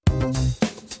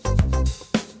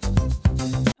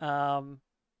Um,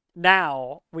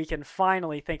 now we can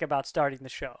finally think about starting the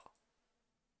show.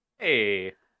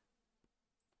 Hey,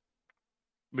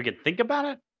 we can think about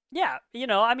it. Yeah,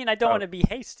 I mean, I don't want Oh, to be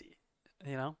hasty,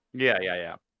 you know?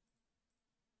 yeah.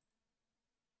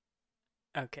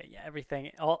 Okay, yeah,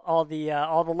 everything, all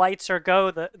the lights are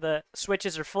go, the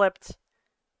switches are flipped,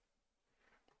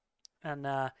 and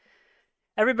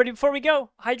everybody, before we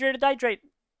go, hydrate and hydrate.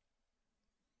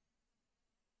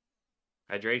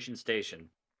 Hydration station.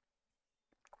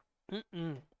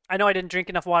 Mm-mm. I know I didn't drink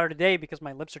enough water today because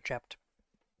my lips are chapped.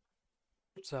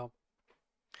 So,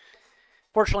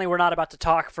 fortunately, we're not about to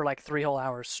talk for like 3 whole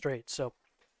hours straight. So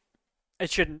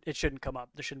it shouldn't come up.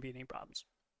 There shouldn't be any problems.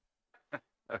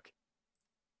 Okay.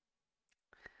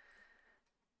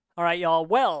 All right, y'all.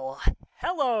 Well,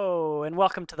 hello and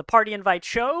welcome to the Party Invite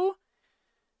Show.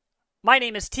 My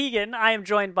name is Tegan. I am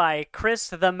joined by Chris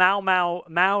the Mau Mau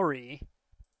Maori.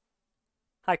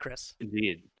 Hi, Chris.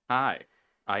 Indeed. Hi,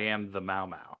 I am the Mau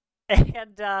Mau.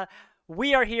 And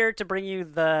we are here to bring you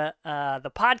the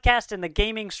podcast and the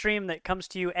gaming stream that comes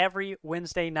to you every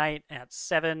Wednesday night at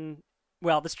 7.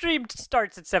 Well, the stream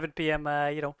starts at 7 p.m.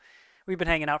 We've been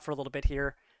hanging out for a little bit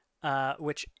here,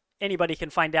 which anybody can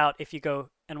find out if you go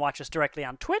and watch us directly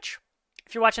on Twitch.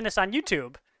 If you're watching this on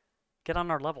YouTube, get on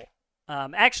our level.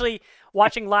 Actually,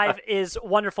 watching live is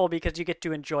wonderful because you get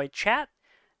to enjoy chat,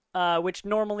 which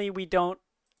normally we don't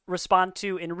respond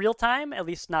to in real time, at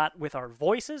least not with our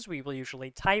voices. We will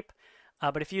usually type.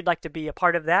 But if you'd like to be a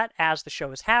part of that as the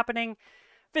show is happening,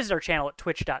 visit our channel at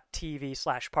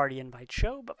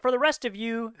twitch.tv/partyinviteshow. But for the rest of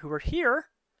you who are here,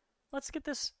 let's get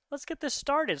this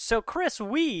started. So, Chris,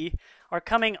 we are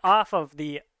coming off of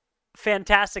the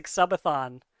fantastic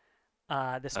subathon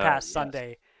this Oh past yes,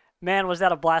 Sunday. Man, was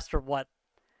that a blast or what?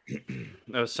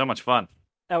 that was so much fun.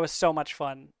 That was so much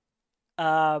fun.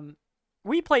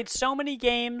 We played so many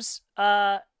games.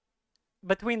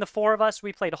 Between the four of us,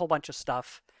 we played a whole bunch of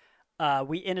stuff.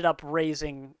 We ended up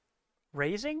raising.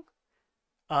 Raising.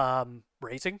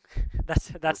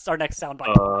 That's our next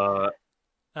soundbite.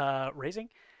 Uh, Raising.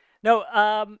 No.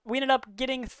 We ended up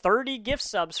getting 30 gift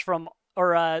subs from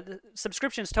or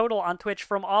subscriptions total on Twitch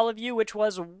from all of you, which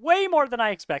was way more than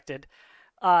I expected.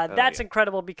 oh That's yeah,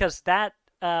 incredible because that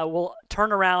will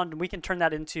turn around and we can turn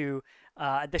that into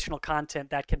additional content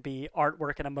that can be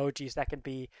artwork and emojis. That can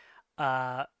be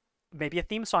uh, maybe a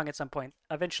theme song at some point.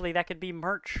 Eventually, that could be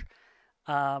merch.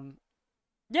 Um,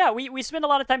 yeah, we spend a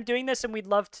lot of time doing this, and we'd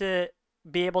love to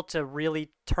be able to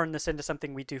really turn this into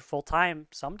something we do full time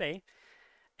someday.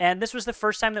 And this was the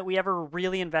first time that we ever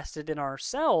really invested in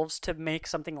ourselves to make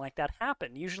something like that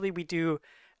happen. Usually, we do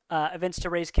events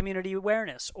to raise community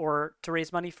awareness or to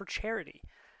raise money for charity.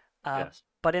 Uh, yes.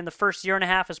 but in the first year and a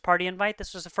half as Party Invite,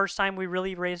 this was the first time we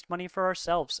really raised money for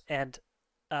ourselves. And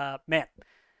man,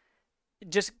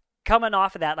 just coming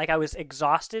off of that, like I was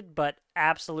exhausted, but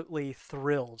absolutely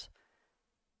thrilled.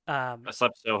 I Um,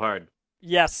 slept so hard.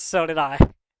 yes, so did I.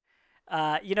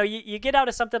 You get out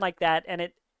of something like that, and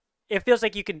it feels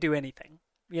like you can do anything.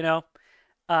 You know,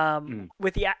 Mm.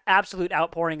 with the absolute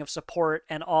outpouring of support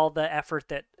and all the effort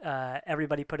that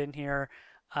everybody put in here,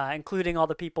 including all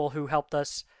the people who helped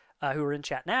us, who are in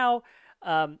chat now.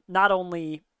 Not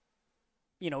only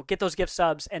get those gift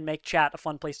subs and make chat a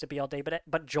fun place to be all day,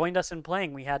 but joined us in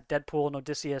playing. We had Deadpool and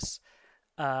Odysseus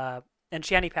and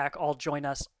Shanny Pack all join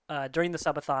us during the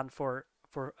subathon for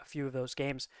a few of those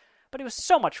games. But it was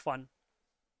so much fun.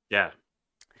 Yeah, it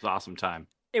was an awesome time.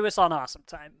 It was an awesome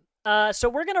time. So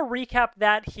we're gonna recap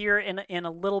that here in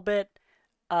a little bit.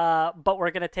 But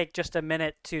we're going to take just a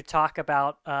minute to talk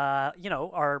about,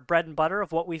 our bread and butter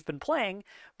of what we've been playing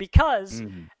because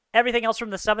Mm. everything else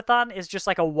from the subathon is just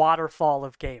like a waterfall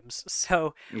of games.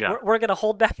 So Yeah. we're going to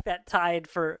hold back that tide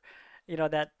for,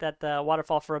 that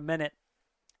waterfall for a minute,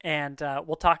 and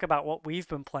we'll talk about what we've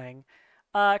been playing.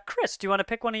 Chris, do you want to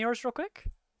pick one of yours real quick?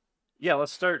 Yeah,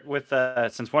 let's start with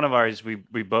since one of ours we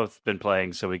both been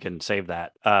playing, so we can save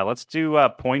that. Let's do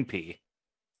Point P.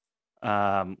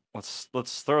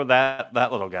 Let's throw that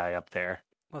little guy up there.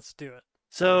 Let's do it.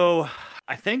 So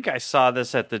I think I saw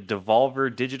this at the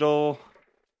Devolver Digital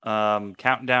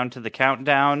countdown to the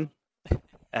countdown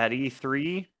at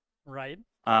E3. Right.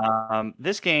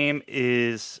 This game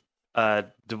is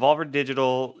Devolver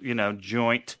Digital,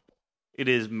 joint. It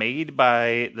is made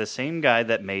by the same guy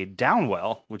that made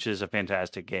Downwell, which is a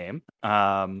fantastic game.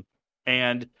 And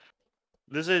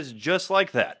this is just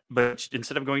like that, but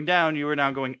instead of going down, you are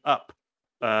now going up.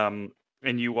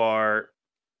 And you're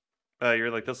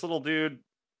like this little dude,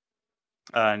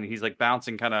 and he's like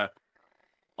bouncing kind of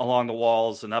along the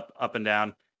walls and up and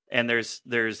down. and there's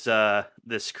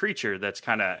this creature that's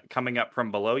kind of coming up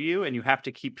from below you, and you have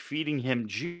to keep feeding him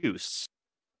juice.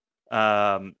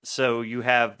 So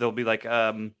there'll be like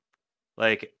an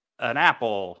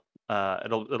apple.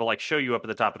 It'll like show you up at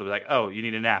the top. It'll be like, oh, you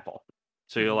need an apple.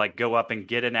 So you'll like go up and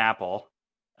get an apple,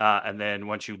 and then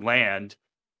once you land,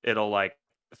 it'll like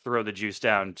throw the juice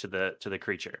down to the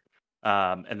creature.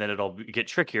 And then it'll get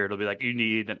trickier. It'll be like, you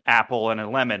need an apple and a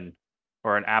lemon,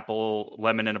 or an apple,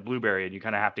 lemon, and a blueberry, and you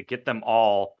kind of have to get them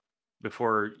all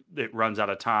before it runs out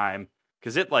of time,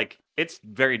 because it's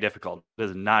very difficult. It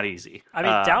is not easy. I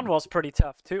mean, Downwell's pretty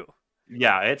tough too.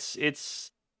 Yeah, it's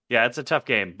a tough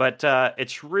game, but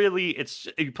it's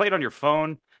you play it on your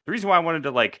phone. The reason why I wanted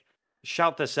to like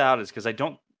shout this out is because I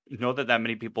don't know that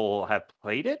many people have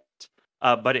played it.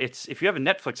 But if you have a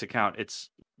Netflix account,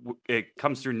 it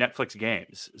comes through Netflix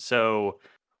games. So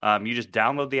you just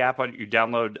download the app you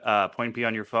download Point P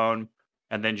on your phone,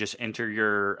 and then just enter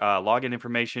your login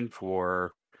information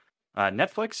for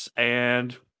Netflix,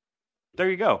 and there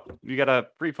you go. You got a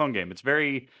free phone game. It's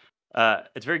very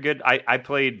good. I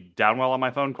played Downwell on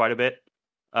my phone quite a bit,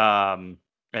 and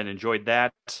enjoyed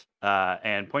that.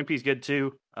 And Point P is good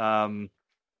too.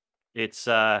 It's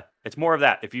more of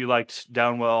that. If you liked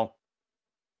Downwell,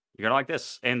 you're gonna like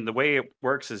this. And the way it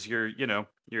works is you're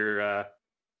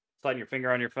sliding your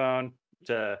finger on your phone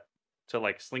to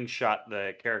like slingshot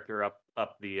the character up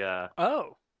the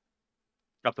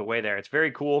up the way there. It's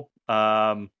very cool.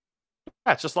 Yeah,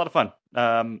 it's just a lot of fun.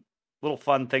 Little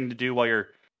fun thing to do while you're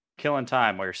killing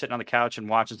time, while you're sitting on the couch and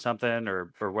watching something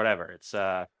or whatever. It's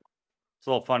a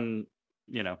little fun,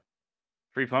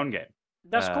 free phone game.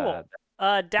 That's cool.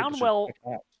 Downwell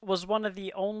was one of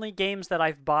the only games that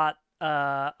I've bought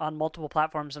on multiple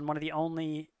platforms, and one of the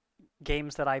only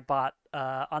games that I bought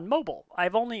on mobile.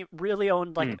 I've only really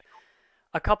owned like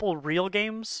a couple real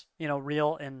games,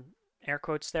 real in air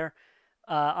quotes there.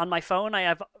 On my phone, I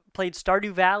have played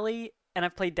Stardew Valley, and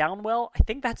I've played Downwell. I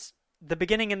think that's the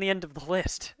beginning and the end of the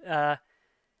list.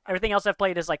 Everything else I've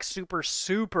played is like super,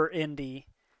 super indie,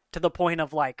 to the point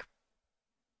of like,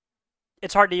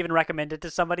 it's hard to even recommend it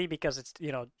to somebody because it's,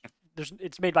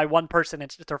 it's made by one person.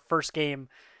 It's their first game,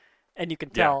 and you can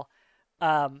tell.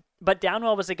 Yeah. But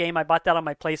Downwell was a game, I bought that on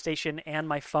my PlayStation and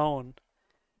my phone,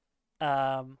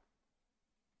 and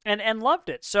loved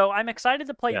it. So I'm excited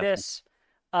to play this,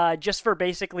 just for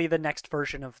basically the next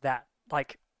version of that.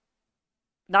 Like,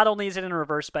 not only is it in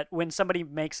reverse, but when somebody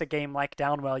makes a game like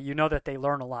Downwell, that they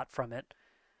learn a lot from it.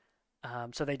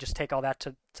 So they just take all that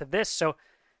to this. So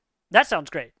that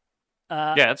sounds great.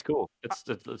 Yeah, it's cool.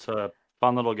 It's a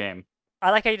fun little game.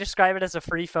 I like how you describe it as a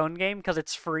free phone game, because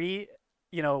it's free,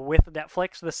 with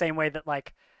Netflix, the same way that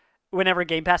like whenever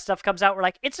Game Pass stuff comes out, we're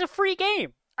like, it's a free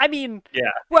game. I mean, you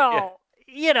got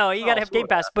to have Game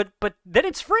Pass, but then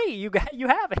it's free. You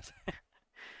have it.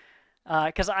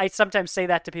 Because I sometimes say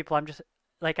that to people. I'm just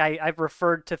like, I've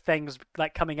referred to things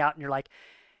like coming out, and you're like,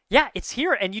 yeah, it's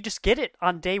here, and you just get it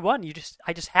on day one.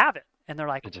 I just have it, and they're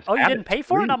like, oh, you didn't pay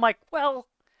for it? And I'm like, well,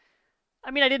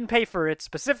 I mean, I didn't pay for it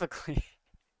specifically.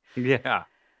 Yeah.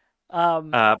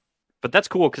 But that's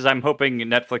cool, because I'm hoping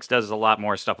Netflix does a lot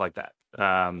more stuff like that.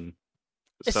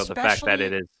 So the fact that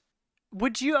it is.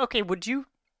 Would you,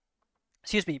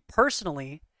 excuse me,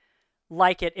 personally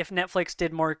like it if Netflix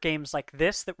did more games like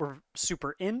this that were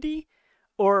super indie?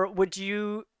 Or would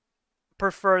you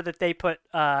prefer that they put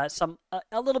a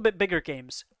little bit bigger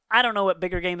games? I don't know what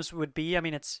bigger games would be. I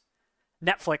mean, it's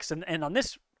Netflix, and on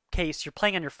this case, you're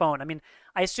playing on your phone. I mean,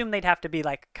 I assume they'd have to be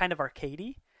like kind of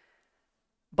arcadey.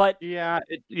 But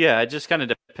it just kind of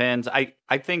depends. I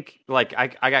think like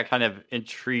I got kind of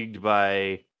intrigued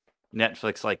by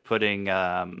Netflix like putting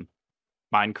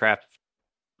Minecraft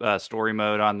story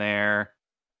mode on there,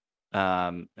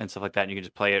 and stuff like that. And you can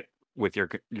just play it with your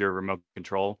remote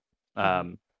control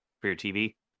for your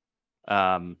TV.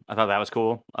 I thought that was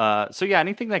cool. So yeah,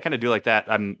 anything that kind of do like that,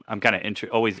 I'm kind of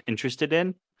always interested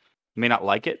in. I may not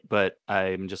like it, but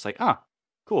I'm just like,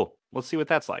 cool. Let's see what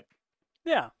that's like.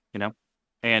 Yeah.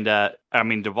 And I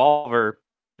mean, Devolver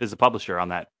is the publisher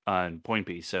on Point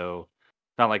P, so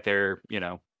it's not like they're,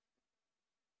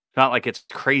 not like it's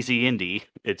crazy indie.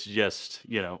 It's just,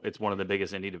 it's one of the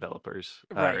biggest indie developers,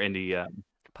 or indie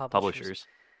publishers.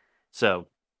 So,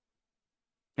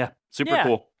 yeah, super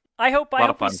cool. I hope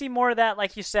we see more of that,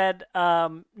 like you said,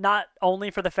 not only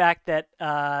for the fact that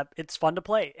it's fun to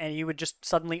play and you would just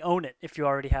suddenly own it if you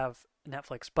already have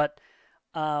Netflix, but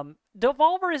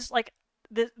Devolver is like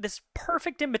this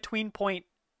perfect in-between point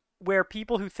where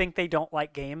people who think they don't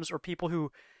like games, or people who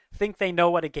think they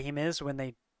know what a game is when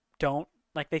they don't,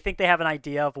 like they think they have an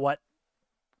idea of what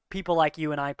people like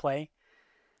you and I play.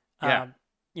 Yeah.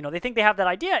 they think they have that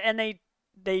idea, and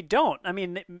they don't. I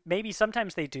mean, maybe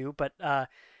sometimes they do, but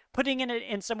putting it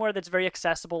in somewhere that's very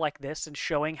accessible like this and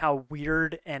showing how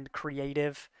weird and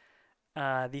creative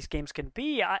these games can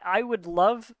be, I would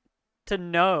love to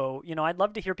know. I'd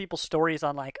love to hear people's stories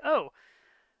on like, oh,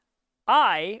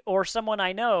 I or someone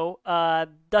I know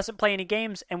doesn't play any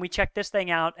games, and we checked this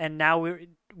thing out, and now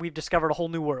we've discovered a whole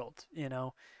new world.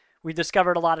 We've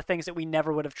discovered a lot of things that we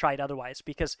never would have tried otherwise.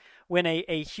 Because when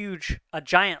a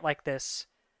giant like this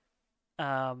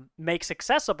makes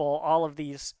accessible all of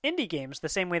these indie games the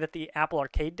same way that the Apple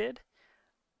Arcade did,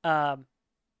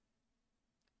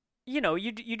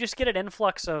 you just get an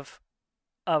influx of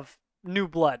new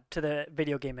blood to the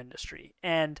video game industry,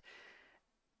 and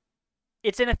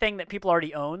it's in a thing that people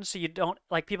already own, so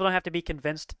people don't have to be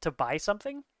convinced to buy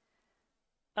something,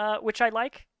 which I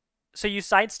like. So you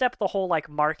sidestep the whole like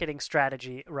marketing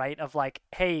strategy, right? Of like,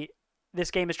 hey,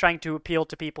 this game is trying to appeal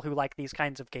to people who like these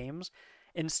kinds of games.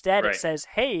 Instead, It says,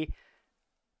 hey,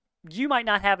 you might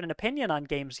not have an opinion on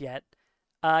games yet.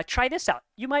 Try this out.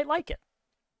 You might like it.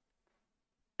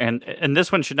 And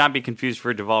this one should not be confused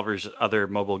for Devolver's other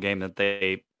mobile game that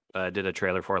they did a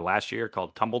trailer for last year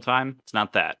called Tumble Time. It's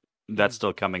not that. That's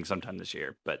still coming sometime this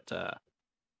year. But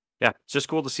yeah, it's just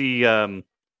cool to see.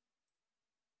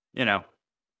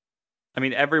 I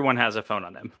mean, everyone has a phone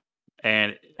on them,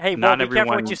 and hey, not be everyone.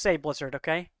 Careful what you say, Blizzard.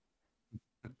 Okay.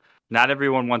 Not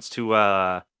everyone wants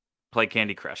to play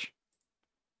Candy Crush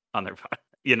on their phone.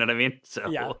 You know what I mean? So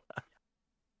yeah.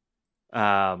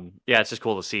 It's just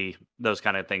cool to see those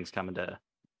kind of things come into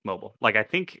mobile. Like, I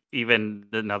think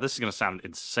now this is going to sound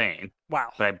insane.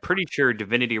 Wow. But I'm pretty sure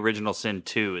Divinity Original Sin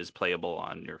 2 is playable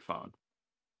on your phone.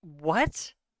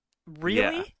 What? Really?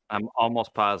 Yeah, I'm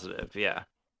almost positive. Yeah.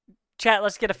 Chat,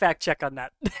 let's get a fact check on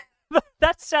that.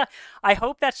 That's I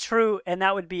hope that's true, and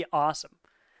that would be awesome.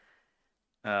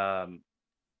 I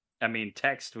mean,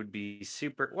 text would be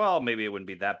super. Well, maybe it wouldn't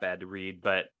be that bad to read,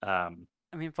 but I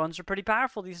mean, phones are pretty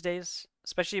powerful these days,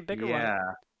 especially a bigger one. Yeah.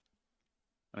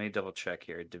 Let me double check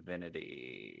here.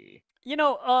 Divinity.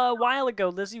 A while ago,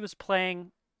 Lizzie was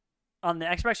playing on the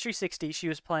Xbox 360. She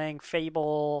was playing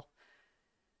Fable.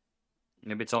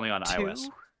 Maybe it's only on 2? iOS.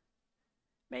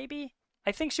 Maybe.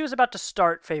 I think she was about to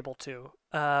start Fable 2.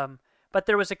 But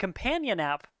there was a companion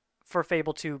app for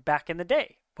Fable 2 back in the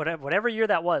day. Whatever year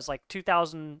that was, like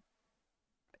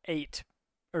 2008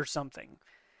 or something.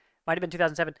 Might have been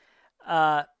 2007.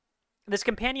 This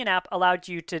companion app allowed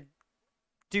you to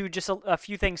do just a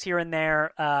few things here and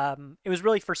there. It was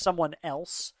really for someone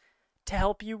else to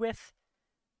help you with.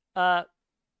 Like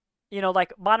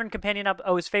modern companion app.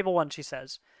 Oh, it's Fable 1, she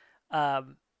says. There's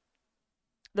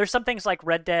some things like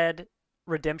Red Dead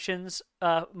Redemption's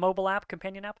mobile app,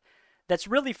 companion app, that's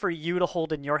really for you to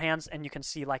hold in your hands, and you can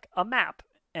see like a map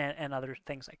and other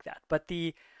things like that. But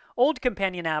the old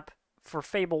companion app for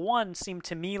Fable 1 seemed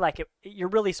to me like you're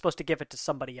really supposed to give it to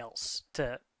somebody else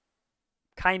to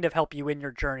kind of help you in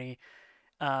your journey.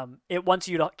 It wants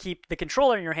you to keep the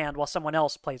controller in your hand while someone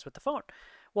else plays with the phone.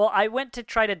 Well, I went to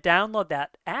try to download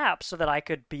that app so that I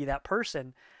could be that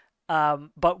person,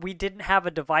 but we didn't have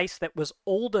a device that was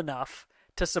old enough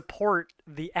to support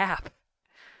the app.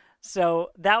 So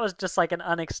that was just like an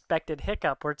unexpected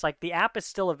hiccup where it's like the app is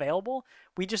still available.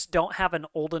 We just don't have an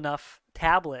old enough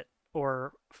tablet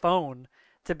or phone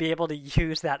to be able to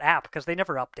use that app because they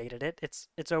never updated it. It's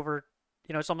over,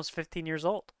 it's almost 15 years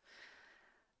old.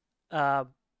 How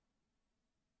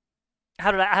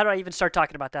did I even start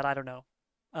talking about that? I don't know.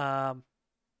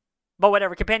 But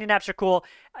whatever, companion apps are cool.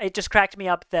 It just cracked me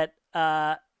up that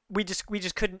we just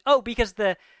couldn't. Oh, because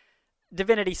the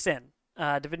Divinity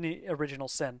Original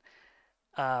Sin.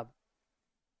 I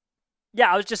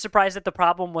was just surprised that the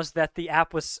problem was that the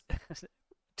app was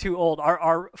too old.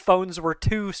 Our phones were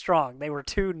too strong. They were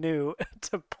too new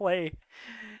to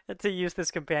use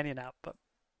this companion app. But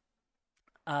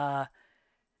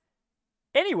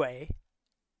anyway.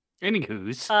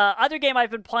 Anywho's. Other game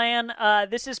I've been playing.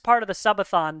 This is part of the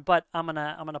subathon, but I'm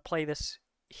gonna play this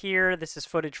here. This is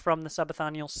footage from the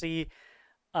subathon. You'll see.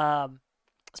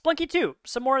 Splunky 2.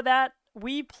 Some more of that.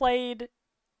 I played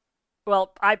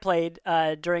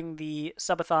during the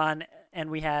subathon, and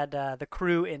we had the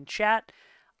crew in chat.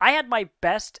 I had my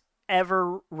best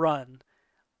ever run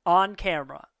on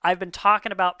camera. I've been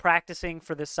talking about practicing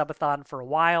for this subathon for a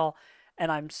while,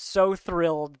 and I'm so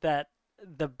thrilled that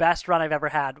the best run I've ever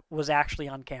had was actually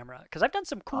on camera. Because I've done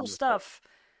some cool stuff,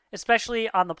 especially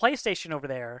on the PlayStation over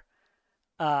there.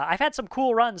 I've had some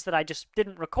cool runs that I just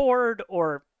didn't record,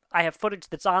 or I have footage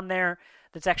that's on there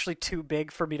that's actually too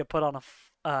big for me to put on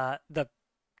the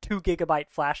 2 gigabyte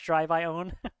flash drive I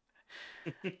own.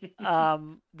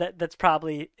 that's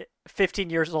probably 15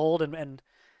 years old and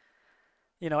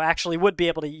actually would be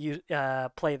able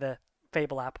to play the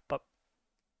Fable app. But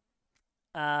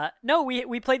no,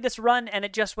 we played this run and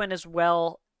it just went as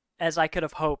well as I could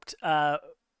have hoped. A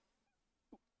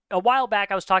while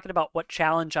back, I was talking about what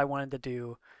challenge I wanted to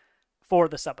do for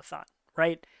the subathon,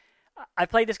 right? I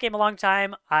played this game a long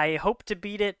time. I hope to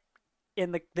beat it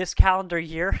in this calendar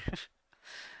year.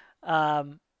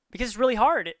 Because it's really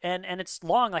hard and it's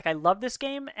long. Like, I love this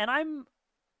game and I'm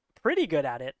pretty good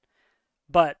at it,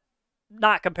 but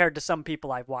not compared to some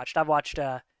people I've watched. I've watched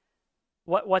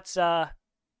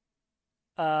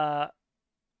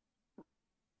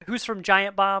who's from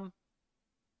Giant Bomb?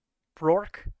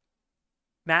 Rourke?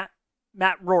 Matt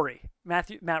Rory. Matt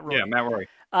Rory. Yeah, Matt Rory.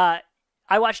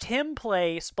 I watched him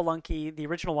play Spelunky, the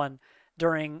original one,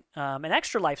 during an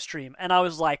Extra Life stream, and I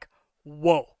was like,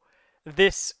 whoa,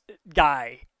 this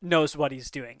guy knows what he's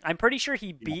doing. I'm pretty sure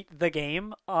he beat the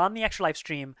game on the Extra Life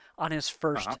stream on his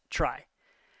first try.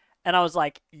 And I was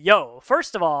like, yo,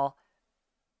 first of all,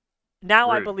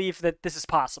 now I believe that this is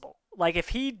possible. Like, if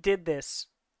he did this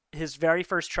his very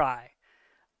first try,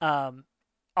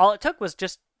 all it took was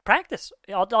just practice.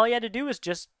 All he had to do was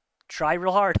just try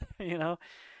real hard,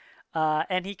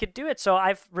 and he could do it. So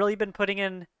I've really been putting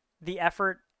in the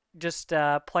effort, just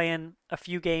playing a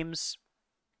few games,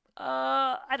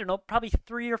 I don't know, probably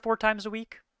 3 or 4 times a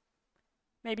week,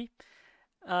 maybe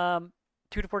 2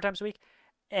 to 4 times a week.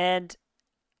 And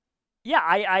yeah,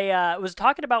 I was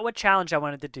talking about what challenge I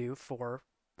wanted to do for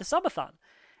the subathon.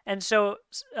 And so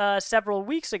several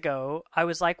weeks ago, I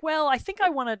was like, well, I think I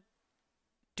want to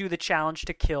do the challenge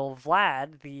to kill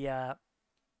Vlad, the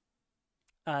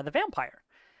vampire.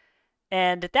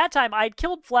 And at that time, I'd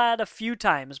killed Vlad a few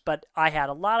times, but I had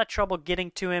a lot of trouble getting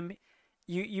to him.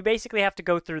 You basically have to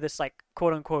go through this, like,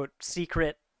 quote unquote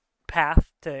secret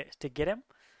path to get him.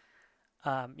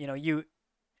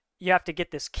 You have to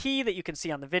get this key that you can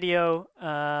see on the video,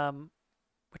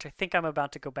 which I think I'm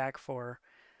about to go back for.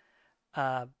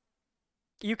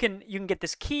 You can get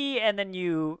this key, and then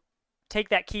you take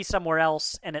that key somewhere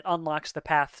else, and it unlocks the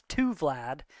path to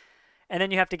Vlad. And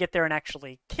then you have to get there and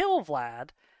actually kill Vlad,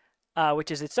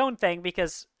 which is its own thing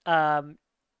because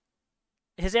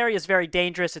his area is very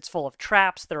dangerous. It's full of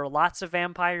traps. There are lots of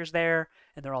vampires there,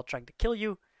 and they're all trying to kill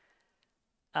you.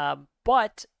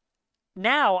 But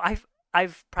now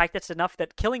I've practiced enough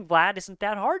that killing Vlad isn't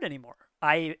that hard anymore.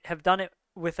 I have done it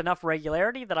with enough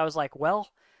regularity that I was like, well,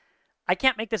 I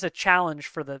can't make this a challenge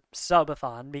for the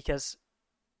subathon because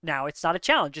now it's not a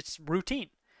challenge, it's routine.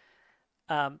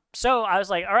 So I was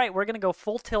like, all right, we're going to go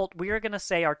full tilt. We are going to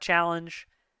say our challenge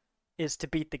is to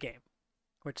beat the game,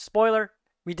 which, spoiler,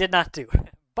 we did not do.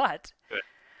 But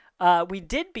we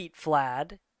did beat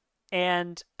Vlad,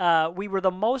 and we were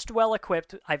the most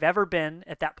well-equipped I've ever been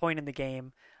at that point in the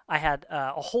game. I had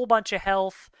a whole bunch of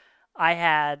health. I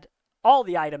had all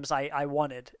the items I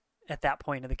wanted at that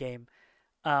point in the game.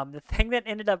 The thing that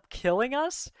ended up killing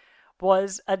us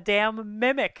was a damn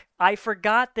mimic. I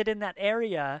forgot that in that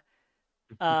area,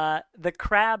 the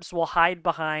crabs will hide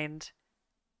behind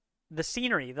the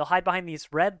scenery. They'll hide behind these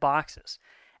red boxes.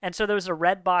 And so there was a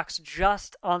red box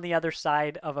just on the other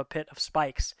side of a pit of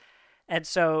spikes. And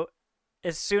so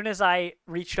as soon as I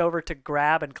reached over to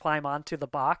grab and climb onto the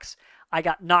box, I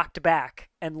got knocked back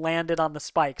and landed on the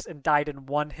spikes and died in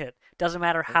one hit. Doesn't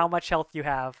matter how much health you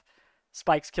have,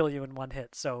 spikes kill you in one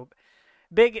hit. So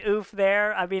big oof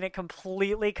there. I mean, it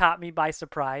completely caught me by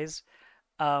surprise.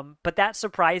 But that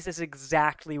surprise is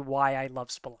exactly why I love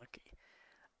Spelunky.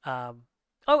 And,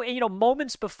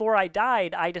 moments before I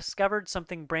died, I discovered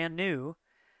something brand new.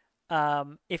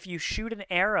 If you shoot an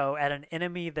arrow at an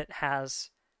enemy that has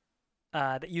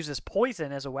that uses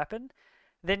poison as a weapon,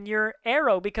 then your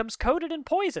arrow becomes coated in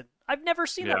poison. I've never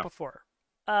seen that before.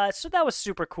 So that was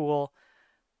super cool.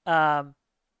 I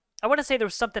want to say there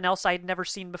was something else I had never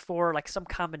seen before, like some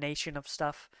combination of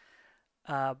stuff.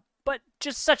 But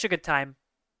just such a good time.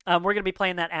 We're going to be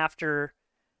playing that after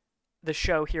the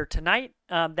show here tonight.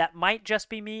 That might just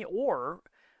be me, or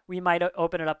we might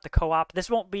open it up to co-op. This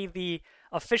won't be the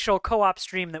official co-op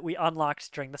stream that we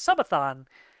unlocked during the subathon,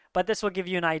 but this will give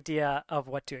you an idea of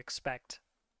what to expect.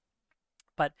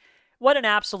 But what an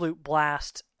absolute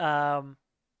blast. I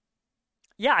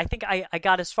think I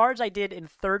got as far as I did in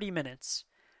 30 minutes,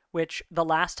 which the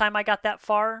last time I got that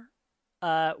far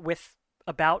with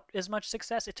about as much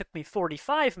success, it took me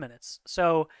 45 minutes.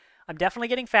 So I'm definitely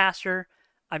getting faster.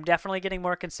 I'm definitely getting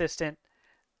more consistent.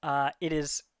 It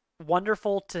is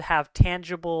wonderful to have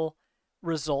tangible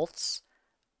results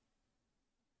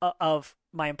of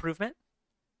my improvement.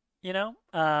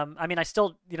 I mean, I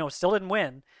still didn't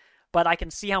win, but I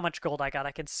can see how much gold I got.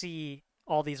 I can see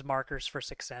all these markers for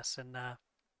success, and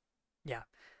yeah,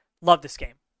 love this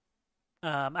game.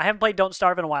 I haven't played Don't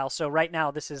Starve in a while, so right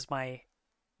now this is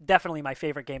definitely my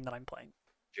favorite game that I'm playing.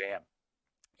 Jam.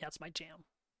 Yeah, it's my jam.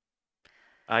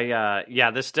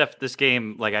 This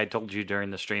game, like I told you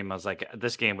during the stream, I was like,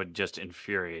 this game would just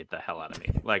infuriate the hell out of me.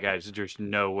 Like there's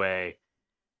no way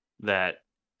that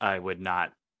I would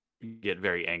not get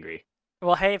very angry.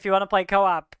 Well, hey, if you want to play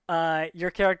co-op,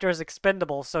 your character is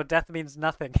expendable, so death means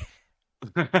nothing.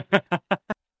 Well,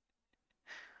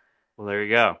 there you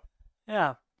go.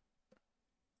 Yeah.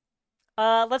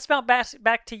 Let's bounce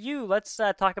back to you. Let's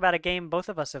talk about a game both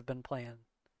of us have been playing.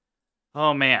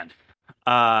 Oh man,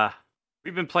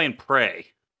 we've been playing Prey.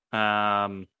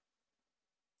 But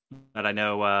I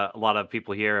know a lot of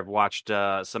people here have watched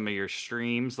some of your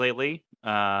streams lately.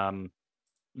 The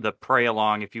Prey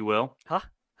along, if you will. Huh?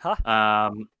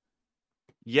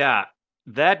 Yeah,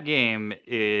 that game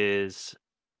is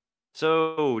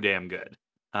so damn good.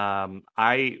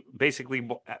 I basically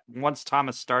once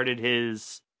Thomas started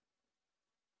his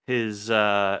first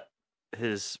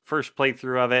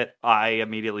playthrough of it, I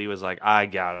immediately was like, I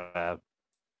gotta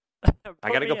go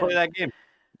play that game.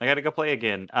 I gotta go play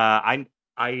again. I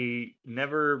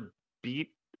never beat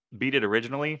it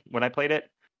originally when I played it.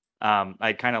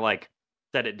 I kind of like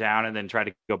set it down and then tried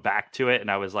to go back to it,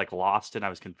 and I was like lost and I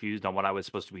was confused on what I was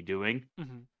supposed to be doing.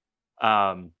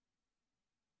 Mm-hmm.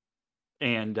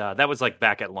 And that was like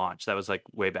back at launch. That was like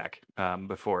way back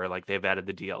before like they've added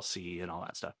the DLC and all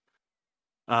that stuff.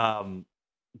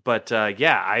 But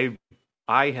yeah,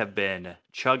 I have been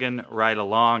chugging right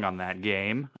along on that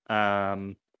game.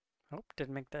 Didn't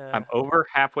make the. I'm over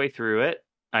halfway through it.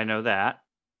 I know that.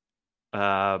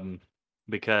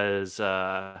 Because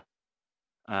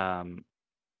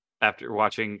after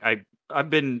watching, I've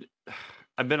been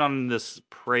on this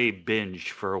Prey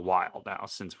binge for a while now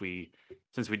since we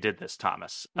did this,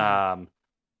 Thomas. Mm-hmm.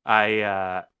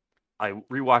 I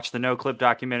rewatched the No Clip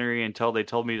documentary until they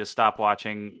told me to stop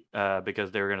watching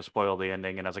because they were going to spoil the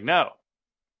ending, and I was like, no,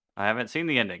 I haven't seen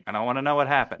the ending. I don't want to know what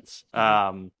happens.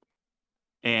 Mm-hmm.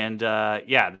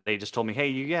 Yeah, they just told me, hey,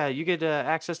 you get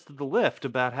access to the lift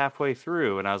about halfway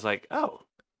through, and I was like, oh,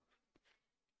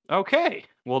 okay.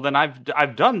 Well, then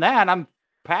I've done that. I'm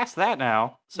past that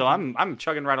now, so I'm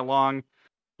chugging right along,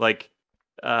 like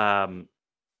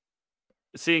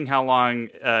seeing how long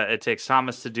it takes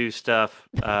Thomas to do stuff.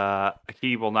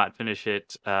 He will not finish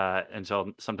it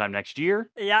until sometime next year.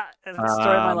 Yeah, it's the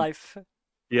story of my life.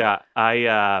 Yeah,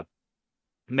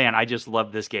 man, I just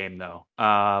love this game though.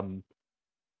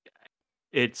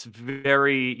 It's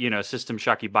very, System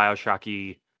Shocky,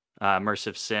 Bioshocky,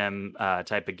 immersive sim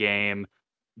type of game.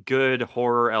 Good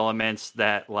horror elements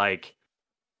that, like,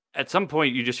 at some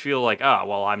point you just feel like, oh,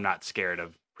 well, I'm not scared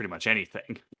of pretty much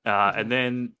anything. And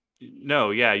then,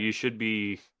 no, yeah, you should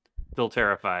be still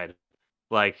terrified.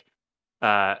 Like,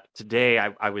 today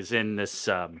I was in this,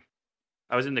 I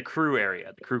was in the crew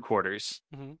area, the crew quarters,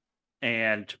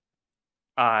 and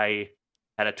I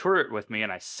had a turret with me,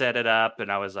 and I set it up,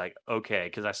 and I was like, okay,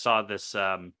 because I saw this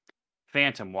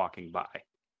phantom walking by,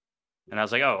 and I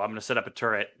was like, oh, I'm gonna set up a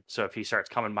turret, so if he starts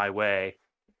coming my way,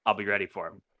 I'll be ready for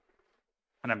him.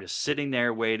 And I'm just sitting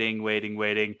there waiting,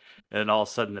 and then all of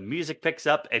a sudden the music picks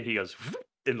up, and he goes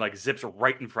and like zips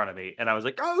right in front of me, and I was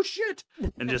like, oh shit,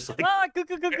 and just like,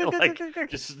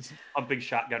 just pumping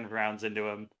shotgun rounds into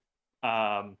him.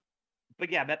 But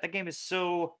yeah, that game is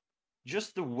so.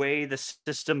 Just the way the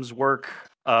systems work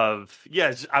I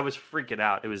was freaking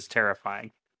out. It was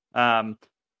terrifying.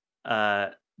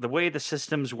 The way the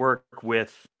systems work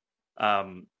with,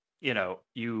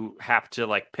 you have to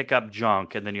like pick up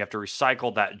junk and then you have to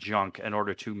recycle that junk in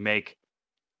order to make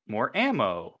more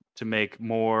ammo, to make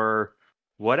more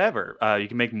whatever. You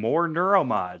can make more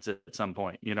neuromods at some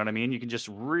point. You know what I mean? You can just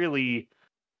really,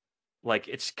 like,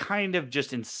 it's kind of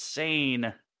just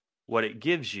insane what it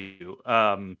gives you.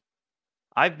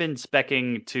 I've been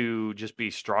specking to just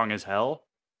be strong as hell.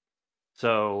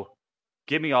 So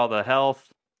give me all the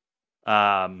health.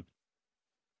 Give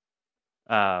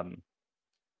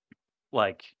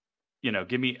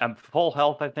me, I'm full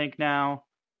health, I think now.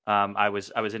 I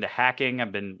was into hacking.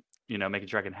 I've been, making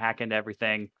sure I can hack into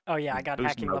everything. Oh yeah, I got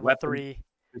hacking level 3.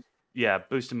 Yeah,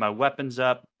 boosting my weapons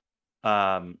up.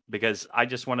 Because I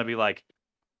just want to be like,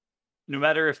 no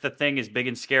matter if the thing is big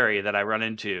and scary that I run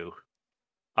into,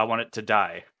 I want it to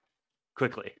die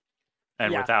quickly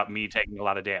and without me taking a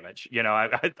lot of damage.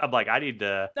 I'm like, I need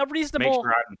to make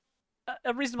sure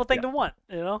a reasonable thing to want,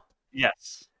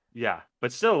 Yes. Yeah.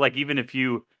 But still, like, even if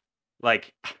you,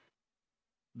 like,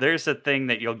 there's a thing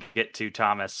that you'll get to,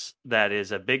 Thomas, that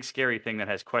is a big scary thing that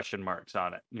has question marks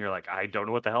on it. And you're like, I don't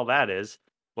know what the hell that is.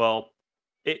 Well,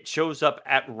 it shows up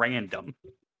at random.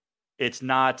 It's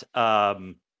not It's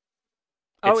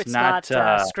not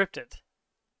scripted.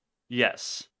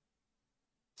 Yes.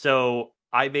 So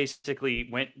I basically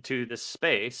went to the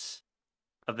space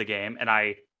of the game, and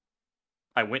I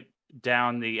went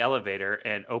down the elevator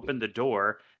and opened the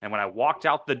door, and when I walked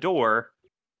out the door,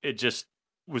 it just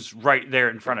was right there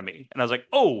in front of me, and I was like,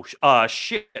 "Oh,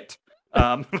 shit!"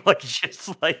 Like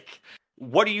just like,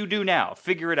 what do you do now?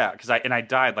 Figure it out, because I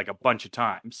died like a bunch of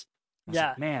times. I was Yeah.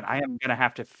 like, man, I am gonna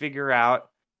have to figure out.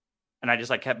 And I just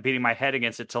like kept beating my head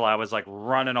against it till I was like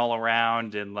running all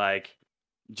around and like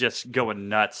just going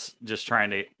nuts, just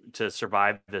trying to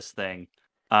survive this thing.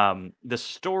 The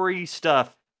story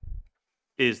stuff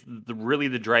is really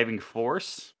the driving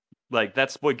force. Like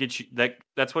that's what gets you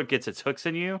that's what gets its hooks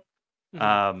in you.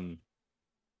 Mhm.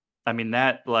 I mean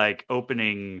that like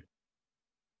opening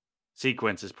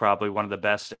sequence is probably one of the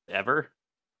best ever.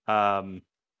 Um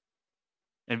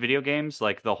in video games,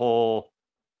 like the whole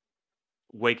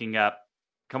waking up,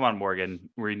 come on Morgan,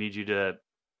 we need you to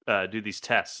do these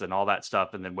tests and all that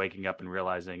stuff, and then waking up and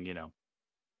realizing,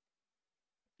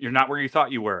 you're not where you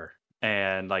thought you were,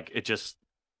 and like it just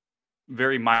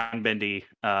very mind bendy.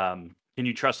 Can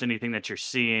you trust anything that you're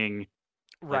seeing?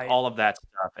 Like Right. all of that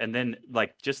stuff, and then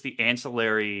like just the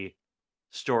ancillary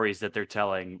stories that they're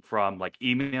telling from like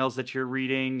emails that you're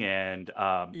reading, and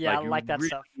Yeah, I like like that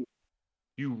stuff.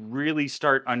 you really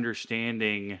start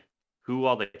understanding who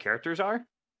all the characters are,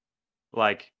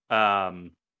 like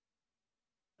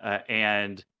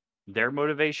and their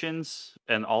motivations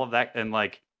and all of that, and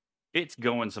like it's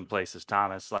going some places,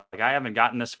 Thomas. Like I haven't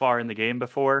gotten this far in the game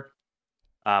before.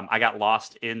 I got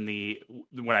lost in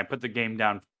when I put the game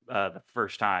down the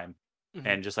first time, Mhm.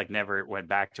 and just like never went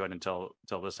back to it until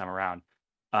this time around.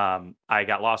 I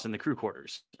got lost in the crew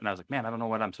quarters, and I was like, man, I don't know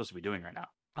what I'm supposed to be doing right now.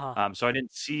 Uh-huh. So I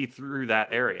didn't see through that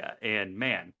area, and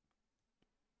man,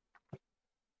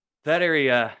 that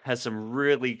area has some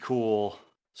really cool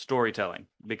storytelling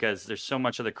because there's so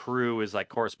much of the crew is like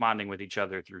corresponding with each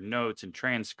other through notes and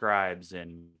transcribes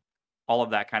and all of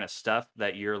that kind of stuff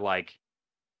that you're like,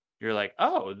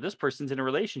 oh, this person's in a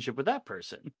relationship with that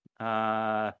person.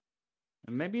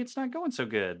 Maybe it's not going so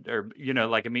good, or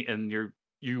like I mean, and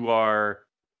you are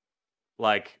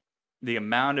like the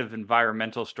amount of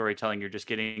environmental storytelling you're just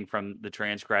getting from the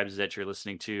transcribes that you're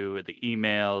listening to, the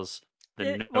emails,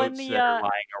 the When notes the that are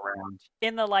lying around.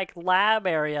 in the like lab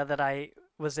area that I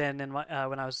was in and when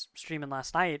I was streaming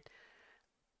last night,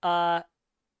 uh,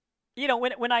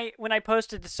 when I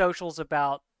posted to socials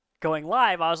about going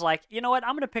live, I was like, you know what,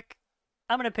 I'm gonna pick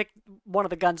one of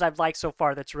the guns I've liked so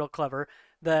far that's real clever,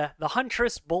 the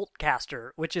Huntress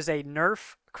Boltcaster, which is a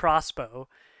Nerf crossbow.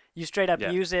 You straight up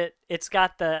Yeah. use it. It's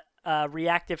got the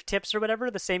reactive tips or whatever,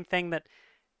 the same thing that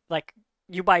like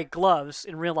you buy gloves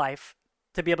in real life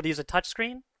to be able to use a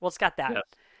touchscreen. Well, it's got that. Yes.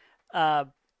 Uh,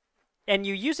 and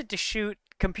you use it to shoot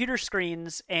computer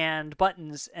screens and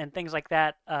buttons and things like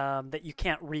that that you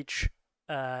can't reach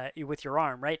with your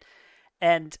arm, right?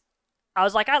 And I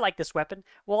was like, I like this weapon.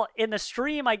 Well, in the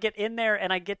stream, I get in there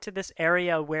and I get to this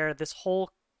area where this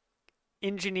whole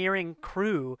engineering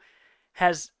crew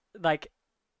has like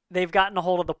they've gotten a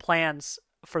hold of the plans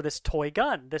for this toy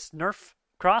gun, this Nerf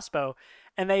crossbow,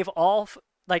 and they've all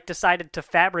like decided to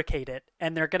fabricate it,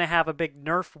 and they're gonna have a big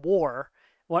Nerf war,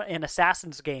 an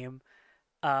Assassin's game,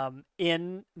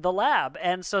 in the lab.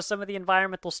 And so some of the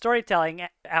environmental storytelling,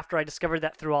 after I discovered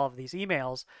that through all of these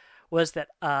emails, was that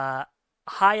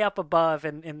high up above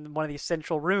in one of these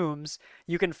central rooms,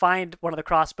 you can find one of the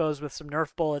crossbows with some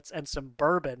Nerf bullets and some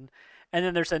bourbon. And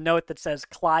then there's a note that says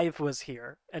Clive was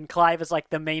here. And Clive is like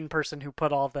the main person who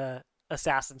put all the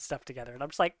assassin stuff together. And I'm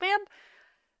just like, man,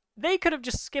 they could have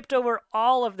just skipped over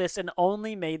all of this and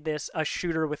only made this a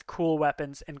shooter with cool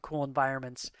weapons and cool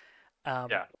environments.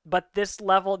 Yeah. But this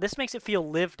makes it feel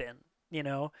lived in, you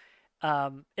know?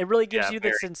 It really gives Yeah. you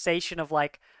the sensation of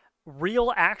like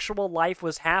real actual life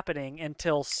was happening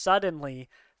until suddenly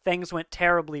things went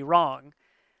terribly wrong.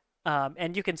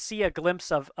 And you can see a glimpse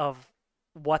of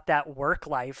what that work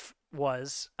life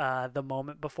was the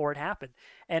moment before it happened.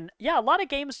 And yeah, a lot of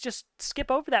games just skip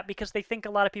over that because they think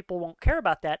a lot of people won't care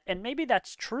about that. And maybe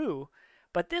that's true,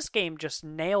 but this game just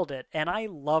nailed it. And I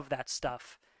love that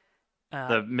stuff.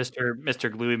 The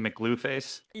Mr. Gluey McGlue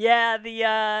face. Yeah,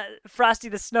 the Frosty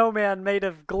the Snowman made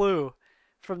of glue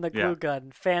from the Yeah. glue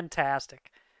gun.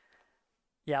 Fantastic.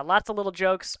 Yeah, lots of little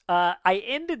jokes. I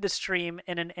ended the stream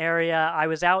in an area. I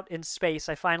was out in space.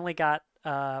 I finally got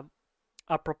a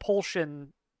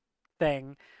propulsion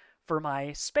thing for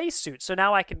my spacesuit. So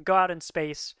now I can go out in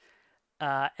space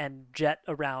and jet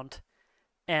around.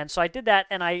 And so I did that,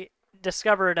 and I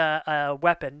discovered a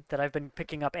weapon that I've been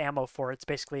picking up ammo for. It's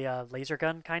basically a laser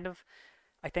gun, kind of,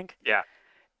 I think. Yeah.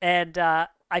 And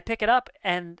I pick it up,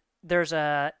 and there's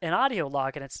an audio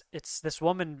log, and it's this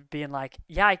woman being like,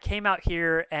 "Yeah, I came out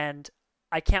here, and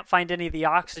I can't find any of the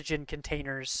oxygen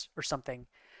containers or something,"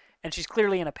 and she's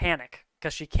clearly in a panic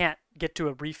because she can't get to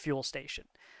a refuel station.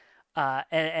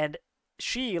 And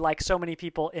she, like so many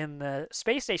people in the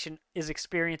space station, is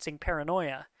experiencing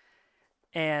paranoia.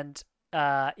 And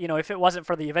if it wasn't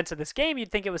for the events of this game, you'd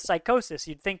think it was psychosis.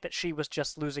 You'd think that she was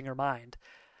just losing her mind.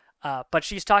 But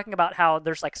she's talking about how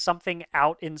there's like something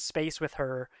out in space with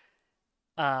her.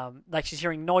 Like she's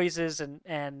hearing noises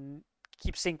and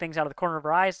keeps seeing things out of the corner of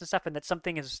her eyes and stuff, and that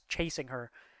something is chasing her.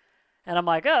 And I'm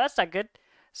like, oh, that's not good.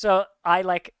 So I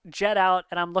like jet out,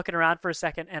 and I'm looking around for a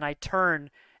second, and I turn,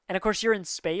 and of course you're in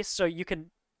space, so you can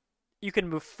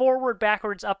move forward,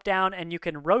 backwards, up, down, and you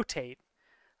can rotate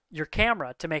your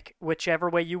camera to make whichever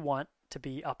way you want to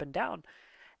be up and down.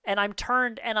 And I'm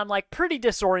turned, and I'm like pretty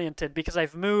disoriented because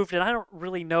I've moved, and I don't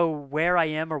really know where I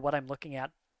am or what I'm looking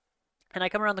at. And I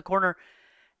come around the corner,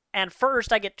 and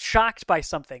first I get shocked by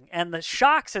something, and the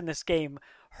shocks in this game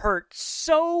hurt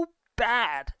so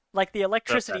bad. Like the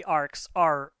electricity arcs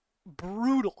are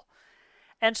brutal.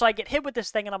 And so I get hit with this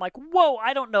thing, and I'm like, whoa,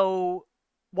 I don't know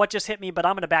what just hit me, but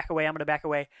I'm going to back away.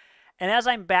 And as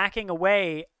I'm backing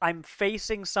away, I'm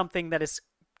facing something that is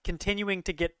continuing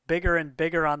to get bigger and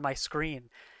bigger on my screen.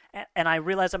 And I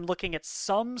realize I'm looking at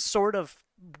some sort of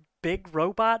big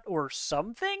robot or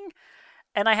something.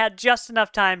 And I had just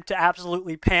enough time to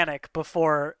absolutely panic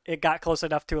before it got close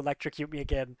enough to electrocute me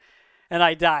again. And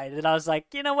I died. And I was like,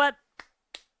 you know what?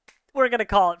 We're going to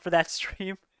call it for that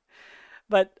stream.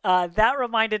 But that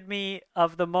reminded me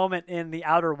of the moment in the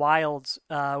Outer Wilds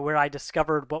where I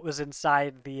discovered what was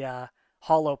inside the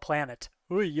hollow planet.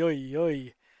 Oy, oy,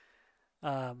 oy.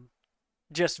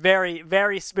 Just very,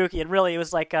 very spooky. And really, it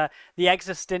was like the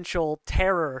existential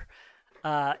terror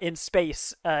in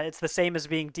space. It's the same as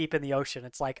being deep in the ocean.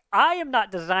 It's like, I am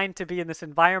not designed to be in this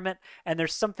environment, and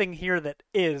there's something here that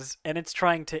is, and it's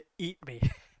trying to eat me.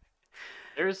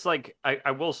 There's like,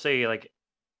 I will say, like,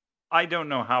 I don't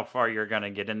know how far you're going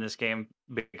to get in this game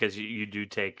because you do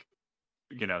take,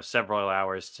 several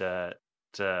hours to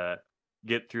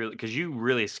get through, because you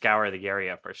really scour the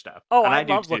area for stuff. Oh, and I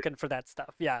love looking for that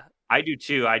stuff. Yeah, I do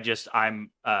too. I'm just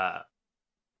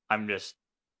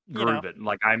grooving.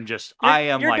 Like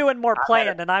you're doing more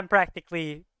playing, and I'm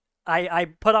practically. I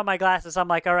put on my glasses. I'm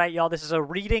like, all right, y'all, this is a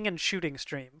reading and shooting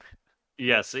stream.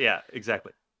 Yes, yeah,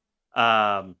 exactly.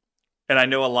 And I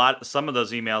know some of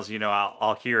those emails,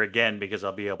 I'll hear again because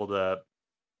I'll be able to,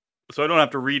 so I don't have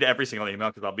to read every single email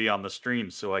because I'll be on the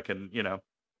stream, so I can,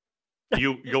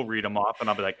 you'll read them off, and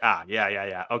I'll be like,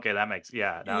 yeah, okay, now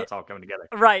it's all coming together.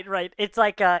 Right. It's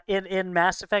like in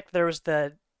Mass Effect, there was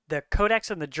the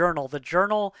codex and the journal. The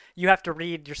journal you have to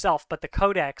read yourself, but the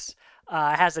codex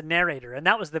has a narrator, and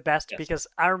that was the best. Yes. Because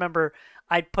I remember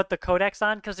I'd put the codex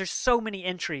on because there's so many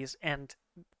entries, and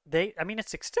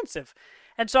it's extensive.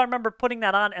 And so I remember putting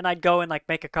that on, and I'd go and like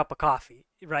make a cup of coffee,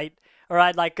 right? Or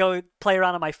I'd like go play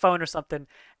around on my phone or something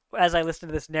as I listen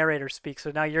to this narrator speak.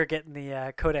 So now you're getting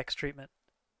the codex treatment.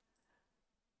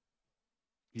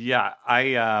 Yeah,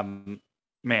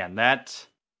 man, that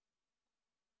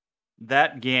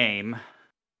game,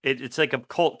 it's like a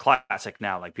cult classic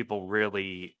now. Like, people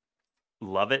really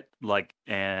love it. Like,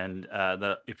 and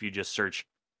if you just search,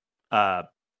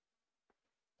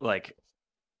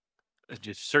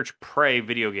 just search Prey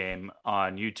video game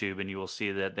on YouTube, and you will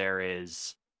see that there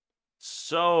is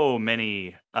so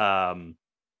many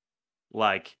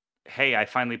like, hey, I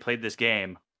finally played this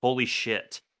game, holy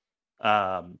shit.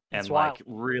 And like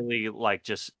really like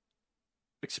just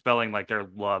expelling like their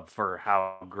love for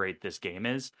how great this game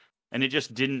is. And it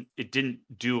didn't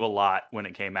do a lot when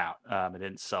it came out. It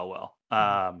didn't sell well.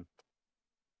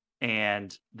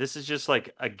 And this is just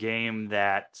like a game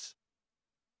that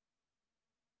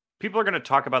people are going to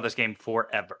talk about this game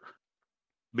forever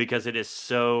because it is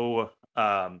so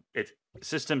its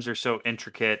systems are so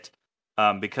intricate,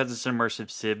 because it's an immersive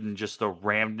sim, and just the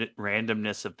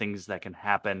randomness of things that can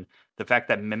happen. The fact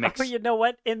that mimics. Oh, you know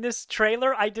what? In this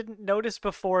trailer, I didn't notice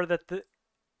before that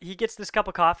he gets this cup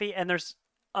of coffee, and there's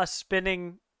a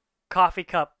spinning coffee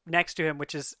cup next to him,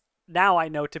 which is now I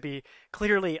know to be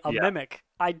clearly a mimic.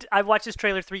 I've watched this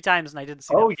trailer 3 times, and I didn't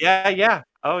see. Yeah.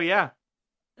 Oh yeah.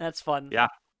 That's fun. Yeah.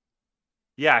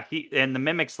 Yeah, and the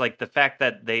mimics, like the fact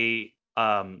that they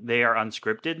are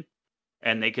unscripted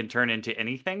and they can turn into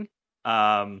anything.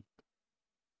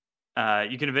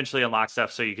 you can eventually unlock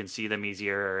stuff so you can see them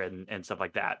easier and stuff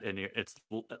like that, and it's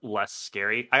less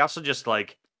scary. I also just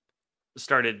like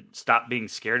stopped being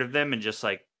scared of them and just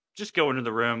go into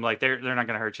the room. Like they're not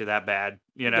going to hurt you that bad.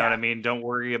 You know what I Yeah, mean? Don't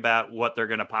worry about what they're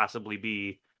going to possibly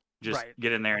be. Just right.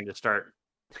 get in there and just start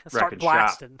Start wrecking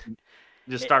shop. blasting.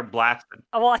 Just It, start blasting.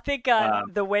 well, I think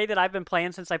Um, the way that I've been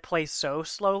playing since I play so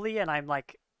slowly, and I'm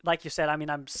like you said, I mean,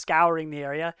 I'm scouring the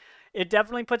area. It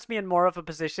definitely puts me in more of a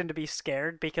position to be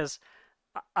scared because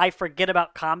I forget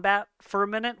about combat for a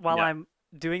minute while yeah, I'm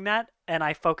doing that, and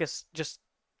I focus just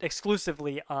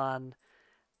exclusively on,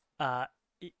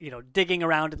 digging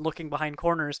around and looking behind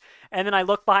corners. And then I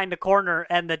look behind a corner,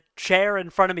 and the chair in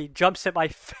front of me jumps at my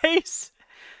face.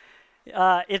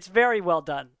 It's very well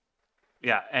done.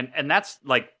 yeah, and that's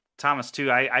like Thomas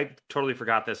too. I totally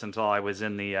forgot this until I was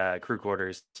in the crew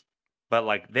quarters. But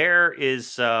like there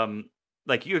is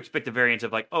like you expect a variant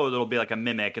of like, oh, there'll be like a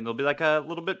mimic and there'll be like a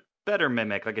little bit better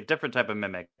mimic, like a different type of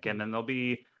mimic, and then there'll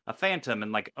be a phantom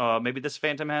and like, oh, maybe this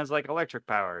phantom has like electric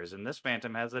powers and this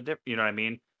phantom has a different, you know what I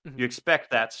mean? Mhm. You expect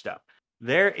that stuff.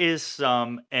 There is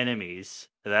some enemies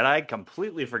that I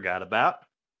completely forgot about.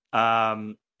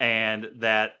 And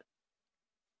that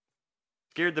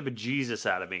scared the bejesus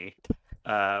out of me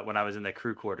when I was in the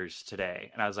crew quarters today.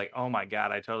 And I was like, oh my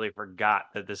God, I totally forgot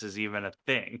that this is even a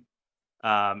thing.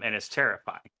 And it's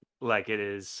terrifying. Like it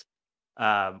is,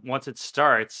 once it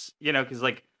starts, because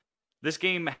like this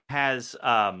game has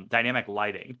dynamic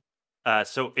lighting.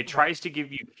 So it Right. tries to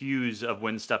give you cues of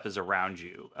when stuff is around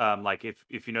you. Like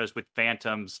if you notice with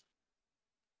phantoms,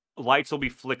 lights will be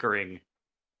flickering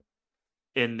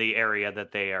in the area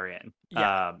that they are in.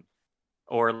 Yeah.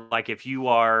 Or like if you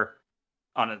are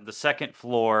on the second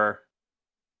floor,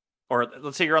 or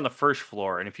let's say you're on the first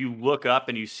floor, and if you look up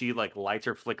and you see like lights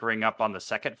are flickering up on the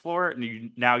second floor, and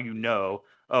you know,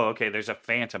 oh, okay, there's a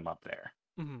phantom up there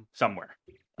Mhm. somewhere,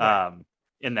 Right.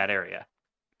 in that area.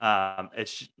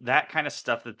 It's that kind of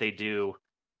stuff that they do.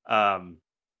 Um,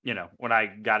 when I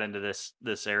got into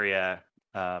this area,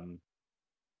 and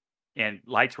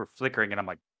lights were flickering, and I'm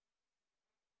like,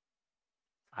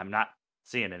 I'm not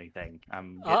seeing anything.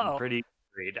 I'm getting Uh-oh. pretty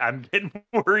worried. I'm getting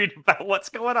worried about what's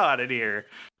going on in here.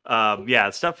 Yeah,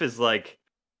 stuff is like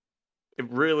it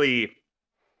really.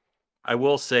 I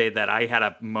will say that I had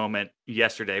a moment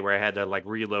yesterday where I had to like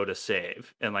reload a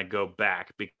save and like go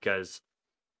back because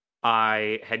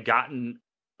I had gotten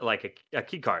like a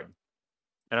key card,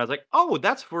 and I was like, "Oh,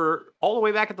 that's for all the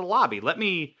way back at the lobby.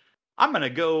 I'm gonna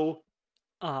go.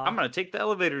 Uh-huh. I'm gonna take the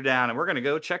elevator down, and we're gonna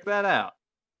go check that out."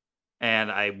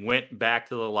 And I went back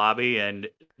to the lobby, and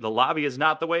the lobby is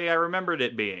not the way I remembered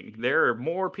it being. There are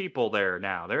more people there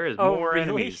now. There is Oh, more really?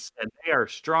 enemies, and they are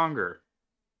stronger.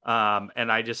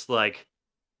 And I just like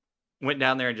went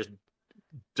down there and just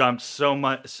dumped so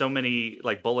many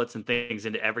like bullets and things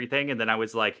into everything, and then I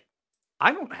was like,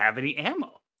 I don't have any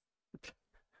ammo.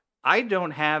 I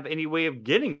don't have any way of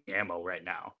getting ammo right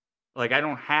now. Like I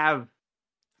don't have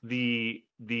the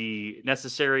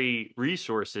necessary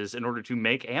resources in order to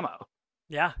make ammo.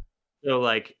 Yeah. So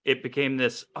like it became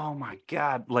this, oh my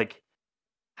God, like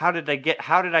how did I get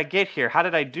here? How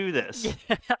did I do Yeah. this?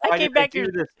 I Why did came I back here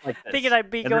do this like thinking this? I'd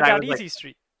be And then going I down was like, easy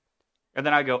street. and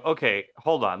then I go, okay,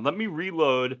 hold on, let me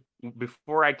reload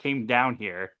before I came down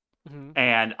here, Mhm.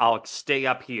 and I'll stay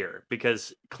up here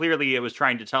because clearly it was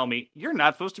trying to tell me you're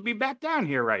not supposed to be back down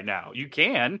here right now.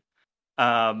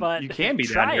 But You can be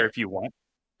down try here it. if you want.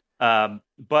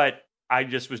 But I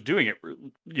just was doing it,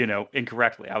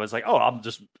 incorrectly. I was like, oh, I'll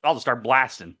just start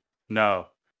blasting. No,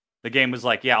 the game was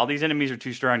like, yeah, all these enemies are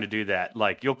too strong to do that.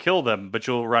 Like you'll kill them, but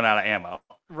you'll run out of ammo.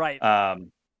 Right.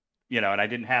 Um, and I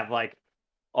didn't have like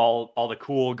all the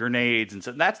cool grenades and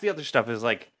so that's the other stuff is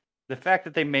like the fact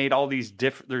that they made all these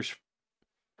different. There's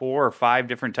 4 or 5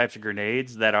 different types of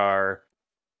grenades that are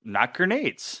not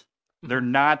grenades. They're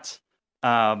Mhm. not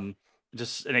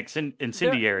just an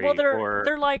incendiary or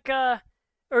They're like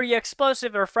or yeah,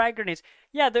 explosive or frag grenades.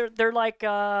 Yeah, they're like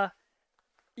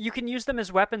you can use them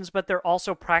as weapons, but they're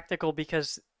also practical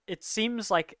because it seems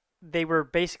like they were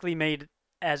basically made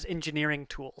as engineering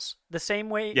tools. The same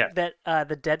way yeah, that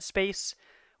the Dead Space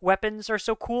weapons are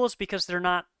so cool is because they're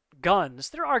not guns.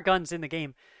 There are guns in the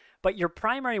game, but your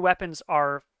primary weapons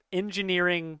are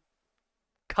engineering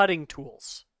cutting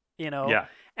tools, you know? yeah,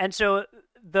 And so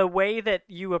the way that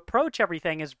you approach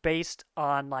everything is based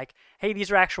on like, hey,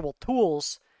 these are actual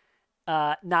tools,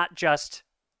 not just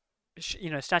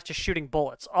it's not just shooting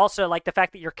bullets. Also, like the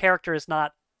fact that your character is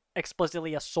not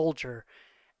explicitly a soldier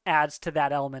adds to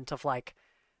that element of like,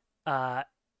 uh,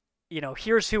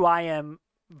 here's who I am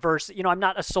versus, I'm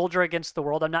not a soldier against the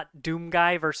world. I'm not Doom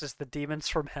guy versus the demons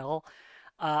from hell.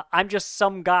 I'm just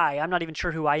some guy. I'm not even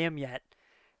sure who I am yet,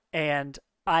 and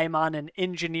I'm on an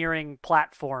engineering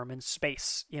platform in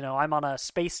space. I'm on a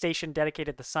space station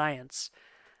dedicated to science.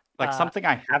 Like Uh, something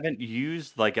I haven't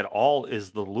used like at all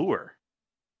is the lure.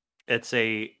 It's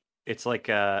a it's like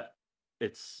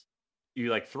it's you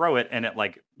like throw it and it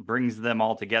like brings them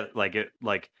all together. Like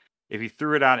if you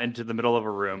threw it out into the middle of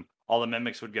a room, all the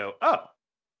mimics would go, "Oh,"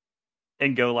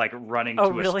 and go like running oh,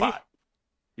 to a really? spot.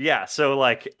 Yeah, so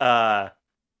like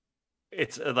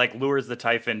it's like lures the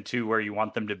Typhon to where you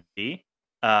want them to be.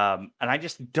 And I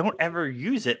just don't ever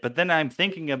use it, but then I'm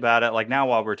thinking about it like now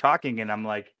while we're talking and I'm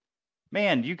like,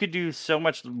 man, you could do so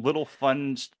much little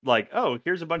fun like, oh,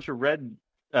 here's a bunch of red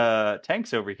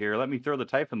tanks over here. Let me throw the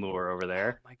Typhon lure over Oh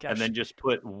there my and gosh, then just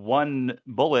put one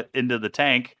bullet into the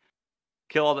tank,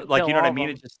 kill all the like kill you know what all I of mean?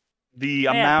 them. It's just the Man,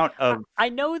 amount I, of I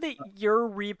know that you're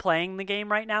replaying the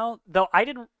game right now, though I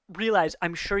didn't realize.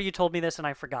 I'm sure you told me this and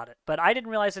I forgot it, but I didn't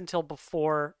realize until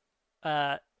before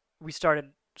uh, we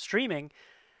started streaming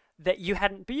that you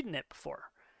hadn't beaten it before.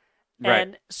 right.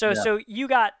 And so Yeah. so you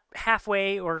got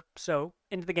halfway or so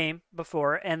into the game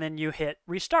before, and then you hit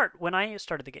restart when I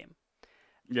started the game.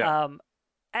 Yeah. Um,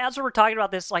 as we're talking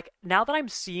about this, like now that I'm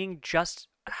seeing just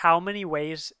how many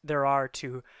ways there are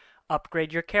to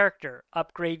upgrade your character,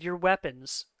 upgrade your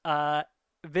weapons,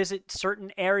 visit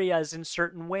certain areas in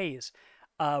certain ways,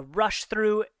 rush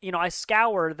through. I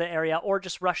scour the area or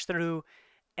just rush through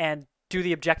and do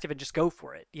the objective and just go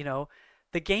for it.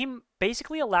 The game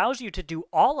basically allows you to do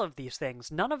all of these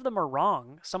things. None of them are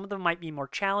wrong. Some of them might be more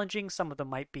challenging. Some of them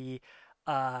might be,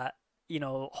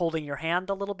 holding your hand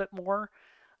a little bit more.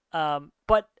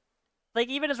 But like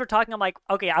even as we're talking, I'm like,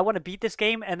 okay, I want to beat this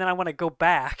game, and then I want to go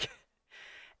back,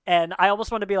 and I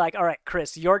almost want to be like, all right,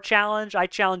 Chris, your challenge. I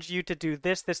challenge you to do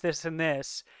this, this, this, and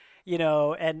this,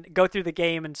 and go through the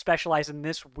game and specialize in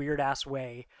this weird ass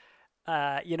way,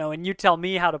 and you tell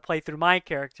me how to play through my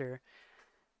character,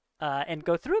 and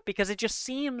go through it because it just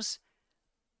seems.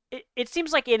 It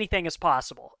seems like anything is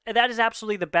possible. And that is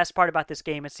absolutely the best part about this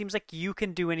game. It seems like you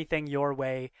can do anything your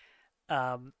way.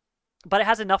 Um, but it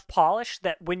has enough polish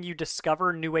that when you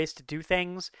discover new ways to do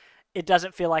things, it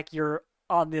doesn't feel like you're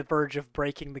on the verge of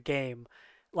breaking the game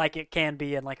like it can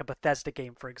be in like a Bethesda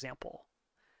game, for example.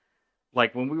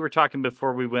 Like when we were talking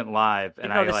before we went live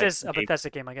and Even though I this like is a gave, Bethesda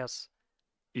game, I guess.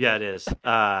 yeah, it is.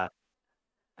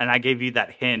 And I gave you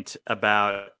that hint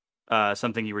about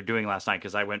something you were doing last night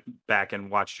because I went back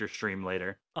and watched your stream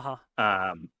later. Uh huh.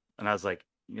 And I was like,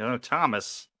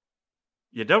 Thomas,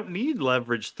 you don't need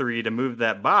leverage 3 to move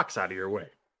that box out of your way.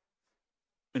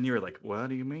 And you were like, what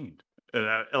do you mean? And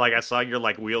I saw your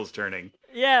like wheels turning.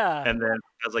 Yeah. And then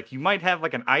I was like, you might have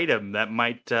like an item that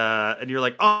might, and you're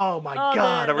like, oh my Oh,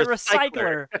 God, a the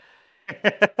recycler. recycler.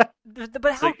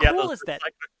 But So how yeah, cool is that?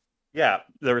 yeah,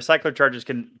 the recycler charges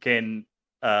can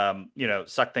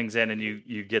suck things in, and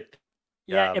you get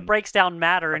Yeah, it um breaks down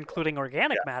matter, including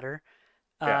organic matter,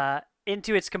 yeah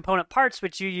into its component parts,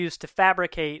 which you use to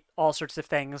fabricate all sorts of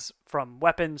things, from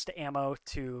weapons to ammo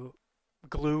to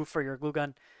glue for your glue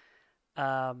gun,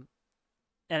 um,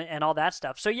 and all that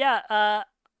stuff. So yeah,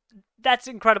 that's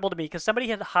incredible to me because somebody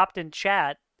had hopped in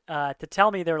chat to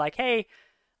tell me they're like, hey,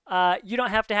 you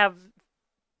don't have to have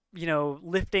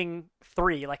lifting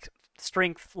 3, like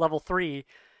strength level 3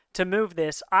 to move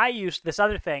this. I used this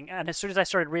other thing, and as soon as I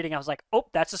started reading, I was like, oh,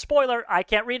 that's a spoiler. I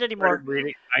can't read anymore.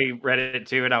 I read it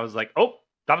too, and I was like, oh,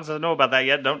 Thomas doesn't know about that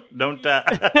yet. Don't.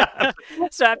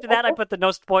 So after that, I put the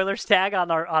no spoilers tag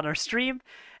on our stream,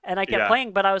 and I kept Yeah.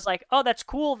 playing. But I was like, oh, that's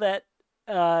cool that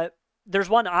there's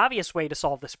one obvious way to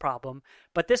solve this problem,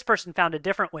 but this person found a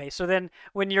different way. So then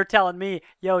when you're telling me,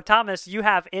 yo, Thomas, you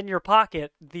have in your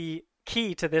pocket the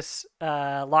key to this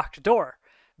locked door,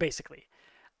 basically,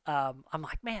 I'm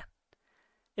like, man,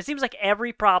 it seems like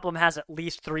every problem has at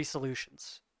least 3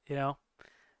 solutions, you know?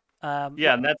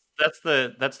 Yeah, and that's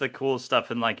the cool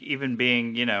stuff, and like even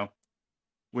being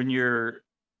when you're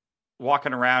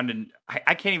walking around, and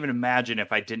I can't even imagine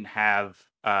if I didn't have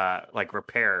like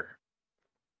repair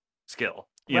skill.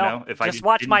 Well, If I just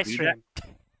watch didn't my do that. stream.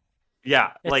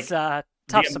 Yeah, It's like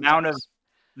tough the sometimes.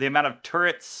 amount of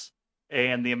turrets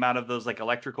and the amount of those like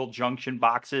electrical junction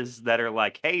boxes that are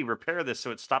like, hey, repair this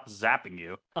so it stops zapping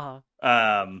you.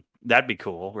 That'd be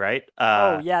cool, right?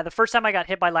 Oh yeah, the first time I got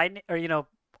hit by lightning or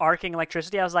arcing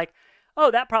electricity, I was like,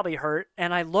 oh, that probably hurt.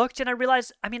 And I looked and I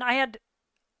realized, I mean, I had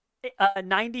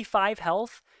 95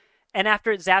 health, and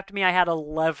after it zapped me, I had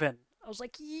 11. I was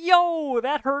like, yo,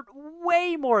 that hurt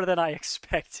way more than I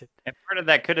expected. And part of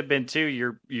that could have been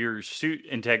too your suit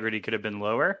integrity could have been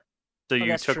lower, so you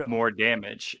that's took true. more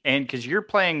damage. And because you're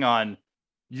playing on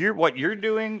what you're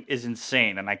doing is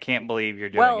insane, and I can't believe you're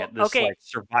doing Well, it. This okay, like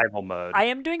survival mode. I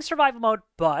am doing survival mode,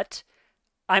 but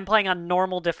I'm playing on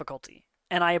normal difficulty.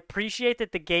 And I appreciate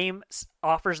that the game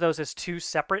offers those as two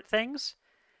separate things.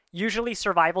 Usually,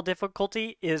 survival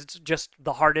difficulty is just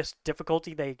the hardest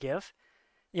difficulty they give.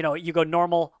 You know, you go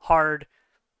normal, hard,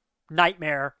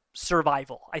 nightmare,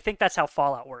 survival. I think that's how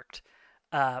Fallout worked.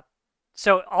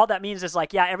 So all that means is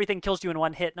like, yeah, everything kills you in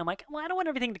one hit. And I'm like, well, I don't want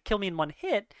everything to kill me in one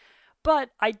hit,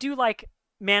 but I do like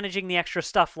managing the extra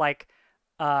stuff like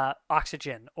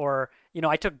oxygen, or, you know,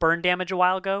 I took burn damage a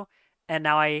while ago, and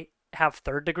now I have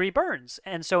third degree burns.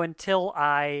 And so until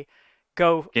I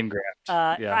go, Skin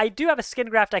graft. Yeah. I do have a skin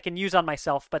graft I can use on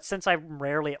myself, but since I'm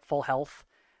rarely at full health,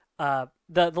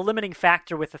 the limiting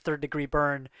factor with the third degree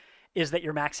burn is that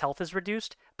your max health is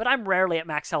reduced. But I'm rarely at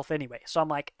max health anyway, so I'm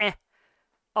like,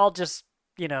 I'll just,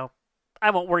 you know,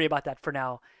 I won't worry about that for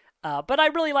now. But I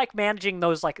really like managing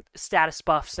those like status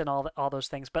buffs and all those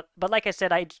things. But like I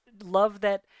said, I love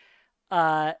that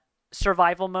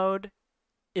survival mode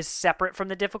is separate from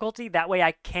the difficulty. That way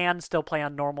I can still play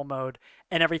on normal mode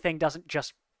and everything doesn't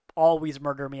just always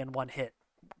murder me in one hit.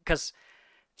 Because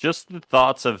just the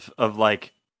thoughts of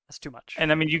like, that's too much.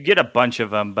 and I mean, you get a bunch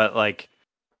of them, but like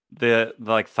the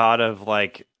like thought of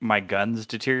like my guns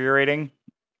deteriorating,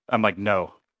 I'm like,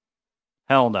 no,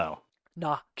 hell no,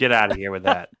 Nah. get out of here with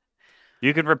that.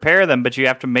 You can repair them, but you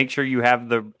have to make sure you have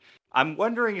the. I'm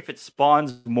wondering if it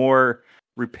spawns more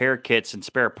repair kits and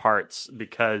spare parts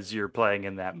because you're playing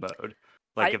in that mode.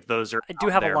 Like if those are, I do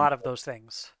have a lot of those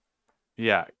things.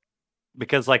 Yeah,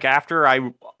 because like after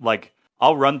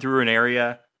I'll run through an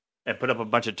area and put up a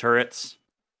bunch of turrets,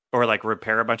 or like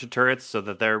repair a bunch of turrets so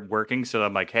that they're working. So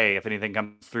I'm like, hey, if anything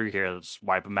comes through here, let's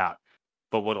wipe them out.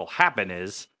 But what'll happen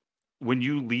is when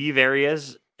you leave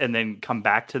areas and then come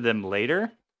back to them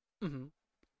later,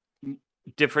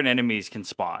 different enemies can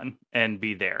spawn and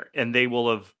be there, and they will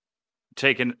have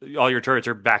taken all your turrets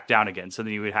are back down again. So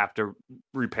then you would have to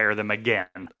repair them again.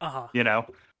 You know,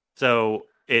 so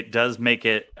it does make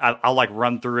it. I'll like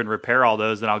run through and repair all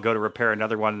those, then I'll go to repair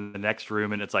another one in the next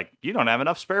room, and it's like you don't have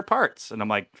enough spare parts, and I'm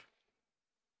like,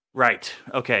 right,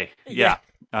 okay, yeah.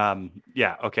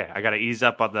 Okay, I got to ease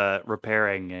up on the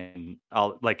repairing, and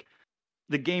I'll like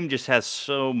the game just has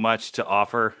so much to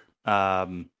offer.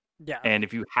 And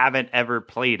if you haven't ever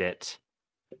played it,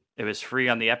 it was free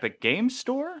on the Epic Games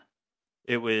Store.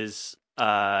 It was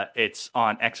it's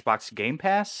on Xbox Game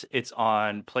Pass. It's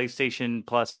on PlayStation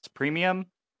Plus Premium.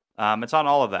 It's on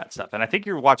all of that stuff. And I think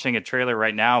you're watching a trailer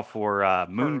right now for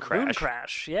Mooncrash.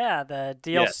 Mooncrash, yeah, the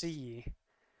DLC.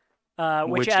 Yes.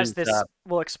 Which as this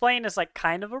will explain, is like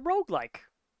kind of a roguelike.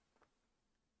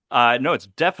 No, it's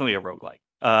definitely a roguelike.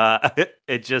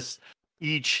 It just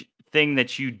each thing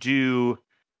that you do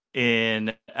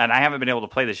and I haven't been able to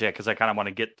play this yet because I kind of want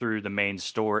to get through the main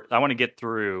story. I want to get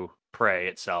through Prey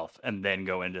itself and then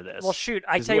go into this. Well, shoot,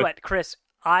 I tell you what, Chris,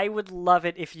 I would love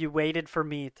it if you waited for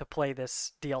me to play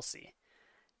this DLC.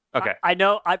 Okay. I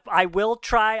know I will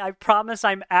try. I promise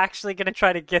I'm actually going to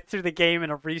try to get through the game in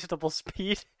a reasonable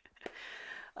speed.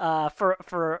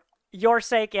 For your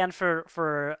sake and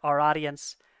for our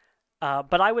audience.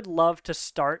 But I would love to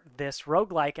start this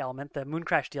roguelike element, the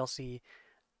Mooncrash DLC,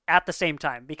 at the same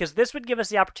time, because this would give us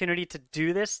the opportunity to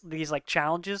do these like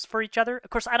challenges for each other. Of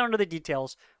course, I don't know the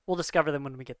details. We'll discover them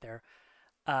when we get there.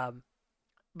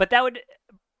 But that would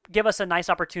give us a nice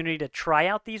opportunity to try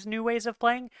out these new ways of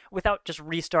playing without just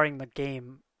restarting the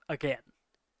game again.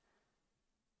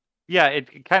 Yeah,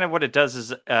 it kind of what it does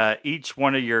is each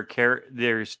one of your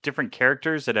there's different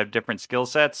characters that have different skill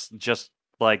sets, just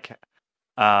like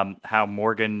how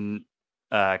Morgan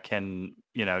can,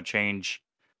 change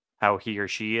how he or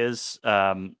she is.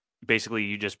 Basically,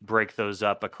 you just break those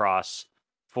up across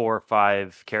 4 or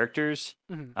 5 characters,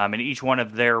 and each one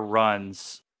of their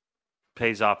runs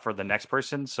pays off for the next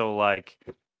person. So, like,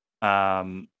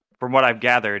 from what I've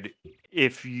gathered,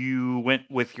 if you went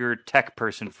with your tech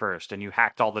person first and you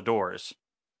hacked all the doors,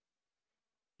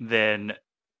 then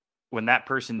when that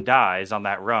person dies on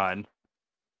that run,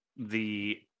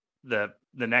 the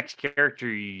next character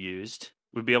you used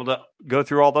would be able to go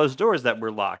through all those doors that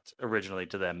were locked originally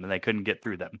to them and they couldn't get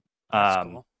through them. That's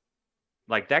cool.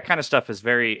 Like that kind of stuff is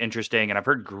very interesting, and I've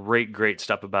heard great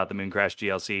stuff about the Mooncrash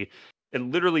DLC. It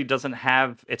literally doesn't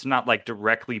have, it's not like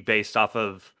directly based off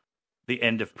of the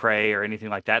end of Prey or anything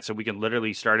like that, so we can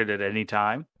literally start it at any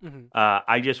time.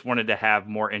 I just wanted to have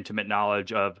more intimate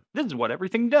knowledge of this is what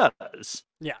everything does.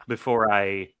 Yeah. Before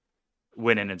I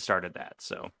went in and started that.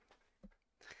 So,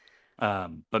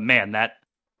 but man, that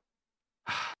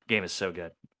game is so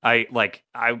good.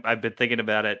 I've been thinking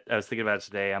about it. I was thinking about it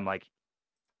today. I'm like,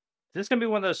 This is gonna be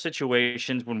one of those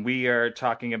situations when we are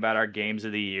talking about our games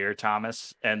of the year,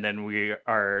 Thomas, and then we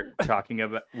are talking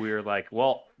about we're like,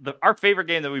 well, our favorite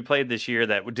game that we played this year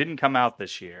that didn't come out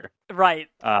this year, Right.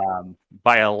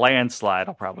 by a landslide,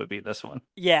 will probably be this one.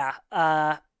 Yeah.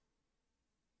 Yeah,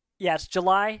 it's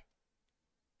July.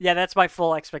 Yeah, that's my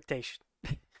full expectation.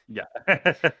 Yeah.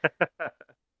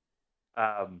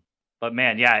 But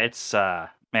man, yeah, it's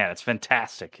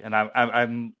fantastic, and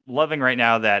I'm loving right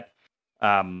now that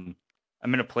I'm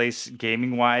in a place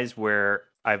gaming wise where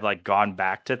I've like gone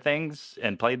back to things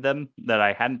and played them that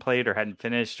I hadn't played or hadn't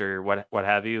finished or what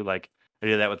have you. Like I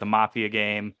did that with the Mafia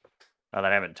game that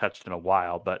I haven't touched in a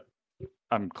while, but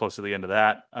I'm close to the end of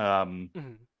that. And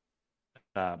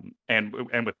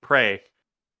with Prey,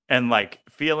 and like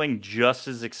feeling just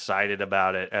as excited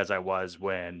about it as I was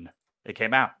when it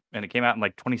came out, and it came out in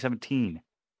like 2017.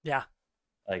 Yeah.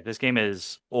 Like this game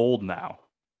is old now.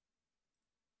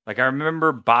 Like I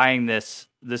remember buying this.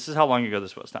 This is how long ago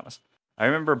this was, Thomas. I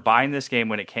remember buying this game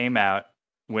when it came out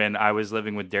when I was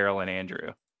living with Daryl and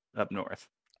Andrew up north.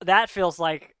 That feels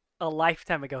like a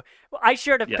lifetime ago. I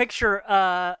shared a picture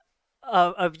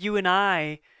of you and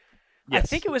I. Yes. I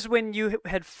think it was when you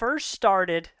had first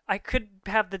started. I could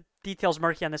have the details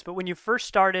murky on this, but when you first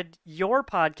started your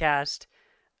podcast,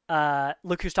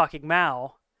 Look Who's Talking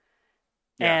Mao,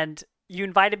 and you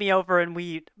invited me over and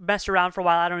we messed around for a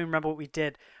while. I don't even remember what we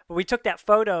did, but we took that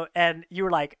photo and you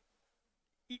were like,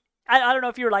 I don't know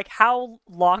if you were like, how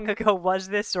long ago was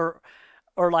this or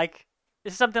like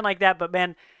something like that. But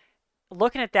man,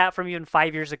 looking at that from even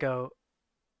 5 years ago,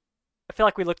 I feel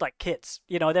like we looked like kids.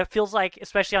 You know, that feels like,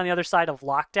 especially on the other side of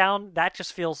lockdown, that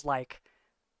just feels like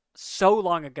so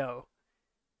long ago.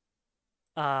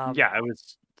 Yeah,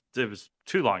 it was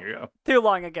too long ago. Too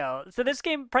long ago. So this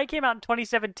game probably came out in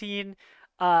 2017.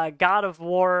 God of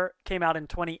War came out in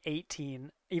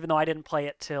 2018, even though I didn't play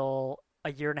it till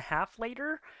a year and a half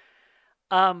later.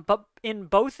 But in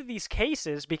both of these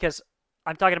cases, because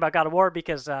I'm talking about God of War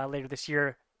because later this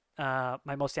year,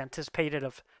 my most anticipated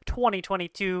of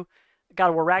 2022, God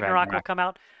of War Ragnarok will come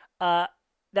out. That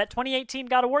 2018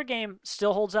 God of War game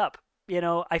still holds up. You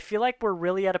know, I feel like we're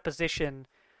really at a position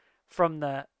from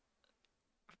the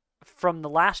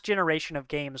last generation of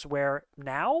games where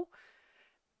now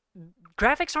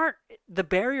graphics aren't the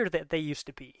barrier that they used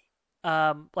to be.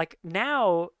 Like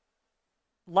now,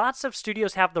 lots of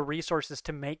studios have the resources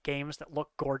to make games that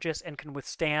look gorgeous and can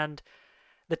withstand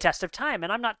the test of time.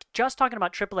 And I'm not just talking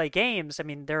about AAA games. I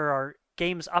mean, there are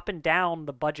games up and down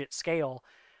the budget scale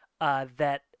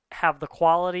that have the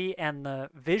quality and the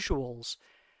visuals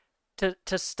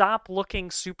to stop looking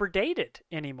super dated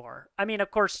anymore. I mean, of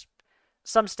course,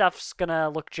 some stuff's going to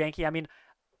look janky. I mean,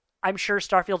 I'm sure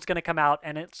Starfield's going to come out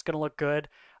and it's going to look good.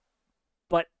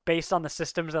 But based on the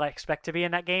systems that I expect to be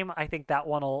in that game, I think that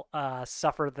one will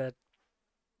suffer the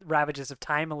ravages of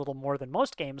time a little more than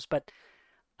most games. But,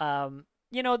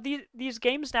 you know, these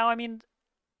games now, I mean,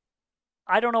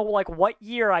 I don't know like what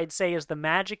year I'd say is the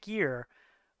magic year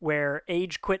where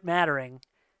age quit mattering.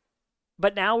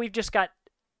 But now we've just got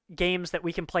games that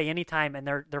we can play anytime and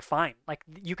they're fine. Like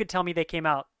you could tell me they came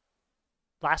out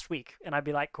last week and I'd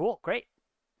be like, cool, great,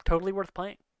 totally worth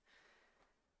playing.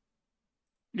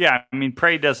 Yeah, I mean,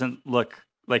 Prey doesn't look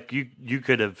like you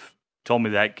could have told me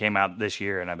that came out this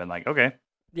year and I've been like, okay.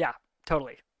 Yeah,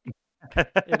 totally.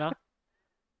 You know?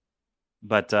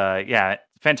 But yeah,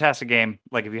 fantastic game.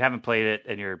 Like if you haven't played it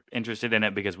and you're interested in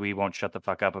it, because we won't shut the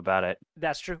fuck up about it.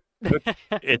 That's true.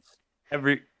 It's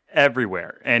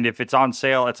everywhere. And if it's on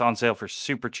sale, it's on sale for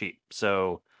super cheap.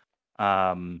 So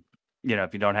you know,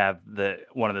 if you don't have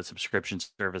one of the subscription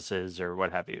services or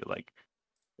what have you, like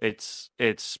it's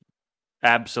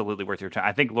absolutely worth your time.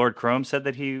 I think Lord Chrome said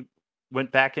that he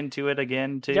went back into it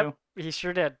again too. Yep, he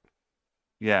sure did.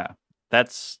 Yeah,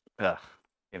 that's it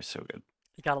was so good.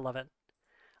 You gotta love it.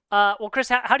 Well, Chris,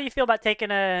 how do you feel about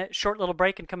taking a short little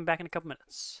break and coming back in a couple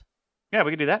minutes? Yeah,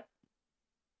 we can do that.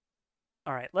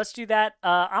 All right, let's do that.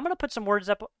 I'm gonna put some words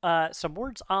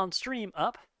on stream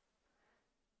up.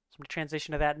 So I'm gonna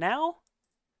transition to that now.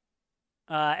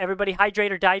 Everybody,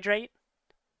 hydrate or dihydrate,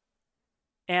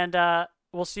 and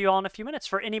we'll see you all in a few minutes.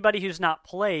 For anybody who's not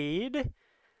played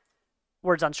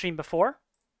Words on Stream before,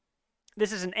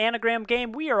 this is an anagram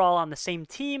game. We are all on the same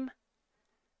team.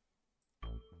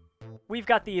 We've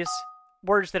got these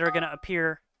words that are going to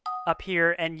appear up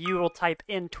here, and you will type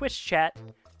in Twitch chat.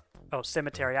 Oh,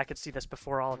 cemetery. I could see this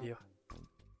before all of you.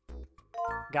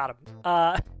 Got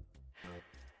him.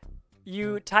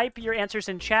 You type your answers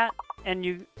in chat, and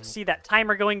you see that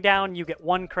timer going down. You get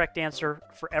one correct answer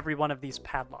for every one of these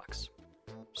padlocks.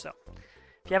 So,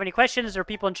 if you have any questions, there are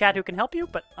people in chat who can help you,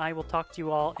 but I will talk to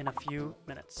you all in a few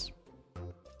minutes.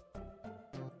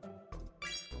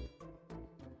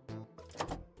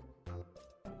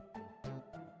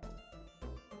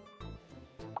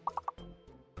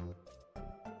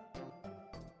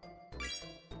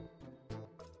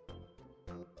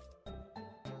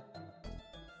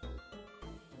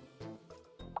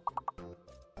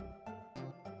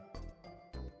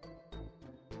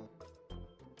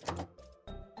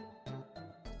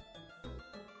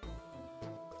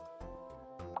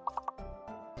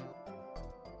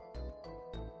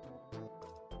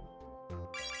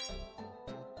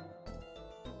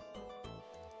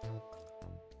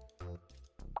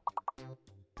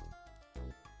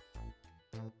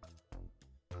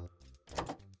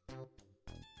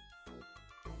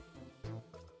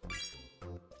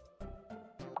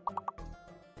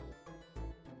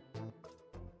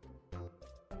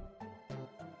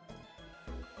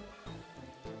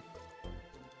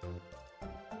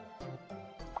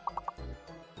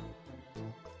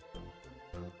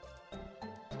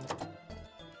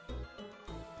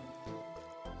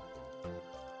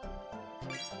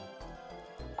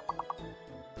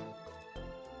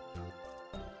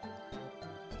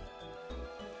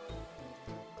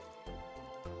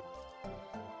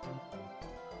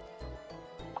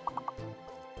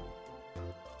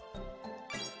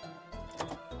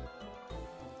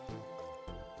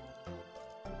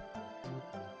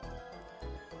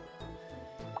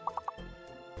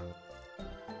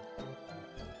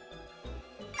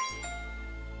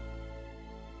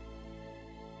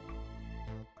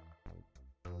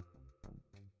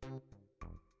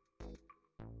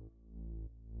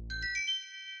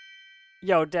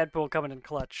 Yo, Deadpool coming in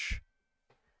clutch.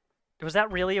 Was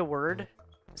that really a word?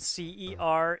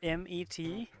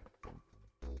 CERMET?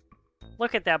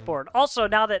 Look at that board. Also,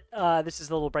 now that this is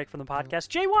a little break from the podcast,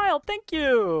 Jay Wild, thank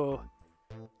you!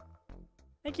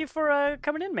 Thank you for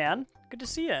coming in, man. Good to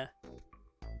see you.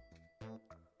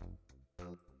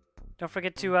 Don't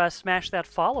forget to smash that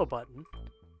follow button.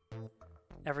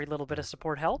 Every little bit of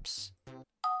support helps.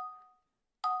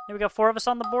 Here we got 4 of us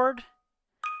on the board.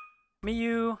 Me,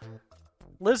 you,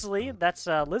 Lizzie, that's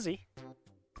Lizzie,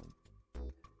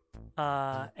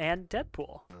 and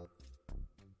Deadpool.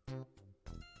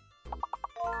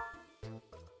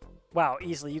 Wow,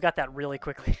 easily. You got that really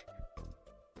quickly.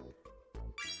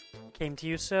 Came to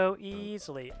you so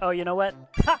easily. Oh, you know what?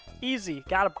 Ha! Easy.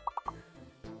 Got him.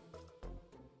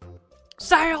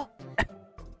 Sail!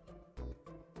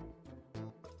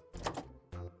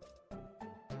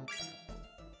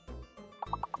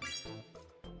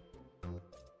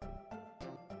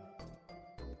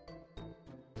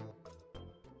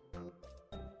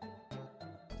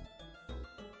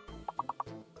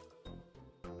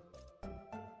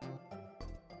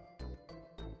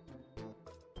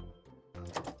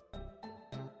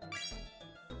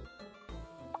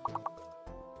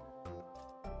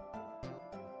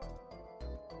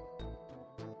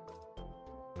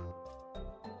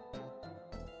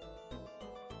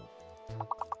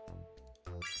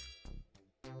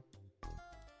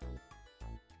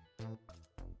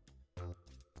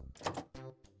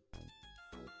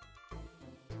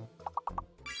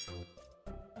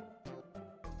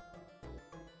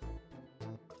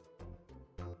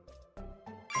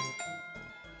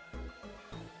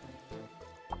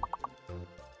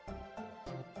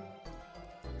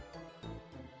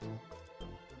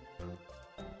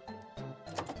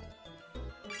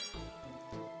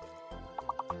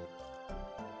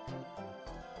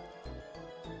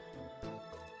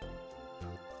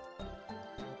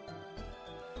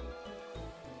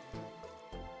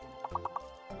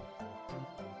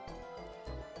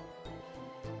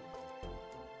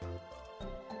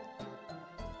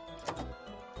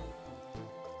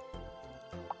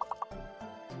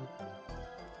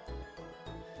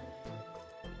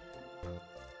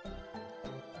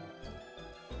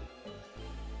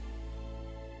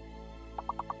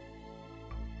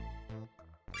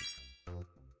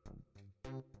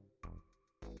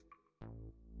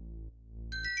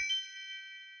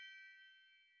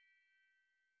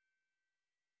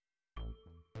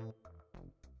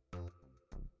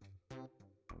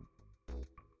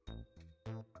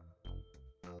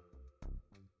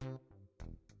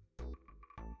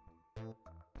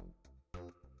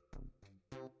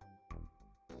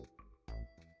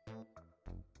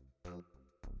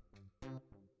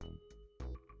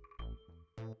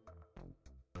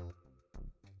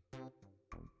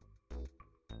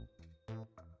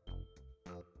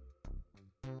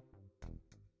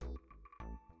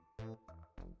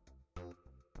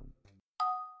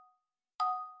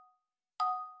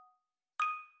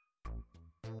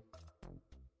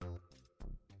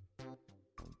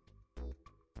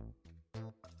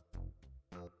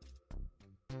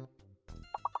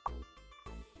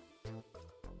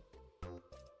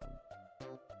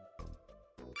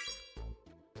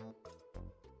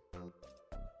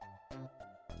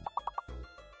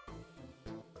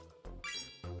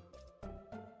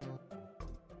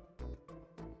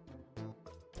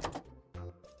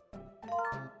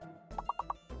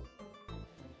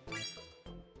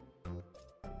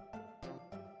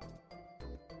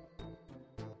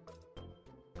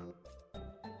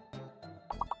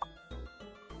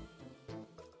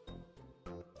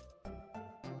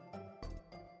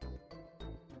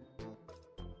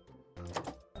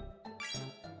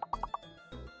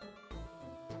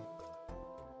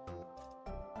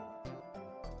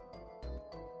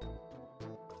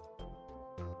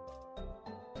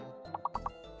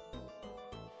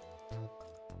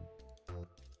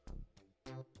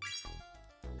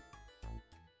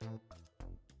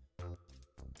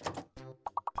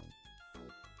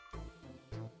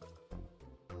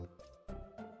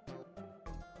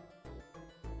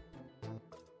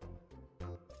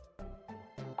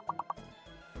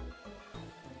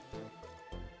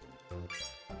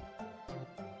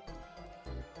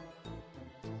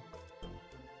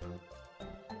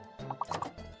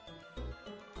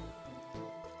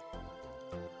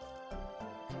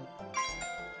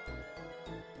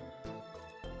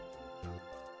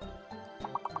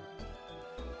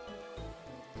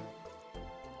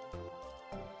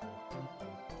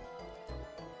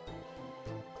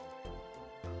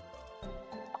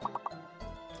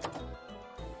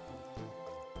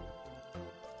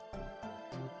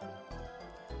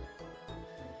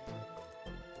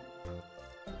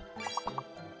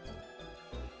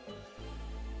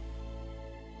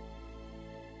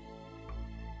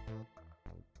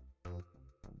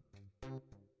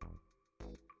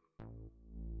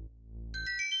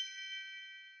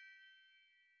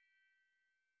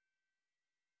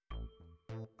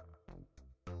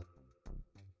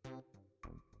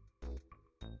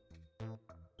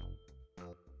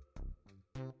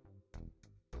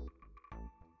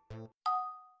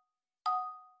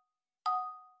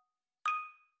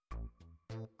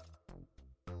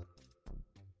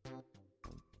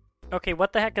 Okay,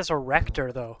 what the heck is a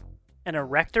rector, though? An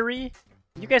erectory?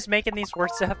 You guys making these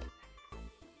words up?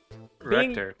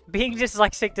 Rector. Being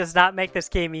dyslexic does not make this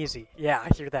game easy. Yeah, I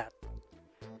hear that.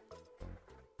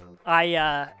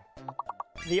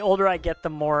 The older I get, the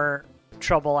more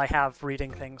trouble I have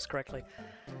reading things correctly.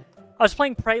 I was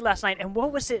playing Prey last night, and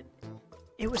what was it?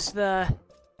 It's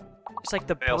like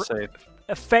the... Failsafe.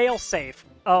 A fail-safe.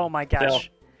 Oh my gosh.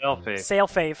 Failsafe.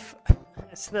 Sailfafe.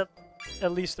 It's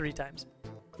at least 3 times.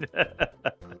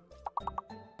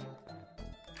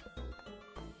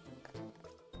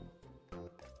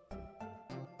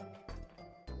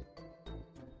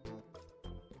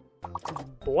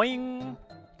 Boing.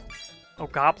 Oh,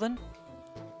 goblin?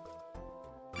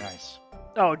 Nice.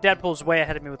 Oh, Deadpool's way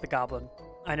ahead of me with the goblin.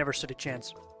 I never stood a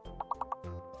chance.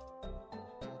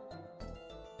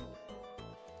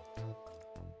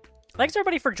 Thanks,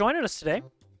 everybody, for joining us today.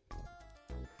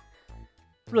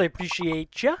 Really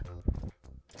appreciate ya.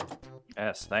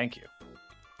 Yes, thank you.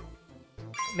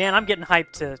 Man, I'm getting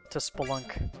hyped to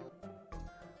Spelunk.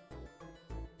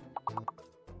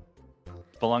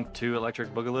 Spelunk 2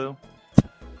 Electric Boogaloo.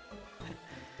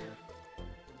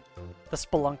 The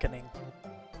spelunkening.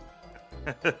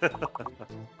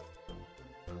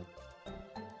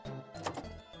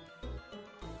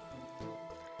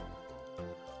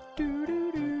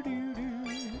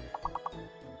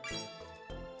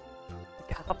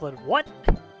 Goblin, what?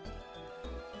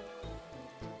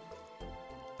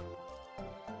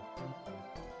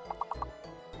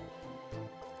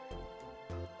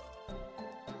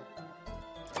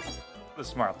 This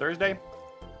is tomorrow, Thursday?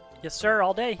 Yes, sir,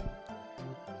 all day.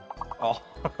 Oh,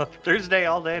 Thursday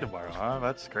all day tomorrow, huh?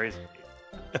 That's crazy.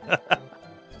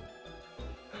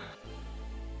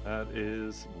 That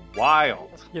is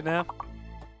wild. You know?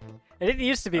 It didn't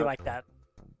used to be like that.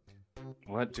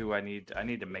 What do I need? I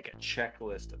need to make a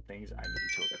checklist of things I need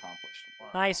to accomplish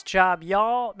tomorrow. Nice job,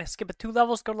 y'all. Skip it 2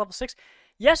 levels, go to level 6.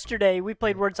 Yesterday, we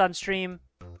played Words on Stream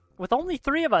with only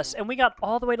 3 of us, and we got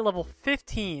all the way to level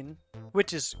 15,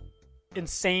 which is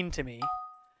insane to me.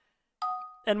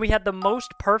 And we had the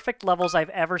most perfect levels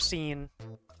I've ever seen,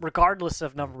 regardless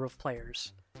of number of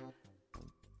players.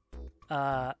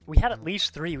 We had at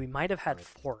least 3. We might have had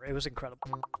 4. It was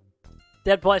incredible.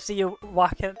 Deadpool, I see you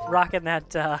rocking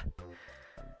that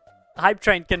Hype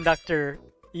Train Conductor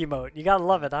emote. You gotta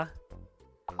love it, huh?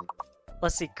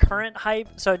 Let's see, current hype.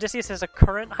 So Odysseus is a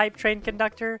current Hype Train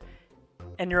Conductor,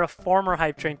 and you're a former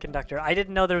Hype Train Conductor. I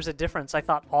didn't know there was a difference. I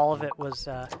thought all of it was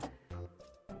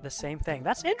the same thing.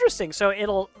 That's interesting. So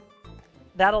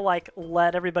that'll like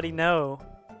let everybody know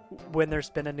when there's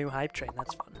been a new Hype Train.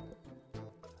 That's fun.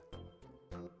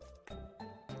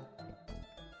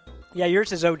 Yeah,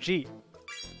 yours is OG.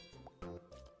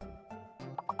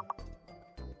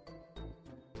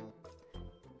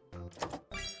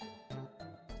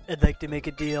 I'd like to make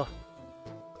a deal.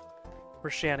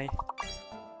 Where's Shani?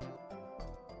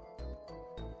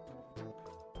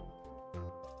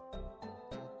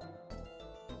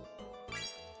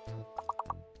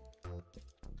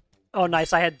 Oh,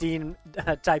 nice. I had Dean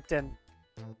typed in.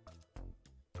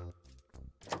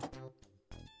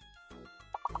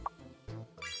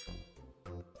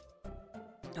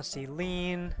 Let's see.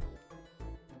 Lean.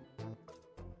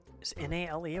 Is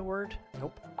N-A-L-E a word?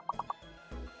 Nope.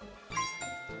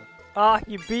 Ah,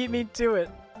 you beat me to it.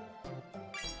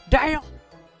 Damn!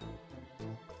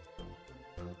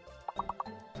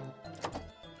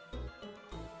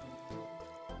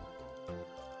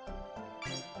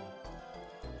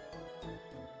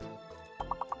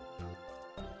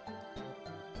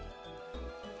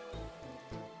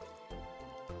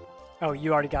 Oh,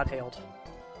 you already got hailed.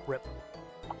 Rip.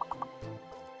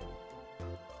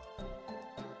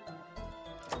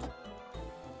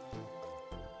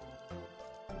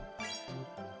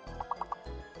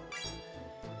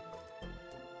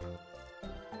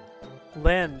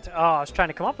 Lind. Oh, I was trying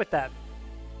to come up with that.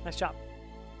 Nice job.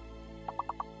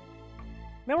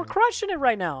 Man, we're crushing it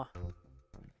right now.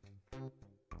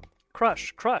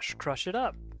 Crush it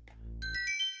up.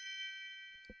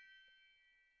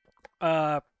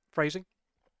 Phrasing.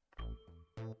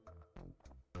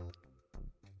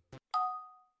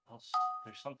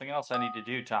 There's something else I need to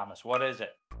do, Thomas. What is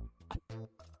it?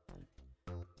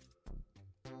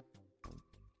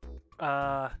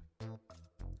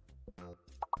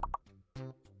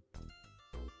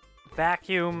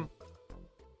 Vacuum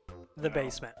the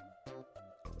basement.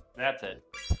 That's it.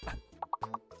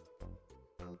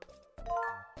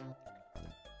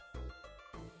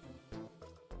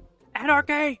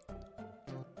 Anarchy!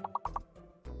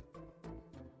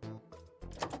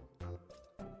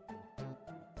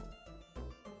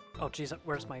 Oh, jeez,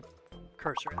 where's my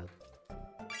cursor at?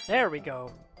 There we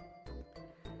go.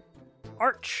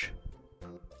 Arch.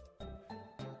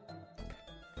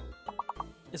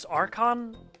 Is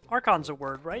Archon? Archon's a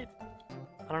word, right?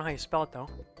 I don't know how you spell it, though.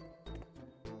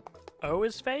 O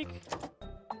is fake?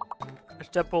 There's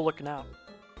Deadpool looking out.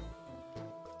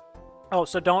 Oh,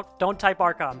 so don't type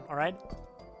Archon, alright?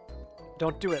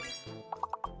 Don't do it.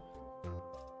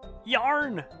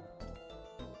 Yarn!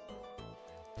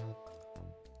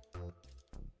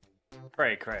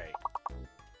 Cray cray.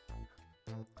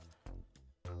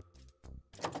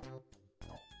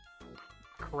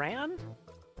 Cran?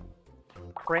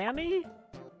 Cranny?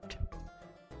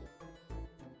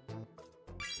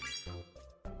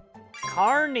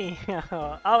 Carney!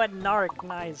 Oh, and Narc,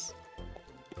 nice.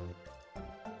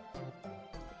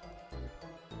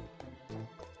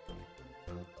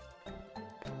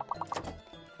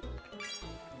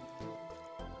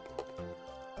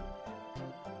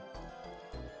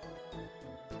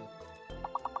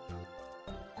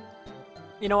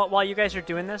 You know what? While you guys are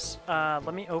doing this,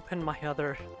 let me open my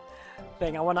other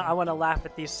thing. I wanna laugh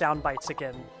at these sound bites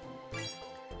again.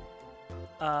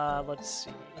 Let's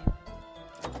see.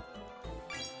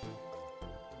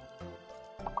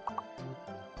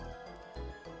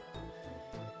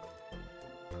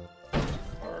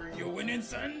 Are you winning,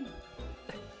 son?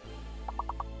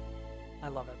 I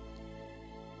love it.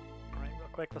 All right, real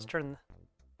quick, let's turn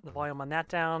the volume on that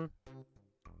down.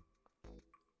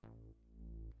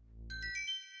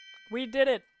 We did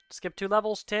it! Skip 2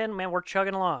 levels, 10. Man, we're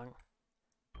chugging along.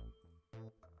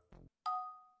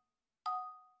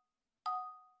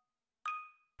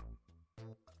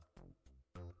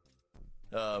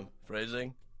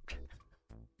 Phrasing?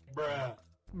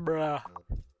 Bruh.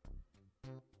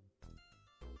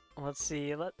 Let's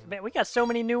see. Man, we got so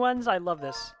many new ones. I love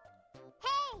this.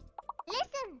 Hey,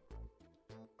 listen.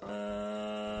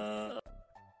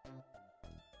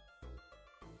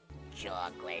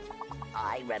 Chocolate.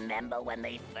 I remember when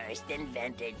they first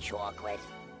invented chocolate.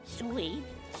 Sweet,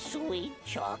 sweet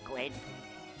chocolate.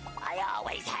 I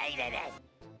always hated it.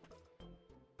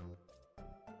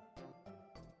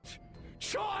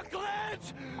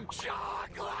 Chocolate!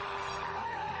 Chocolate!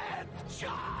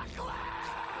 Chocolate!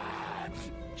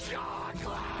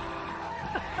 Chocolate!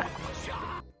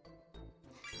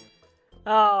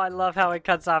 Oh, I love how it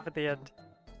cuts off at the end.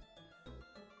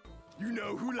 You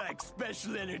know who likes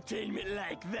special entertainment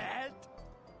like that?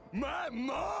 My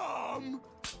mom!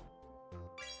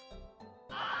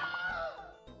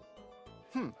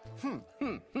 Water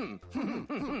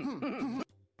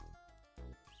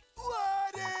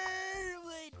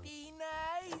would be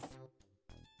nice.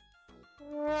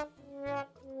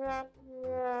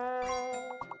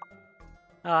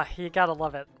 Ah, you gotta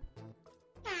love it.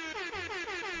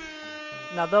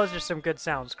 Now those are some good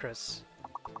sounds, Chris.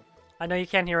 I know you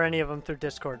can't hear any of them through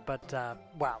Discord, but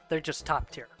wow, they're just top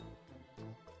tier.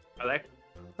 Are they?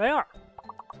 They are.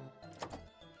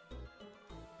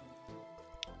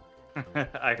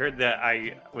 I heard that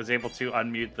I was able to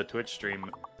unmute the Twitch stream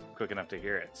quick enough to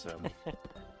hear it, so.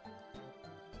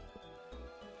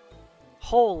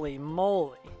 Holy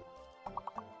moly.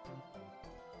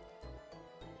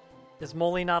 Is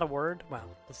moly not a word? Wow,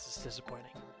 this is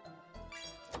disappointing.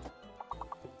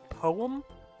 Poem?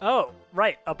 Oh,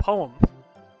 right, a poem.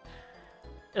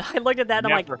 And I looked at that and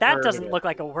I'm Never like, that heard doesn't of it. look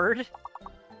like a word.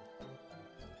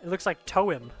 It looks like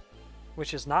toem,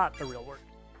 which is not a real word.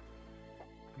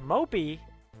 Mopey?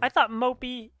 I thought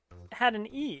Mopey had an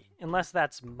E, unless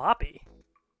that's Moppy.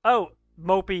 Oh,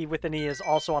 Mopey with an E is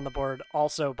also on the board,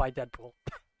 also by Deadpool.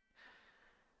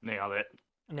 Nailed it.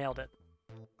 Nailed it.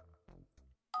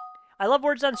 I love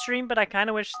words on stream, but I kind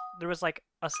of wish there was like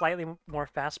a slightly more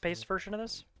fast-paced version of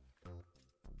this.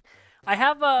 I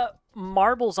have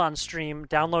Marbles on stream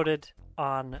downloaded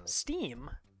on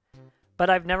Steam, but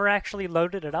I've never actually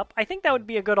loaded it up. I think that would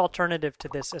be a good alternative to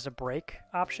this as a break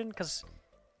option, because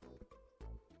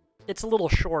it's a little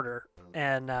shorter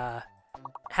and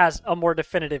has a more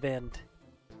definitive end.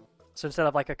 So instead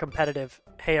of like a competitive,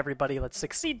 hey everybody, let's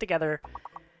succeed together,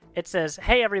 it says,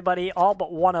 hey everybody, all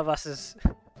but one of us is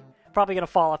probably going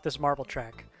to fall off this marble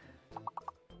track.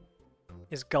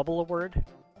 Is gubble a word?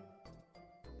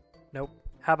 Nope.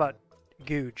 How about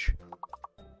googe?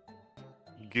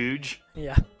 Googe.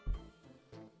 Yeah.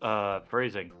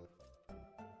 Phrasing.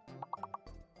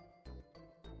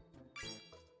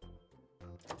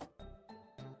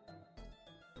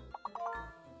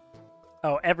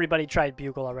 Oh, everybody tried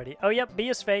bugle already. Oh, yep, B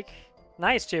is fake.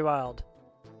 Nice, J Wild.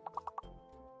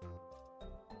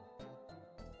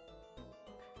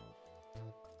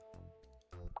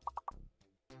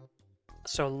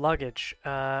 So luggage.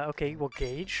 Okay, well,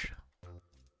 gauge.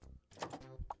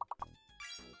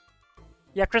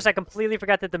 Yeah, Chris, I completely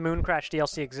forgot that the Moon Crash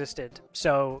DLC existed.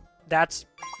 So that's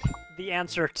the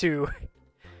answer to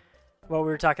what we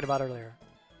were talking about earlier.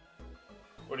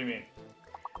 What do you mean?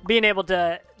 Being able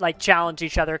to like challenge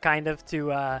each other, kind of,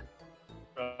 to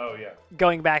Oh yeah.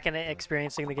 going back and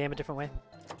experiencing the game a different way.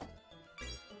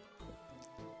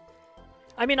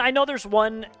 I mean, I know there's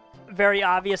one very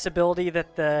obvious ability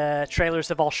that the trailers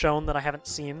have all shown that I haven't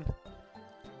seen.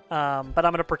 But I'm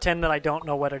going to pretend that I don't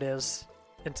know what it is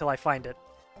until I find it.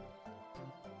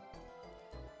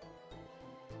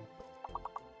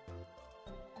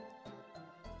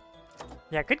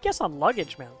 Yeah, good guess on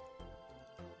luggage, man.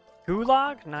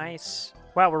 Gulag? Nice.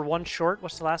 Wow, we're one short.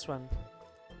 What's the last one?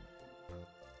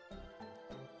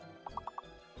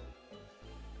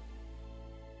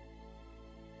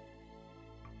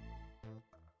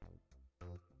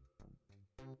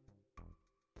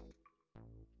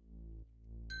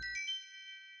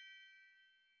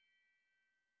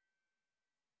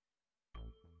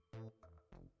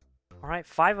 All right,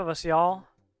 5 of us, y'all.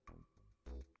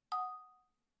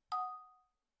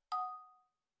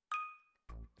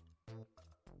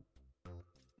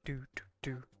 Do do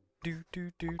do do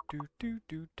do do do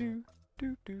do do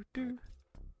do do do.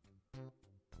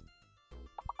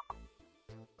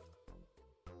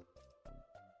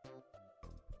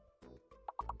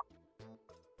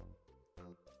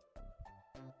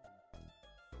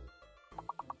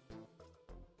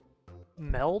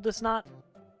 Meld is not.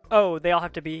 Oh, they all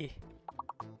have to be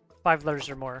 5 letters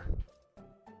or more.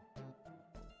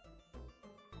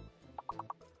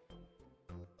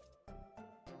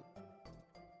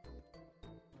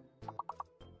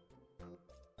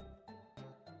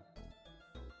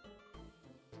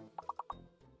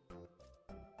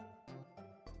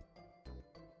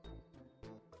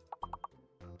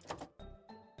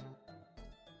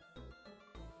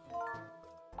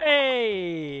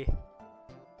 Hey!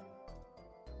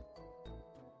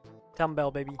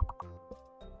 Dumbbell, baby.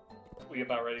 We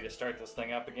about ready to start this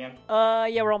thing up again?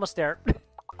 Yeah, we're almost there.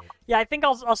 Yeah, I think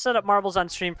I'll set up marbles on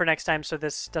stream for next time so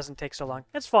this doesn't take so long.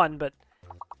 It's fun, but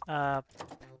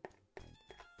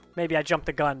maybe I jumped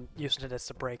the gun using it as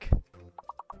a break.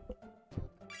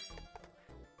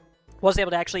 Was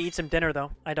able to actually eat some dinner though.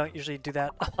 I don't usually do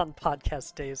that on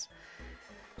podcast days.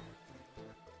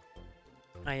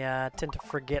 I tend to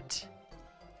forget.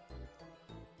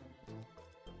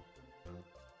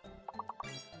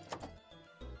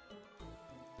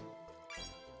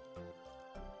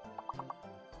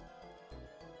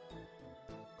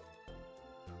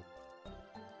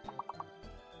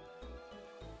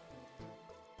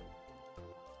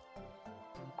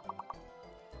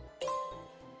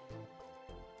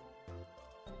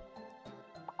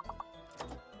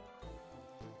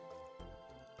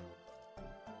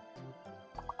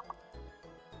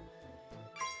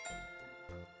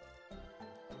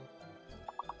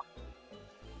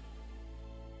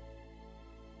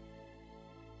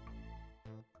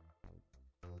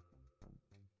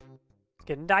 It's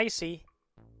getting dicey.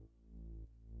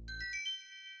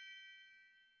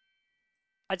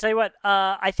 I tell you what,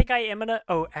 I think I am gonna.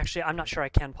 Oh, actually, I'm not sure I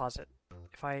can pause it.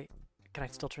 Can I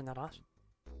still turn that off?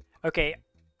 Okay,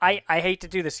 I hate to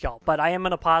do this, y'all, but I am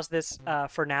gonna pause this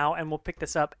for now, and we'll pick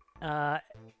this up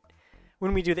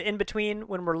when we do the in between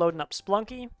when we're loading up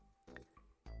Splunky.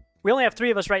 We only have 3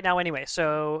 of us right now, anyway,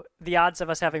 so the odds of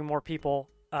us having more people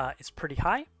is pretty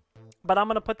high. But I'm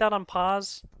gonna put that on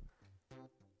pause.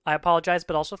 I apologize,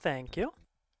 but also thank you.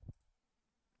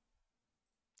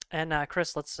 And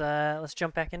Chris, let's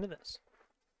jump back into this.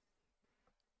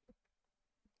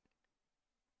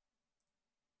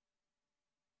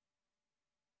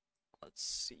 Let's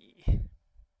see.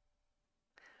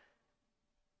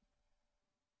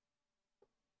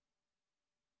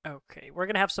 Okay, we're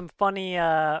gonna have some funny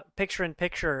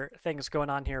picture-in-picture things going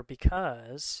on here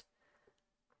because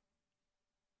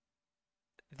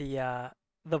the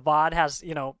VOD has,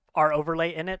 our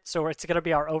overlay in it, so it's gonna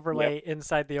be our overlay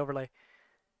inside the overlay.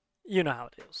 You know how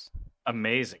it is.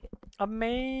 Amazing.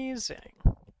 Amazing.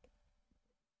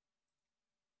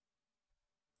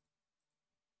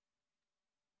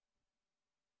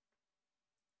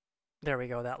 There we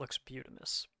go. That looks beautiful.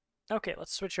 Okay,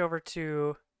 let's switch over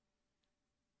to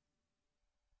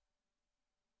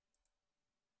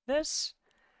this.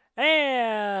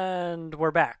 And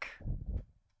we're back.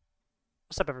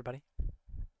 What's up, everybody?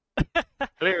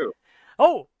 Hello.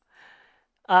 Oh!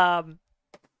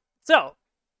 So,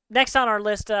 next on our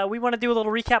list, we want to do a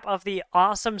little recap of the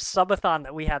awesome subathon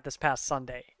that we had this past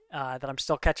Sunday that I'm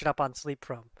still catching up on sleep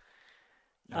from.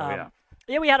 Yeah,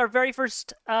 we had our very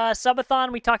first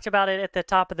subathon. We talked about it at the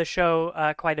top of the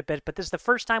show quite a bit, but this is the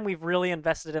first time we've really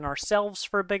invested in ourselves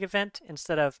for a big event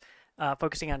instead of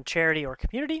focusing on charity or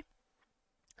community,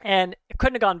 and it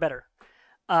couldn't have gone better.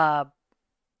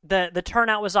 The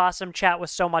turnout was awesome. Chat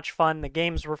was so much fun. The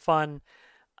games were fun.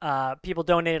 People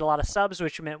donated a lot of subs,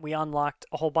 which meant we unlocked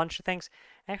a whole bunch of things.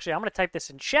 Actually, I'm going to type this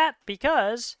in chat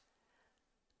because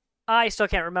I still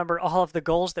can't remember all of the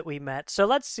goals that we met. So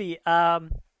let's see. So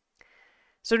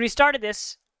when we started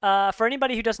this, for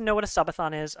anybody who doesn't know what a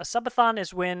subathon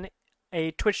is when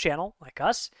a Twitch channel, like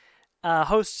us,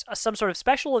 hosts some sort of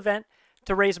special event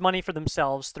to raise money for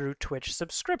themselves through Twitch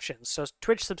subscriptions. So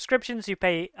Twitch subscriptions, you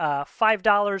pay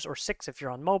 $5 or $6 if you're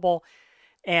on mobile,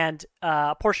 and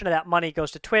a portion of that money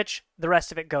goes to Twitch. The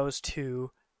rest of it goes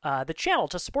to the channel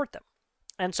to support them.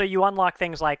 And so you unlock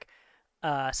things like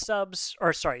emotes,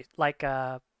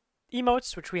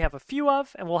 which we have a few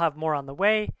of, and we'll have more on the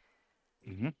way.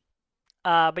 Mm-hmm.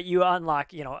 But you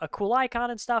unlock, a cool icon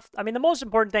and stuff. I mean, the most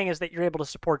important thing is that you're able to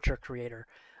support your creator.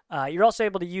 You're also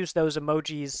able to use those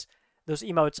emojis, those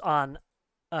emotes on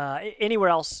anywhere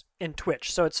else in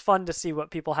Twitch. So it's fun to see what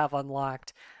people have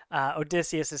unlocked.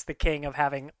 Odysseus is the king of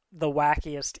having the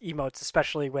wackiest emotes,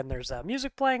 especially when there's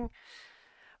music playing.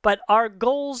 But our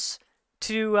goals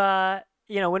to,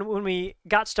 when we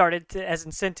got started as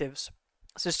incentives,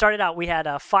 so it started out, we had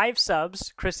 5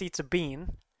 subs, Chris eats a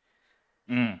bean.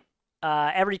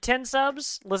 Every 10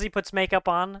 subs, Lizzie puts makeup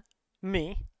on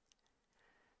me.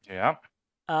 Yeah.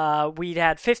 We'd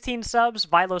had 15 subs,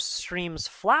 Vilos streams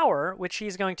Flower, which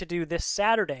he's going to do this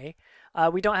Saturday.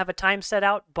 We don't have a time set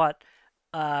out, but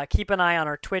keep an eye on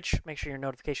our Twitch. Make sure your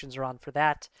notifications are on for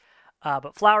that.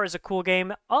 But Flower is a cool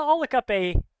game. I'll look up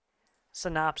a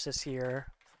synopsis here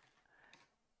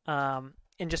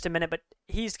in just a minute, but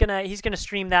he's gonna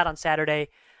stream that on Saturday.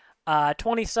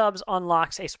 20 subs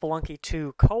unlocks a Spelunky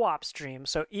 2 co-op stream.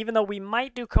 So even though we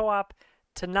might do co-op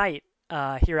tonight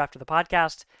here after the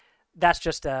podcast, that's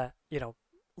just a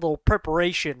little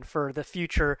preparation for the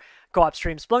future co-op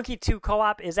stream. Spelunky 2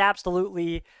 co-op is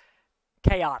absolutely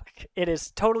chaotic. It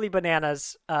is totally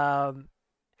bananas. In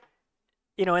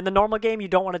the normal game, you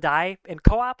don't want to die. In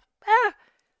co-op,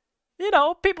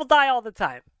 people die all the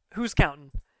time. Who's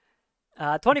counting?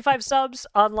 25 subs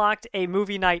unlocked a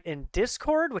movie night in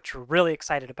Discord, which we're really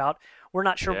excited about. We're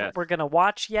not sure what we're going to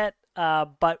watch yet,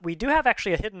 but we do have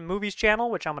actually a hidden movies channel,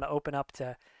 which I'm going to open up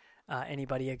to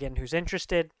anybody, again, who's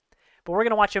interested. But we're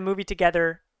going to watch a movie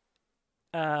together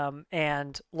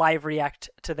and live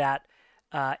react to that.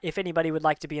 If anybody would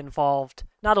like to be involved,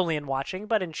 not only in watching,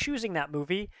 but in choosing that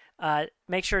movie,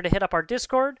 make sure to hit up our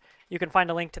Discord. You can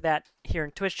find a link to that here in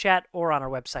Twitch chat or on our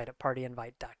website at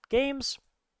partyinvite.games.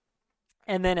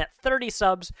 And then at 30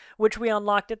 subs, which we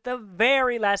unlocked at the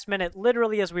very last minute,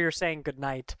 literally as we were saying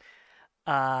goodnight,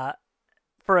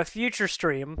 for a future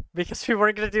stream, because we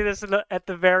weren't going to do this at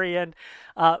the very end,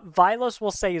 Vilos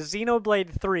will say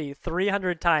Xenoblade 3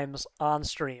 300 times on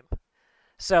stream.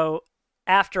 So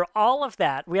after all of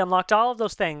that, we unlocked all of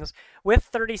those things. With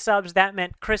 30 subs, that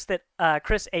meant Chris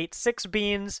ate 6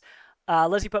 beans.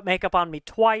 Lizzie put makeup on me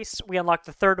twice. We unlocked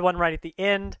the third one right at the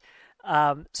end.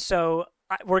 So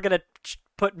we're going to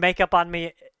put makeup on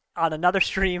me on another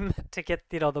stream to get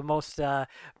the most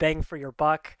bang for your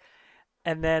buck.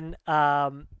 And then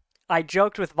I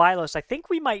joked with Vilos, I think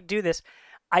we might do this.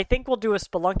 I think we'll do a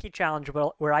Spelunky challenge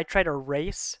where I try to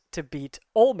race to beat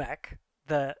Olmec,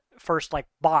 the first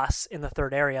boss in the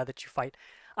third area that you fight.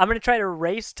 I'm going to try to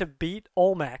race to beat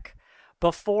Olmec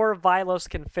before Vilos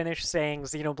can finish saying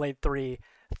Xenoblade 3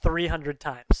 300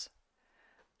 times.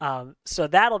 So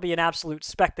that'll be an absolute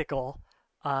spectacle.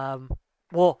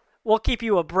 We'll keep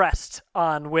you abreast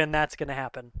on when that's going to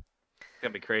happen. It's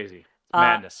going to be crazy.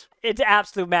 Madness. It's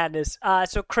absolute madness.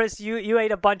 So Chris, you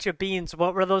ate a bunch of beans.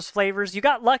 What were those flavors? You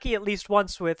got lucky at least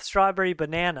once with strawberry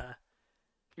banana.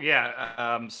 Yeah.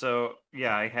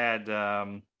 I had.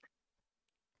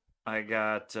 I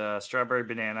got strawberry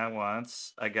banana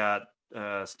once. I got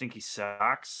stinky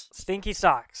socks. Stinky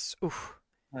socks. Oof.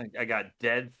 I got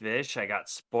dead fish. I got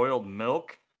spoiled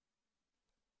milk.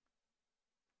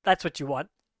 That's what you want.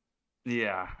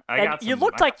 Yeah, you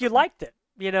looked like you liked it.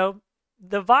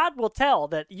 The VOD will tell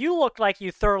that you looked like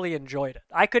you thoroughly enjoyed it.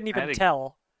 I couldn't even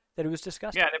tell that it was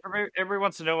disgusting. Yeah, everybody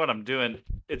wants to know what I'm doing.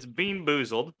 It's Bean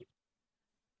Boozled.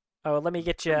 Oh, let me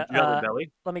get you. Jelly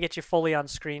Belly. Let me get you fully on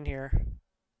screen here.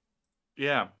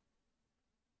 Yeah.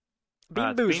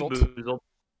 Bean Boozled. Bean Boozled.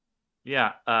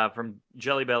 Yeah, from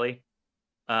Jelly Belly.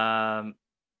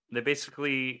 They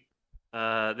basically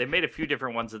they made a few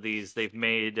different ones of these. They've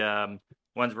made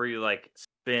ones where you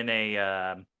spin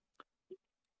a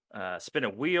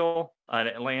wheel and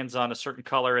it lands on a certain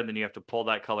color, and then you have to pull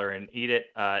that color and eat it.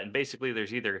 And basically,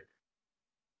 there's either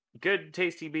good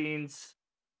tasty beans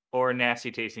or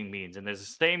nasty tasting beans, and there's the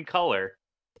same color.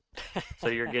 So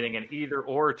you're getting an either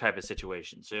or type of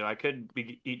situation. So I could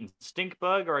be eating stink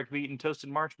bug or I could be eating toasted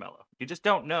marshmallow. You just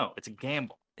don't know. It's a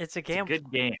gamble. It's a It's a gamble. good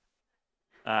game.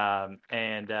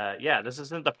 Yeah, this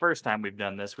isn't the first time we've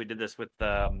done this. We did this with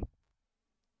our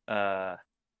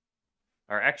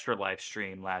Extra Life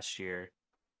stream last year.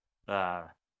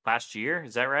 Last year,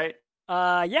 is that right?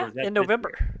 Yeah, Or is that in this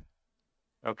November.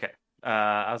 Okay.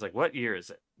 I was like, what year is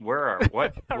it? Where are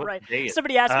what Right. day is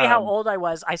Somebody asked me how Um, old I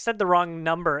was. I said the wrong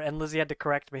number, and Lizzie had to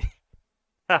correct me.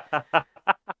 it?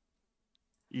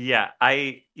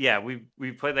 Yeah,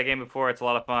 we played that game before. It's a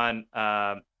lot of fun.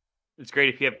 It's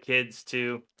great if you have kids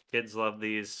too. Kids love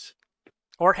these.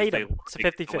 Or 'cause hate they him. It's a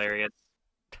think 50-50. hilarious.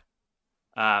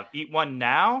 Eat one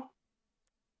now.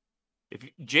 If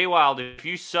Jay Wild, if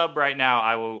you sub right now,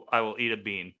 I will eat a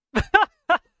bean.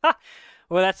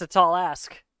 Well, that's a tall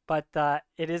ask, but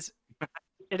it is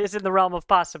in the realm of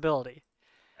possibility.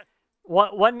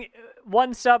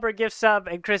 One sub or gift sub,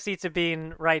 and Chris eats a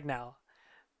bean right now.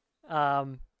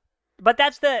 But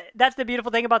that's the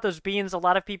beautiful thing about those beans. A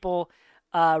lot of people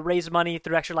raise money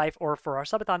through Extra Life or for our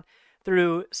subathon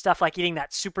through stuff like eating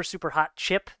that super super hot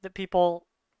chip that people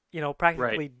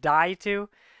practically die to.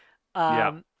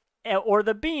 Or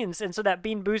the beans, and so that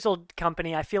Bean Boozled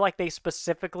company, I feel like they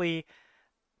specifically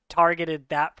targeted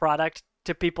that product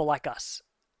to people like us.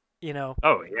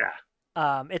 Oh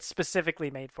yeah. It's specifically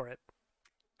made for it.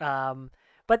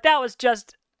 But that was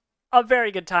just a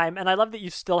very good time, and I love that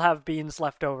you still have beans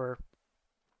left over.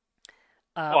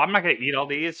 Oh, I'm not gonna eat all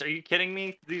these. Are you kidding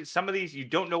me? Some of these you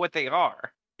don't know what they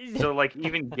are. So like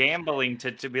even gambling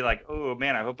to be like, oh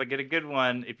man, I hope I get a good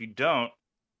one. If you don't,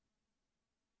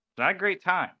 it's not a great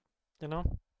time. So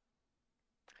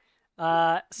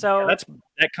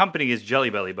That company is Jelly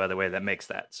Belly, by the way, that makes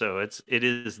that. So it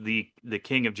is the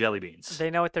king of jelly beans.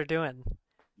 they know what they're doing.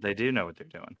 They do know what they're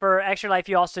doing. For Extra Life,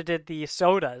 you also did the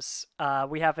sodas.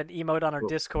 We have an emote on our Cool.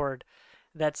 Discord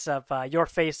that's of your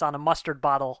face on a mustard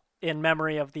bottle in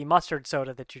memory of the mustard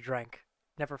soda that you drank.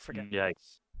 Never forget.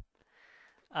 Yikes.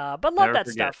 But love Never that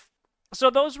forget. stuff. So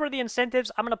those were the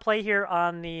incentives. I'm gonna play here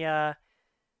on the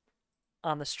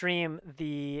stream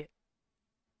the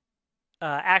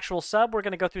actual sub. We're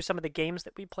gonna go through some of the games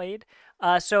that we played.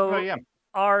 So Oh yeah.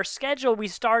 our schedule, we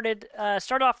started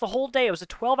off the whole day. It was a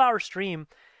 12-hour stream.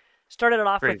 Started it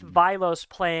off with Crazy. Vilos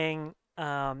playing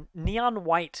Neon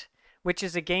White, which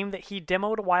is a game that he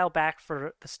demoed a while back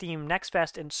for the Steam Next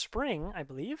Fest in spring, I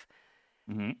believe.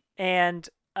 hmm And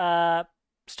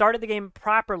started the game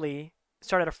properly,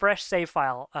 started a fresh save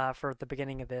file for the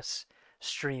beginning of this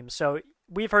stream. So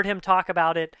we've heard him talk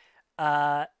about it.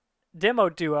 Demo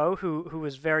Duo, who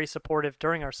was very supportive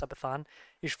during our subathon.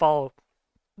 You should follow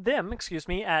them,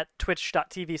 at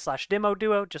twitch.tv/Demo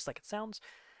Duo, just like it sounds.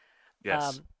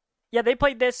 Yes. Yeah, they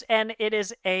played this, and it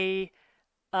is it's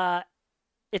a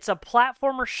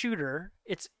platformer shooter.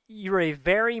 You're a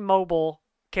very mobile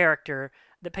character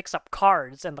that picks up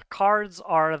cards, and the cards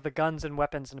are the guns and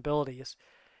weapons and abilities.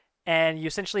 And you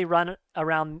essentially run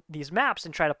around these maps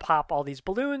and try to pop all these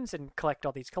balloons and collect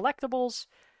all these collectibles.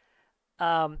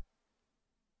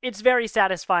 It's very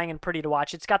satisfying and pretty to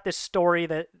watch. It's got this story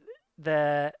that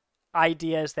the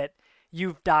idea is that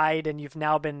you've died and you've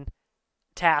now been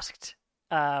tasked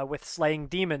with slaying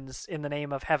demons in the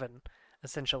name of heaven,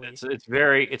 essentially. It's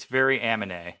very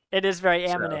anime. It is very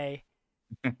So. anime.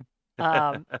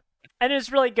 And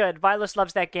it's really good. Vilas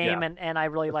loves that game, Yeah. and I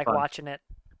really It's like fun. watching it.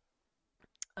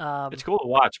 It's cool to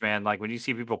watch, man. Like when you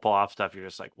see people pull off stuff, you're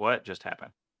just like, what just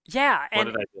happened? Yeah, What and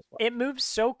did I just watch? it moves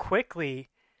so quickly.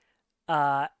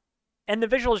 And the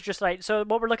visuals just like, so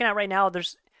what we're looking at right now, there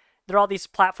are all these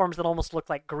platforms that almost look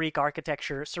like Greek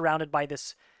architecture surrounded by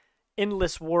this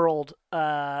endless world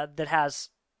that has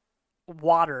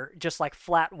water, just like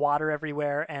flat water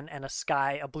everywhere, and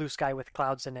a blue sky with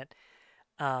clouds in it.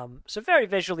 So very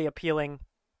visually appealing.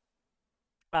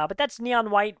 But that's Neon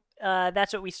White.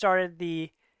 That's what we started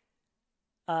the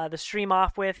stream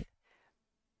off with.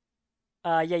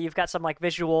 Yeah, you've got some like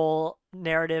visual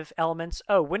narrative elements.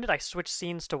 Oh, when did I switch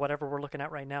scenes to whatever we're looking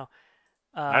at right now?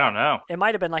 I don't know. It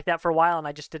might have been like that for a while, and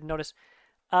I just didn't notice.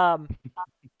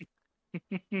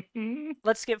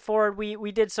 Let's skip forward.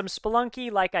 We did some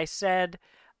Spelunky, like I said.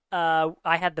 I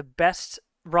had the best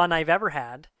run I've ever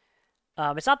had.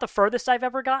 It's not the furthest I've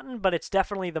ever gotten, but it's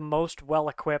definitely the most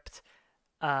well-equipped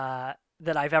that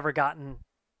I've ever gotten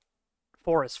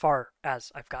for as far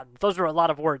as I've gotten. Those were a lot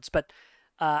of words, but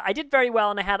I did very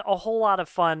well, and I had a whole lot of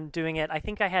fun doing it. I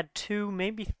think I had 2,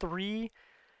 maybe 3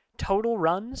 total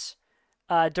runs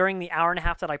during the hour and a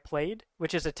half that I played,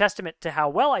 which is a testament to how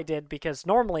well I did, because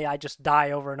normally I just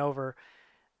die over and over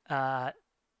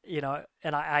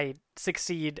and I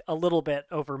succeed a little bit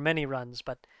over many runs,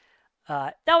 but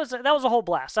that was a whole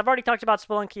blast. I've already talked about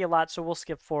Spelunky a lot, so we'll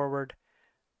skip forward.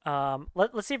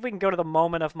 Let's see if we can go to the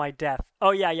moment of my death.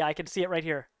 Oh yeah, I can see it right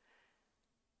here.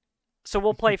 So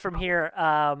we'll play from here.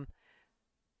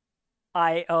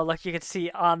 Look, you can see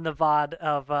on the VOD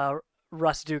of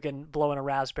Russ Dugan blowing a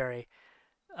raspberry.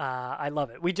 I love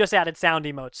it. We just added sound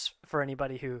emotes for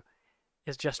anybody who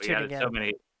is just tuning in. So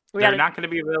many. They're not going to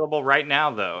be available right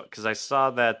now, though, because I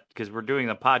saw that because we're doing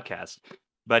the podcast.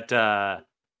 But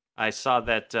I saw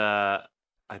that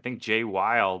I think Jay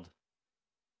Wild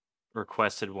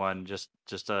requested one just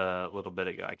a little bit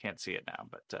ago. I can't see it now,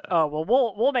 but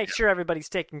we'll make sure everybody's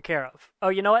taken care of. Oh,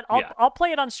 you know what? I'll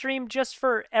play it on stream just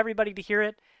for everybody to hear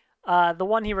it. The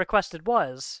one he requested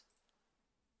was.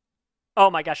 Oh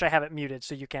my gosh, I have it muted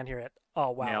so you can't hear it.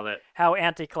 Oh wow, nailed it. How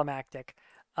anticlimactic.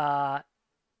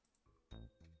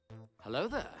 Hello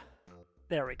there.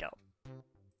 There we go.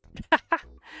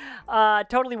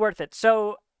 Totally worth it.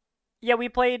 So, yeah, we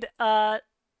played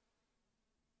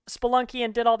Spelunky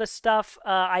and did all this stuff.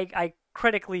 I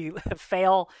critically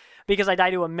fail because I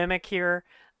die to a mimic here.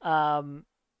 Yeah,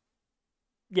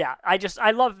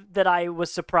 I love that I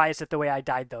was surprised at the way I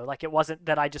died, though. Like, it wasn't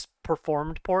that I just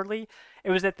performed poorly.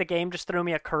 It was that the game just threw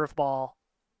me a curveball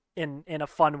in a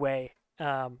fun way.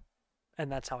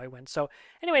 And that's how I win. So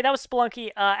anyway, that was Spelunky.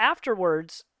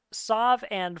 Afterwards, Sav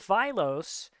and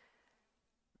Vilos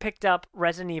picked up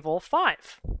Resident Evil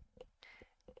 5.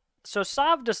 So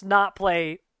Sav does not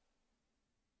play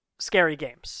scary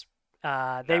games.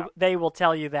 They will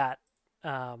tell you that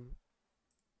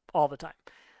all the time.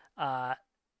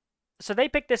 So they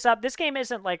picked this up. This game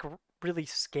isn't like really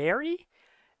scary.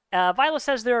 Vilos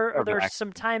says there's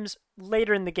some times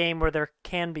later in the game where there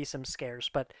can be some scares,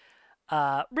 but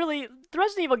really, the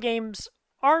Resident Evil games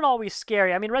aren't always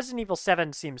scary. I mean, Resident Evil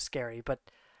 7 seems scary, but...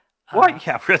 What?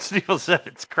 Yeah, Resident Evil 7,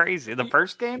 it's crazy. The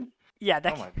first game? Yeah.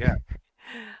 Oh my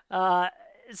god.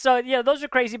 So, yeah, those are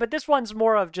crazy, but this one's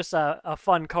more of just a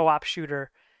fun co-op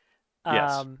shooter.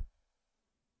 Yes.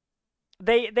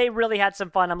 They really had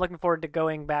some fun. I'm looking forward to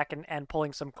going back and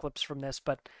pulling some clips from this,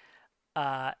 but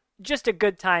just a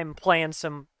good time playing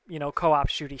some, co-op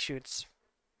shooty shoots.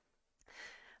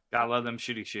 Gotta love them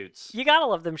shooty shoots. You gotta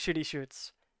love them shooty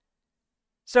shoots.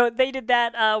 So they did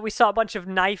that. We saw a bunch of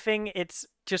knifing. It's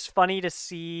just funny to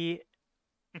see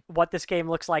what this game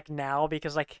looks like now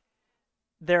because, like,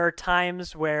 there are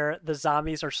times where the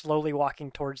zombies are slowly walking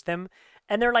towards them,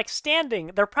 and they're, like,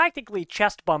 standing. They're practically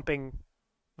chest bumping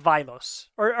Vilos.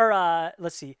 Or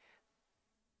let's see.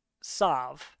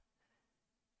 Sav.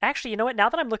 Actually, you know what? Now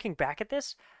that I'm looking back at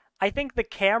this, I think the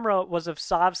camera was of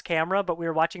Sav's camera, but we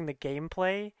were watching the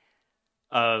gameplay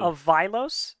of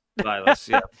Vilos. Vilos,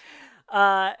 yeah.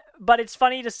 But it's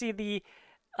funny to see the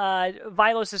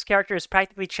Vilos' character is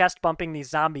practically chest bumping these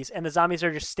zombies, and the zombies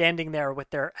are just standing there with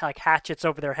their hatchets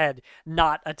over their head,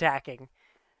 not attacking.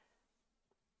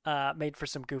 Made for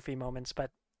some goofy moments, but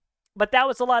that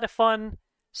was a lot of fun.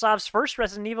 Sav's first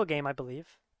Resident Evil game, I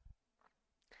believe.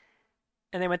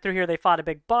 And they went through here. They fought a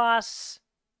big boss.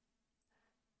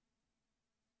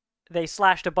 They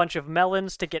slashed a bunch of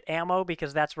melons to get ammo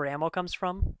because that's where ammo comes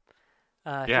from.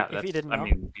 If you didn't know. I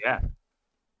mean, yeah.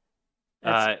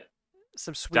 That's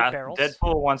some sweet barrels.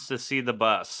 Deadpool wants to see the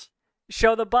bus.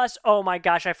 Show the bus? Oh my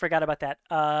gosh, I forgot about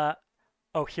that.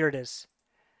 Here it is.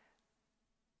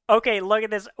 Okay, look at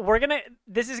this.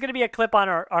 This is gonna be a clip on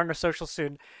our social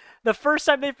soon. The first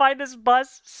time they find this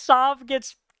bus, Sav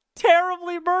gets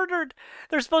terribly murdered.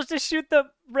 They're supposed to shoot the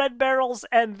red barrels,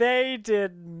 and they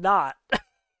did not.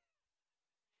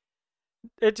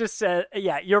 It just said,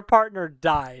 yeah, your partner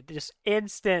died. Just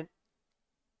instant.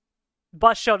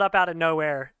 Bus showed up out of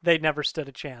nowhere. They never stood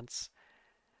a chance.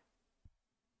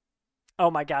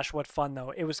 Oh my gosh, what fun,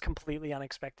 though. It was completely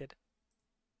unexpected.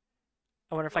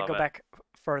 I wonder if I go back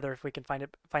further, if we can find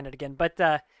it again. But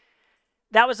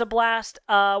that was a blast.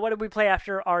 What did we play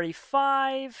after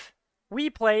RE5?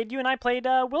 You and I played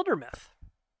Wildermyth.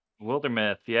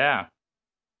 Wildermyth, yeah.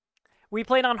 We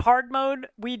played on hard mode.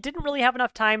 We didn't really have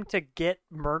enough time to get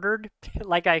murdered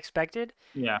like I expected.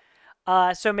 Yeah.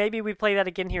 So maybe we play that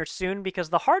again here soon because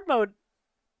the hard mode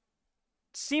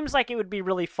seems like it would be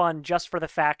really fun just for the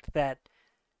fact that,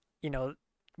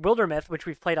 Wildermyth, which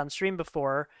we've played on stream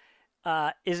before,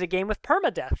 is a game with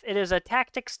permadeath. It is a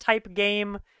tactics type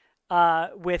game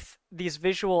with these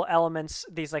visual elements,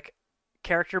 these like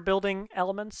character building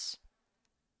elements.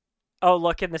 Oh,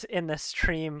 look in this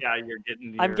stream. Yeah, you're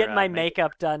getting. I'm getting my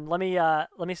makeup done. Let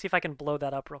me see if I can blow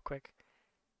that up real quick.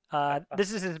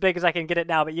 This is as big as I can get it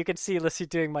now, but you can see Lissy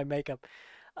doing my makeup.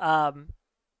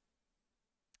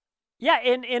 Yeah,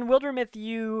 in Wildermyth,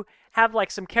 you have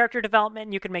like some character development,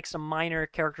 and you can make some minor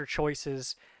character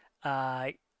choices.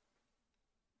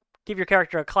 Give your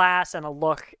character a class and a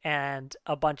look and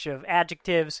a bunch of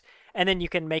adjectives, and then you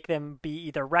can make them be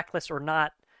either reckless or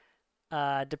not,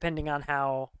 depending on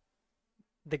how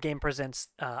the game presents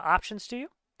options to you.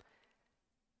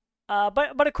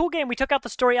 But a cool game. We took out the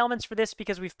story elements for this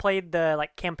because we've played the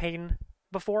like campaign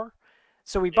before,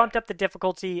 so we bumped up the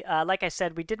difficulty. Like I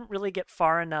said, we didn't really get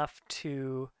far enough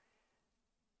to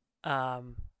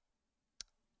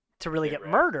really get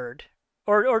murdered,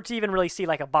 or to even really see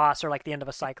like a boss or like the end of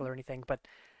a cycle or anything. But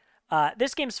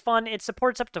this game's fun. It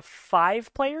supports up to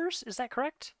 5 players. Is that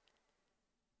correct?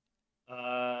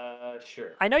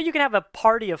 Sure. I know you can have a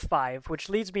party of 5, which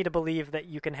leads me to believe that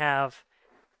you can have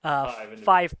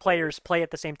 5 players play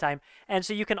at the same time, and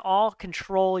so you can all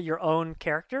control your own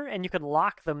character, and you can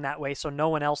lock them that way so no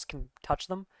one else can touch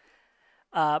them.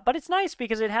 But it's nice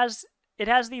because it has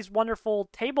these wonderful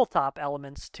tabletop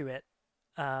elements to it.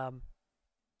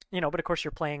 But of course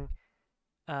you're playing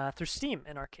through Steam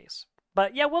in our case.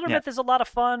 But yeah, Wildermyth is a lot of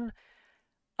fun.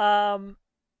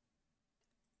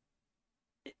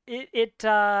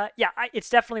 It's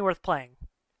definitely worth playing.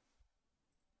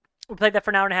 We played that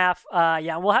for an hour and a half.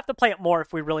 We'll have to play it more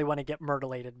if we really want to get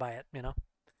murderlated by it,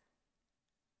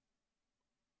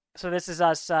 So this is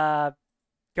us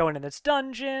going in this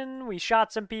dungeon. We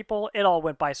shot some people. It all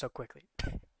went by so quickly.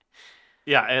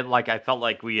 Yeah, and like I felt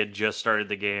like we had just started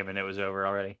the game and it was over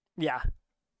already. Yeah.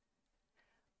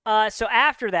 So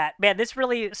after that, man, this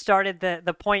really started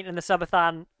the point in the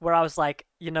subathon where I was like,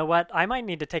 you know what? I might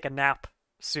need to take a nap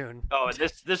soon. Oh,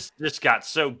 this got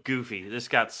so goofy. This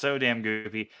got so damn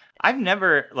goofy. I've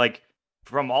never, like,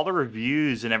 from all the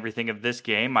reviews and everything of this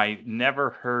game, I never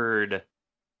heard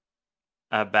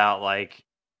about like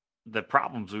the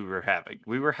problems we were having.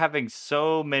 We were having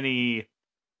so many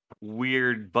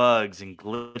weird bugs and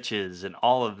glitches and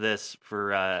all of this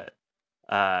for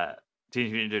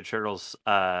Teenage Mutant Ninja Turtles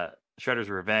Shredder's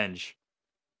Revenge.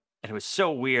 And it was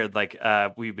so weird. Like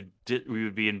we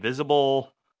would be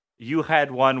invisible. You had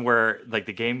one where like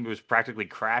the game was practically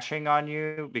crashing on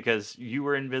you because you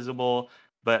were invisible,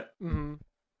 but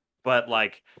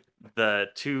like the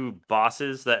 2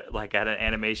 bosses that like had an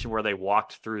animation where they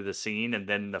walked through the scene and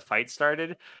then the fight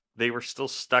started, they were still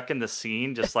stuck in the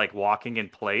scene, just like walking in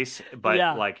place, but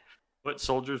like foot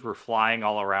soldiers were flying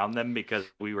all around them because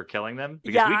we were killing them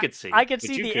because we could see. I could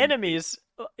see the enemies,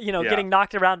 getting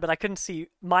knocked around, but I couldn't see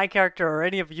my character or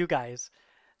any of you guys.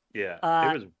 Yeah,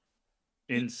 it was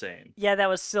insane. Yeah, that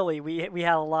was silly. We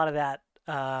had a lot of that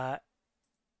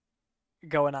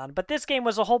going on, but this game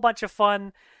was a whole bunch of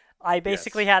fun. I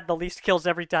basically had the least kills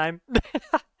every time.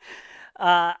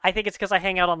 I think it's because I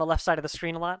hang out on the left side of the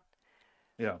screen a lot.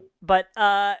 Yeah. But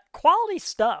quality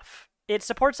stuff. It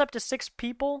supports up to 6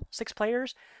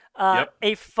 players.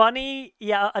 Another funny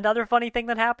thing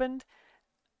that happened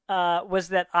was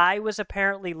that I was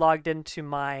apparently logged into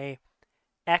my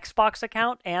Xbox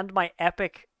account and my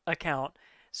Epic account.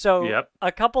 So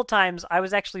a couple times I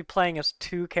was actually playing as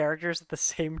 2 characters at the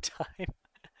same time.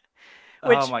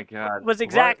 Which oh my god! was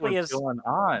exactly as on?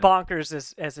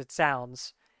 bonkers as it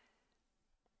sounds.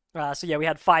 So yeah, we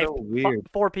had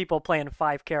 4 people playing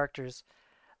 5 characters.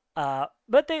 But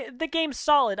the game's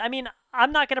solid. I mean,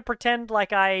 I'm not gonna pretend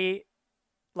like I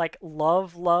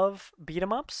love beat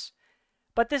 'em ups,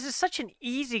 but this is such an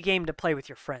easy game to play with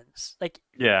your friends. Like,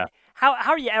 how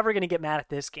are you ever gonna get mad at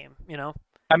this game?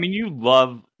 I mean, you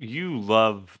loved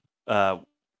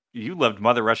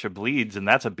Mother Russia Bleeds, and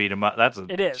that's a beat 'em up.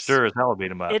 It is sure as hell a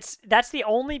beat 'em up. That's the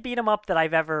only beat 'em up that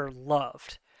I've ever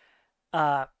loved,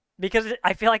 because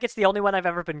I feel like it's the only one I've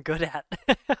ever been good at.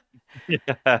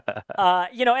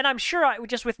 And I'm sure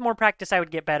just with more practice I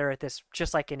would get better at this,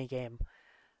 just like any game.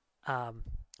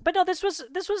 But no, this was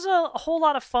a whole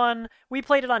lot of fun. We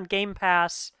played it on Game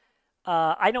Pass.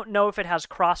 I don't know if it has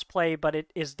crossplay, but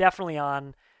it is definitely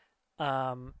on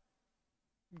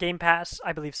Game Pass,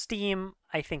 I believe Steam,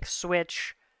 I think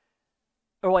Switch.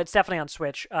 Well, it's definitely on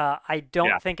Switch. I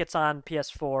don't think it's on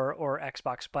PS4 or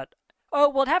Xbox, but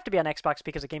it'd have to be on Xbox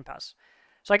because of Game Pass.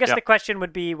 So I guess the question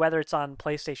would be whether it's on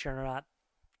PlayStation or not.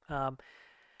 I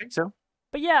think so.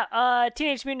 But yeah,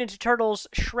 Teenage Mutant Ninja Turtles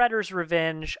Shredder's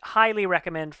Revenge, highly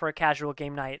recommend for a casual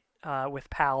game night with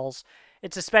pals.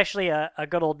 It's especially a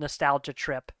good old nostalgia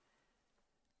trip.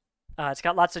 It's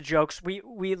got lots of jokes.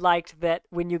 We liked that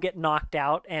when you get knocked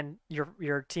out and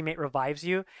your teammate revives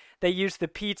you, they use the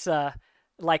pizza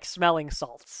like smelling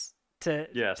salts to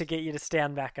get you to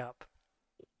stand back up.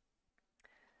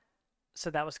 So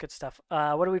that was good stuff.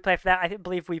 What did we play for that? I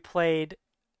believe we played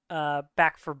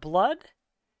Back 4 Blood.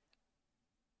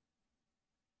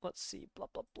 let's see, blah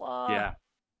blah blah. Yeah.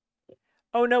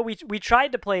 Oh no, we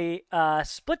tried to play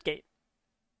Splitgate.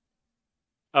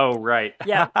 Oh, right.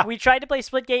 Yeah, we tried to play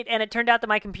Splitgate, and it turned out that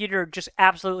my computer just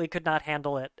absolutely could not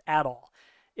handle it at all.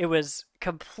 It was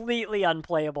completely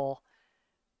unplayable.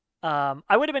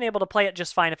 I would have been able to play it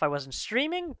just fine if I wasn't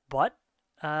streaming, but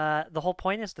the whole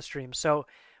point is the stream. So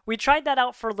we tried that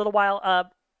out for a little while.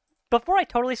 Before I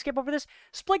totally skip over this,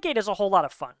 Splitgate is a whole lot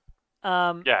of fun.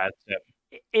 Yeah.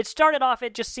 It started off,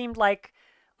 it just seemed like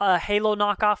a Halo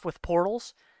knockoff with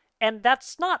portals, and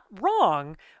that's not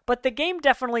wrong, but the game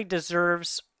definitely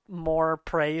deserves more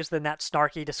praise than that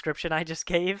snarky description I just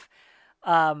gave.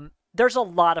 There's a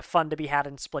lot of fun to be had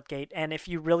in Splitgate, and if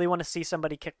you really want to see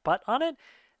somebody kick butt on it,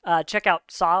 check out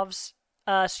Sov's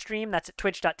stream. That's at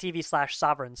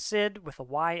twitch.tv/SovereignSyd with a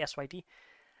Y, S-Y-D.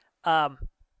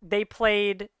 They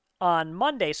played on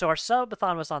Monday, so our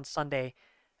subathon was on Sunday.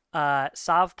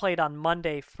 Sov played on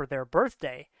Monday for their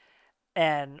birthday.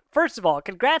 And first of all,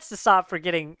 congrats to Sov for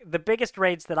getting the biggest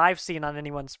raids that I've seen on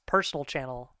anyone's personal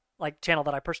channel, like channel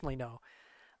that I personally know.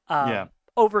 Yeah.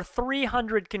 Over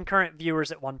 300 concurrent viewers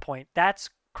at one point. That's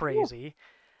crazy.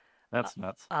 Ooh. That's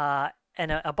nuts.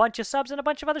 And a bunch of subs and a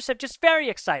bunch of other stuff. Just very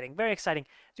exciting, very exciting.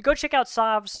 So go check out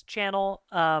Sov's channel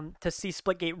to see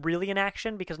Splitgate really in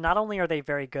action, because not only are they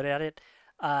very good at it,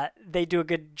 they do a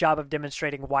good job of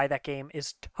demonstrating why that game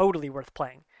is totally worth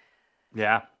playing.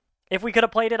 Yeah. If we could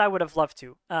have played it, I would have loved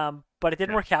to, but it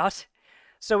didn't work out.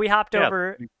 So we hopped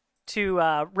over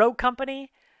to Rogue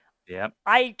Company. Yep.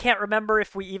 I can't remember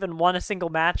if we even won a single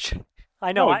match.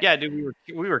 I know. Yeah, dude,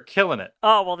 we were killing it.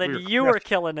 Oh well, then you were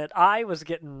killing it. I was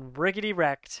getting riggedy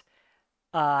wrecked.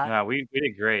 No, we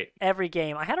did great. Every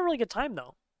game. I had a really good time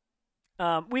though.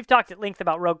 We've talked at length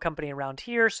about Rogue Company around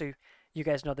here, so you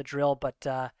guys know the drill.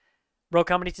 But Rogue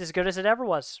Company's as good as it ever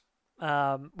was.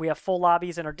 We have full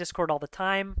lobbies in our Discord all the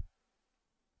time,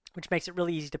 which makes it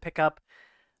really easy to pick up.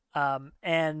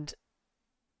 And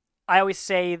I always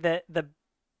say that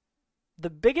the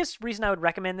biggest reason I would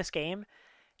recommend this game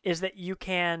is that you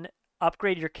can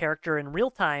upgrade your character in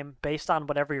real time based on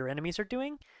whatever your enemies are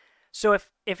doing. So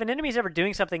if an enemy's ever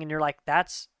doing something and you're like,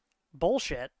 that's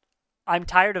bullshit, I'm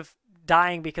tired of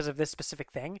dying because of this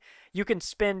specific thing, you can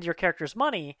spend your character's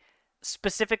money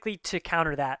specifically to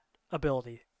counter that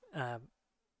ability.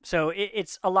 So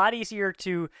it's a lot easier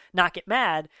to not get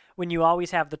mad when you always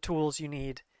have the tools you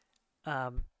need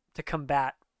to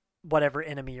combat whatever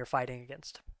enemy you're fighting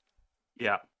against.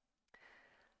 Yeah.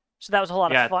 So that was a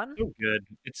lot of fun. It's so good.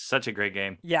 It's such a great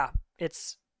game. Yeah,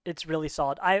 it's really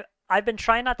solid. I've been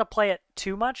trying not to play it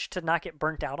too much to not get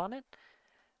burnt out on it.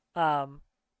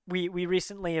 We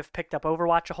recently have picked up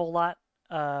Overwatch a whole lot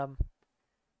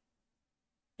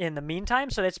in the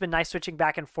meantime, so it's been nice switching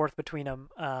back and forth between them.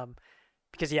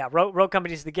 Because yeah, Rogue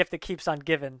Company is the gift that keeps on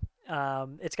giving.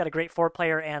 It's got a great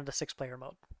 4-player and a 6-player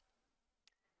mode.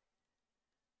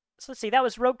 So let's see, that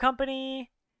was Rogue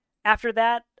Company. After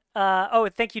that,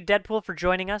 thank you, Deadpool, for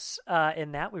joining us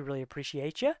in that. We really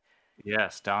appreciate you.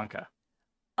 Yes, Donka.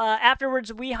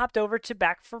 Afterwards, we hopped over to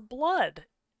Back 4 Blood.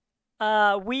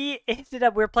 We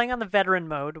were playing on the veteran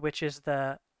mode, which is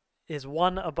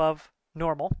one above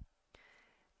normal,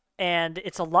 and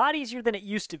it's a lot easier than it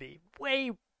used to be.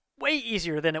 Way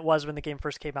easier than it was when the game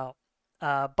first came out.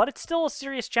 But it's still a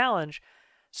serious challenge.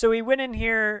 So we went in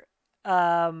here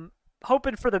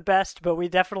hoping for the best, but we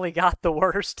definitely got the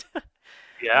worst.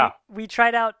 Yeah. We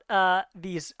tried out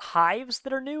these hives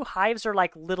that are new. Hives are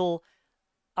like little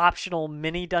optional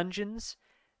mini dungeons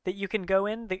that you can go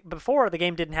in. Before, the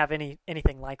game didn't have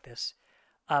anything like this.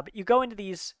 But you go into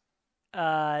these,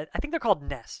 I think they're called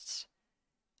nests.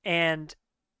 And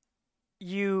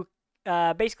you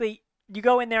basically, you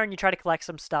go in there and you try to collect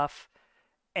some stuff,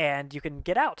 and you can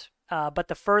get out. But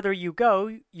the further you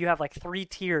go, you have like 3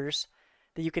 tiers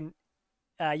that you can,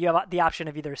 you have the option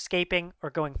of either escaping or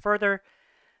going further.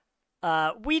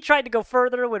 We tried to go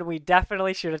further when we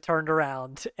definitely should have turned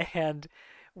around, and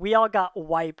we all got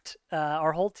wiped.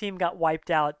 Our whole team got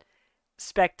wiped out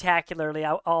spectacularly.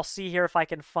 I'll see here if I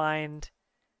can find...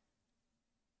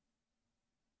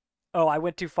 Oh, I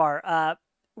went too far.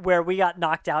 Where we got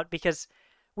knocked out because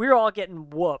we were all getting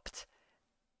whooped.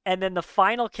 And then the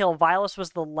final kill, Vilas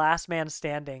was the last man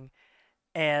standing,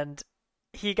 and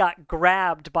he got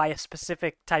grabbed by a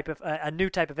specific type of, a new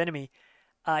type of enemy.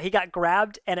 He got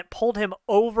grabbed, and it pulled him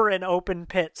over an open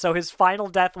pit. So his final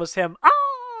death was him,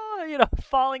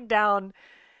 falling down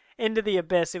into the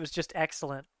abyss. It was just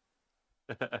excellent.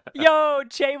 Yo,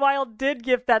 Jay Wild did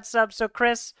gift that sub. So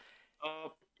Chris,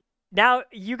 now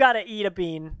you gotta eat a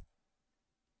bean.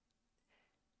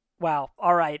 Wow.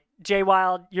 All right, Jay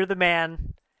Wild, you're the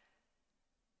man.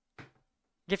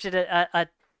 Gifted a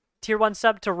tier 1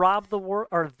 sub to the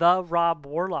Rob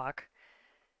Warlock.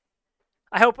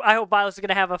 I hope Vilas is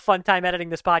gonna have a fun time editing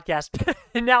this podcast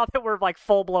now that we're like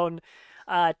full blown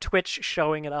Twitch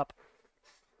showing it up.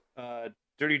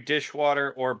 Dirty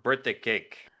dishwater or birthday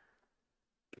cake?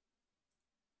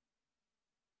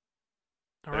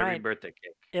 All right. Birthday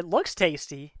cake. It looks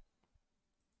tasty.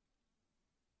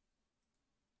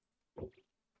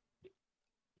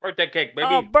 Birthday cake, baby.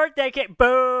 Oh, birthday cake!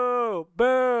 Boo!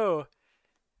 Boo!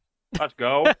 Let's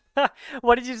go.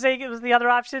 What did you say it was the other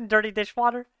option? Dirty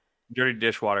dishwater? Dirty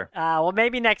dishwater. Well,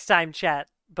 maybe next time, chat.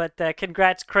 But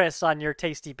congrats, Chris, on your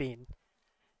tasty bean.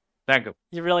 Thank you.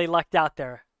 You really lucked out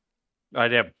there. I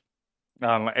did.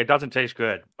 It doesn't taste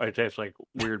good. It tastes like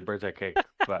weird birthday cake,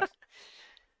 but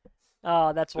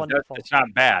Oh, that's wonderful. It's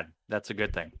not bad. That's a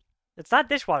good thing. It's not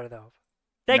dishwater, though.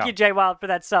 Thank No. you, Jay Wild, for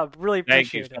that sub. Really Thank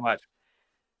appreciate you it. so much.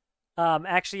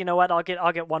 Actually, you know what? I'll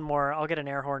get one more. I'll get an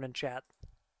air horn in chat.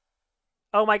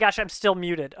 Oh my gosh, I'm still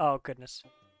muted. Oh goodness.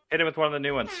 Hit it with one of the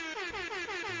new ones.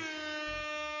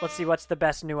 Let's see what's the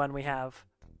best new one we have.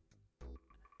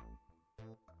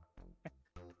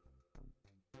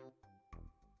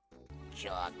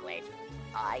 Chocolate.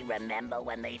 I remember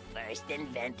when they first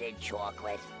invented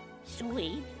chocolate.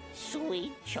 Sweet,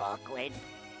 sweet chocolate.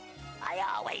 I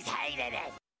always hated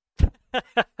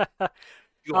it.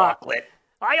 Chocolate.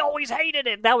 I always hated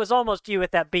it. That was almost you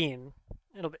with that bean.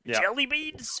 It'll be Yeah. jelly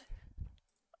beans.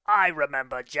 I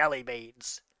remember jelly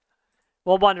beans.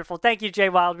 Well, wonderful. Thank you, Jay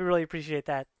Wild. We really appreciate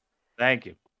that. Thank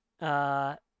you.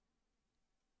 Yeah,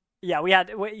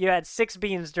 you had 6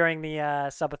 beans during the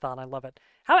subathon. I love it.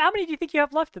 How many do you think you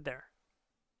have left in there?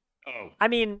 Oh, I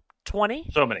mean, 20.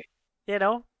 so many. You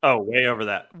know, Oh, way over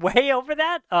that. way over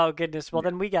that. Oh goodness. Well,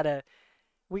 then we gotta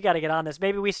get on this.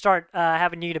 Maybe we start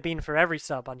having you eat a bean for every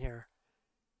sub on here.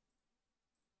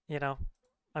 You know,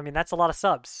 I mean that's a lot of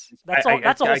subs. That's a whole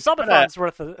subathon's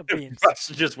worth of beans. Russ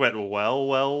just went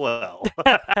well.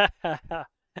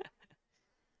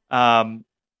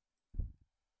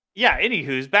 Yeah,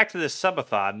 anywho's back to this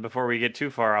subathon before we get too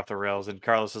far off the rails. And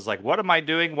Carlos is like, what am I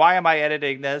doing? Why am I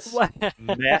editing this?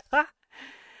 Mess.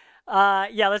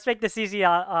 Yeah, let's make this easy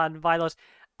on Vilos.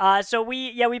 So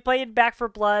we played Back for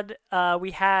Blood.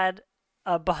 We had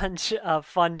a bunch of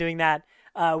fun doing that.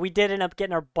 We did end up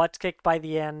getting our butts kicked by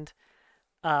the end.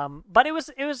 But it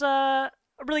was a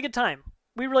really good time.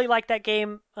 We really liked that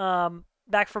game.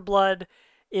 Back for Blood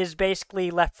is basically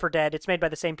Left 4 Dead. It's made by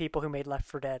the same people who made Left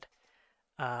 4 Dead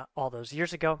all those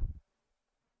years ago.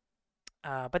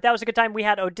 But that was a good time. We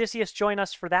had Odysseus join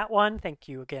us for that one. Thank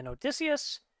you again,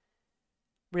 Odysseus.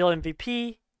 Real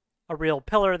MVP, a real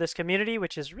pillar of this community,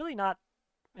 which is really not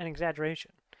an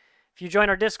exaggeration. If you join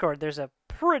our Discord, there's a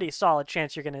pretty solid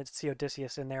chance you're going to see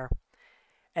Odysseus in there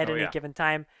at any given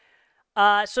time.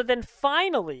 So then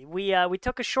finally, we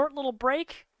took a short little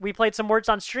break. We played some Words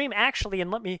on Stream, actually,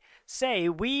 and let me say,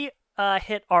 we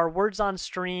hit our Words on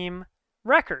Stream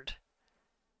record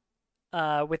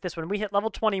with this one. We hit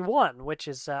level 21, which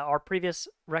is our previous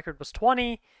record was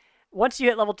 20. Once you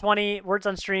hit level 20, Words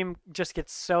on Stream just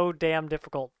gets so damn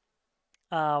difficult.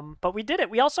 But we did it.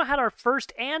 We also had our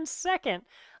first and second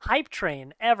hype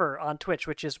train ever on Twitch,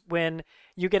 which is when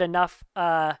you get enough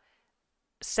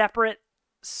separate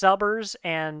subbers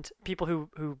and people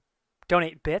who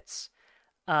donate bits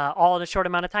all in a short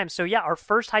amount of time. So yeah, our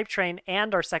first hype train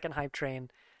and our second hype train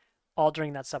all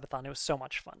during that subathon. It was so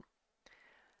much fun.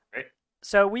 Right.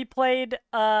 So we played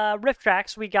Rift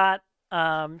Tracks. We got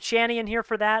Shani in here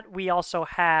for that. We also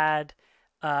had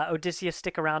Odysseus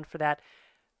stick around for that.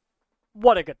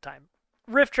 What a good time.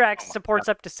 Rift Tracks supports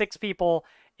up to 6 people.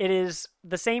 It is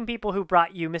the same people who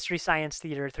brought you Mystery Science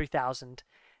Theater 3000.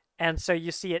 And so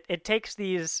you see it takes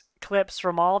these clips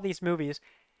from all these movies.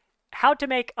 How to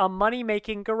Make a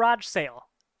Money-Making Garage Sale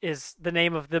is the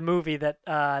name of the movie that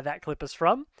that clip is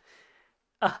from.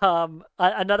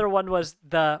 Another one was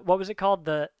what was it called?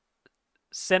 The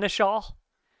Seneschal.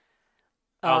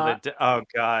 Oh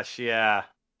gosh, yeah.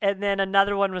 And then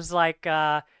another one was like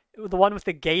the one with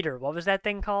the gator. What was that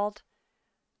thing called?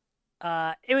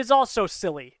 It was all so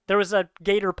silly. There was a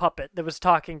gator puppet that was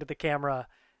talking to the camera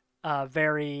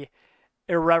very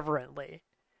irreverently.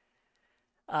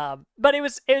 But it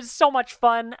was so much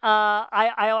fun.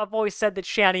 I've always said that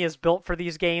Shani is built for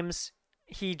these games.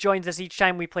 He joins us each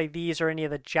time we play these or any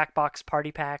of the Jackbox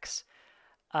party packs.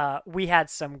 We had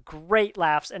some great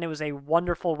laughs, and it was a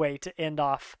wonderful way to end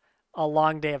off a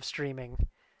long day of streaming.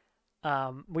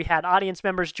 We had audience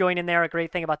members join in there. A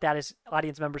great thing about that is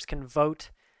audience members can vote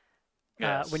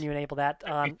when you enable that.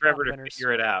 It took forever to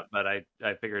figure it out, but I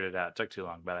figured it out. It took too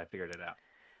long, but I figured it out.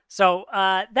 So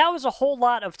that was a whole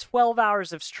lot of 12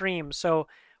 hours of stream. So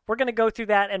we're going to go through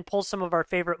that and pull some of our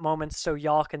favorite moments so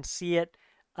y'all can see it,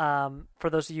 for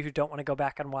those of you who don't want to go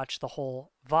back and watch the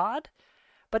whole VOD.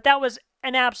 But that was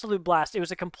an absolute blast. It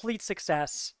was a complete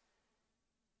success.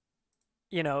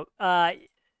 You know,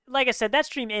 like I said, that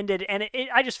stream ended, and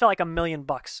I just felt like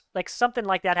 $1,000,000. Like, something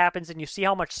like that happens, and you see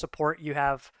how much support you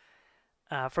have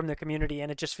from the community,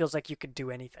 and it just feels like you could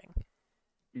do anything.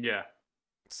 Yeah.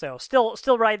 So,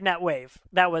 still riding that wave.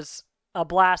 That was a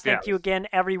blast. Thank you again,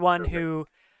 everyone who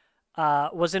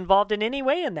was involved in any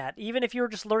way in that. Even if you were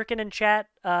just lurking in chat,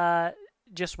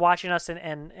 just watching us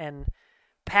and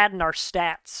padding our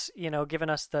stats, you know, giving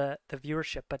us the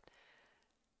viewership. But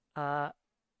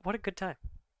what a good time.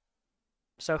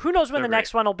 So who knows when the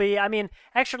next one will be. I mean,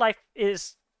 Extra Life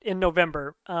is in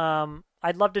November.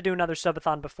 I'd love to do another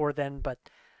subathon before then, but,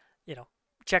 you know,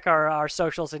 check our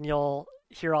socials and you'll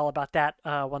hear all about that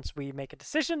once we make a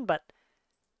decision. But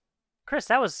Chris,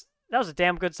 that was a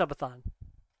damn good subathon.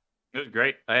 It was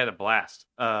great. I had a blast.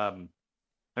 I mean,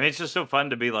 it's just so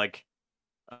fun to be like,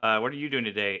 what are you doing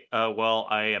today? Well,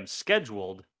 I am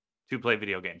scheduled to play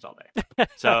video games all day.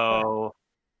 So,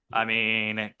 I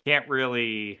mean, can't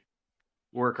really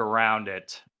work around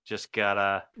it. You just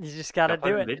gotta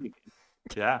do it.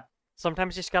 Yeah.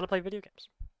 Sometimes you just gotta play video games.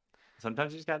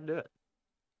 Sometimes you just gotta do it.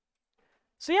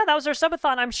 So yeah, that was our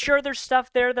subathon. I'm sure there's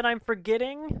stuff there that I'm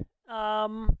forgetting.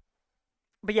 But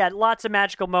yeah, lots of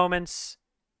magical moments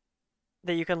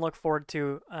that you can look forward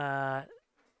to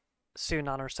soon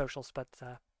on our socials. But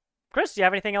Chris, do you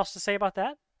have anything else to say about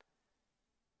that?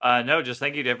 No, just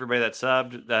thank you to everybody that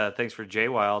subbed. Thanks for Jay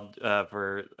Wild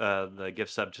for the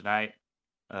gift sub tonight.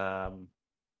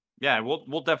 Yeah,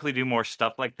 we'll definitely do more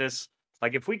stuff like this.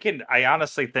 Like, if we can, I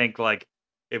honestly think, like,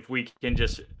 if we can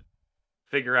just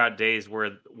figure out days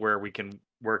where we can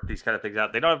work these kind of things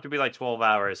out. They don't have to be like 12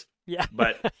 hours. Yeah.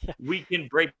 But we can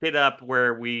break it up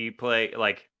where we play,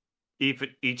 like,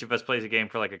 each of us plays a game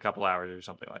for like a couple hours or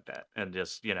something like that, and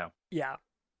just, you know. Yeah,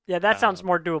 that sounds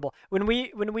more doable. When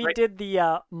we did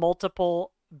the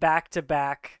multiple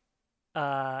back-to-back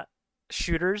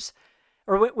shooters,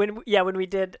 or when we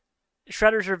did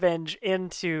Shredder's Revenge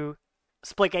into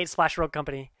Splitgate / Rogue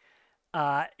Company,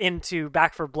 into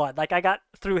Back 4 Blood, like, I got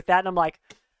through with that, and I'm like,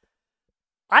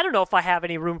 I don't know if I have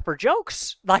any room for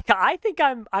jokes. Like, I think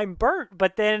I'm burnt.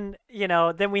 But then, you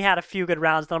know, we had a few good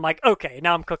rounds. Then I'm like, okay,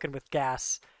 now I'm cooking with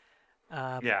gas.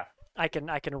 Yeah, I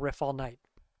can riff all night.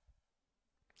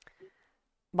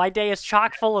 My day is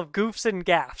chock full of goofs and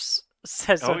gaffs.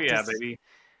 Says oh yeah, baby.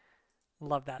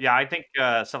 Love that. Yeah, I think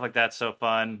stuff like that's so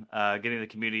fun. Getting the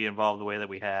community involved the way that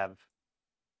we have,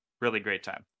 really great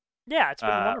time. Yeah, it's been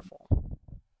wonderful.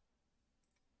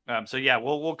 So yeah,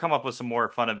 we'll come up with some more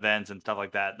fun events and stuff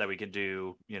like that we can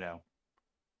do, you know,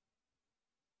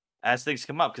 as things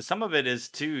come up. Because some of it is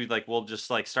too, like, we'll just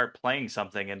like start playing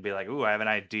something and be like, "Ooh, I have an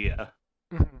idea."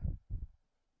 Mm-hmm.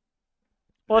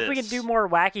 Well, if we can do more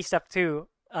wacky stuff too,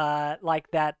 like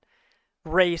that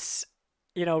race,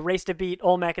 you know, race to beat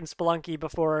Olmec and Spelunky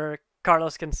before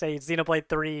Carlos can say Xenoblade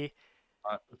 3.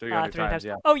 300 times,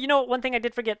 yeah. Oh, you know, one thing I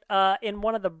did forget, in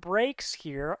one of the breaks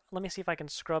here, let me see if I can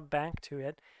scrub back to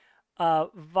it.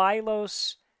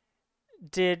 Vilos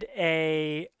did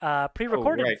a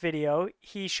pre-recorded video.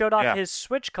 He showed off his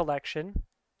Switch collection.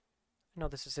 I know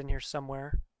this is in here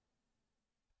somewhere.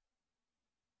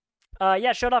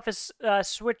 Showed off his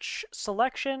Switch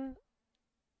selection,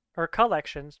 or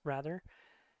collections, rather.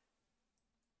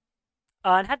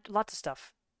 And had lots of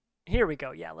stuff. Here we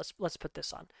go. Yeah, let's put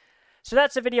this on. So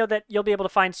that's a video that you'll be able to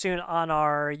find soon on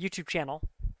our YouTube channel.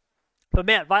 But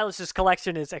man, Violus'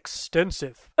 collection is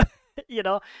extensive. You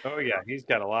know? Oh yeah, he's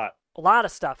got a lot. A lot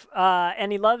of stuff.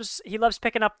 And he loves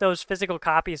picking up those physical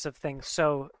copies of things.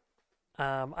 So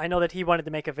I know that he wanted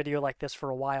to make a video like this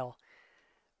for a while.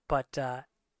 But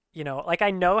you know, like, I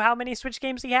know how many Switch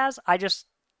games he has. I just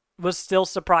was still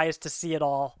surprised to see it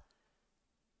all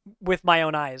with my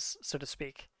own eyes, so to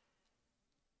speak.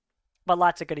 But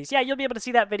lots of goodies. Yeah, you'll be able to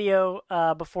see that video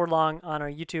before long on our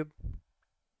YouTube.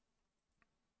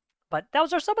 But that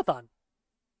was our subathon.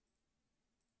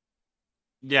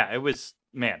 Yeah, it was,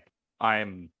 man,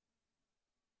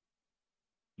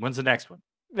 when's the next one?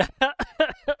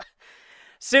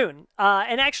 Soon.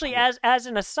 And actually, as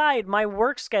an aside, my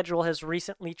work schedule has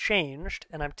recently changed,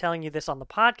 and I'm telling you this on the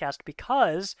podcast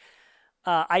because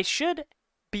I should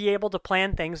be able to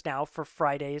plan things now for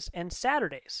Fridays and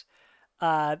Saturdays.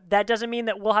 That doesn't mean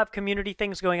that we'll have community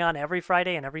things going on every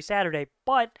Friday and every Saturday,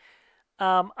 but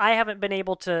I haven't been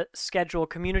able to schedule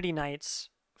community nights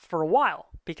for a while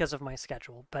because of my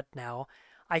schedule, but now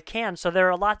I can. So there are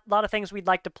a lot of things we'd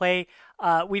like to play.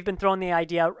 We've been throwing the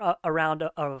idea around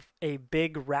of a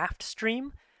big raft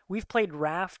stream we've played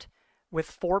Raft with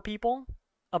 4 people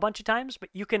a bunch of times, but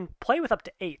you can play with up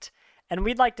to 8. And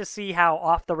we'd like to see how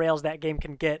off the rails that game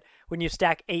can get when you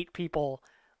stack 8 people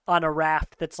on a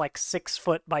raft that's like 6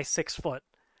 foot by 6 foot.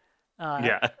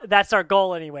 Yeah. That's our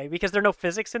goal anyway, because there are no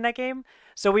physics in that game.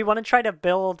 So we want to try to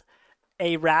build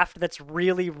a raft that's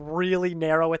really, really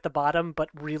narrow at the bottom, but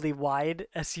really wide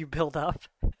as you build up,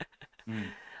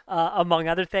 among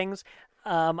other things.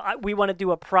 We want to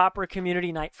do a proper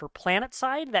community night for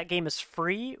PlanetSide. That game is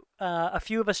free. A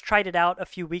few of us tried it out a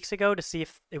few weeks ago to see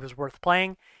if it was worth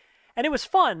playing. And it was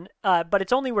fun, but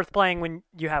it's only worth playing when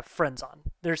you have friends on.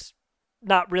 There's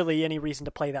not really any reason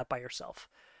to play that by yourself.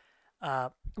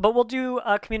 But we'll do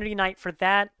a community night for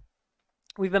that.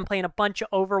 We've been playing a bunch of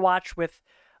Overwatch with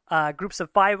groups of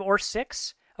 5 or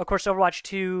 6. Of course, Overwatch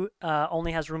 2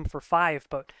 only has room for 5,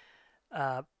 but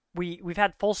we've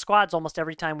had full squads almost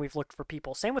every time we've looked for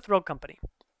people. Same with Rogue Company.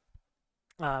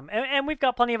 And we've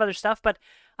got plenty of other stuff, but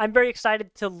I'm very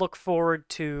excited to look forward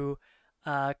to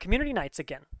community nights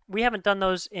again. We haven't done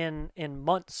those in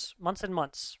months and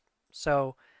months.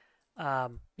 So,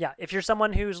 yeah, if you're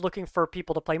someone who's looking for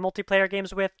people to play multiplayer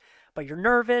games with, but you're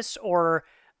nervous or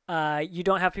you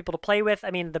don't have people to play with,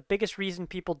 I mean, the biggest reason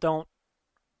people don't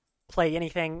play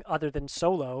anything other than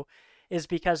solo is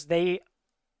because they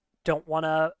don't want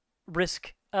to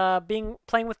risk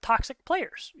playing with toxic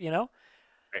players, you know?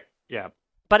 Right. Yeah.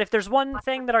 But if there's one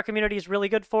thing that our community is really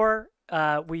good for,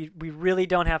 we really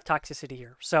don't have toxicity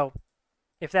here. So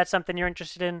if that's something you're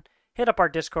interested in, hit up our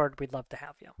Discord. We'd love to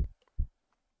have you.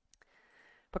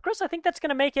 But Chris, I think that's going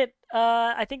to make it.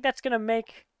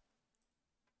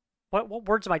 What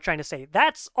words am I trying to say?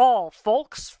 That's all,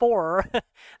 folks, for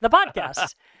the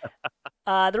podcast.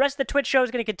 The rest of the Twitch show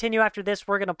is going to continue after this.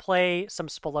 We're going to play some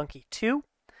Spelunky 2.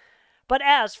 But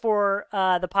as for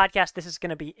the podcast, this is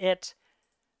going to be it.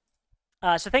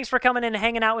 So thanks for coming in and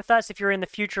hanging out with us. If you're in the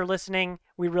future listening,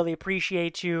 we really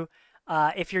appreciate you.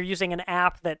 If you're using an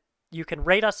app that you can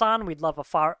rate us on, we'd love a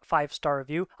 5-star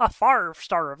review. A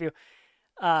 5-star review.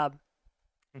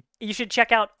 You should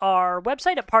check out our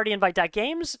website at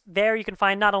partyinvite.games. There you can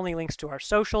find not only links to our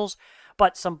socials,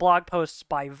 but some blog posts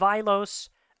by Vilos.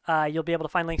 You'll be able to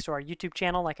find links to our YouTube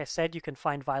channel. Like I said, you can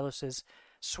find Vilos'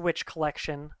 Switch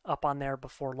collection up on there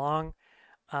before long,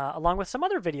 along with some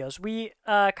other videos. We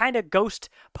kind of ghost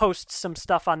post some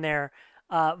stuff on there.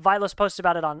 Vilos posts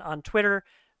about it on Twitter,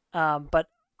 but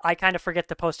I kind of forget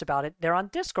to post about it. They're on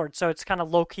Discord, so it's kind of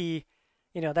low-key.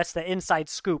 You know, that's the inside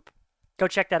scoop. Go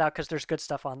check that out because there's good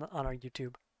stuff on our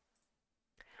YouTube.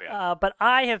 Yeah. But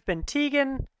I have been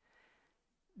Tegan.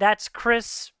 That's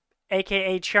Chris,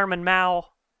 a.k.a. Chairman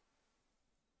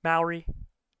Mowry.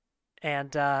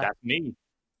 And that's me.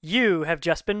 You have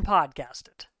just been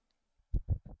podcasted.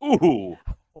 Ooh.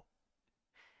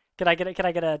 Can I get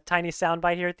a tiny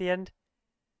soundbite here at the end?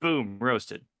 Boom,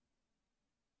 roasted.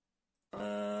 What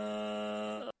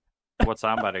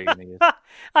soundbite are you going to use?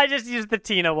 I just used the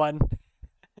Tina one.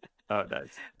 Oh,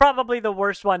 nice. Probably the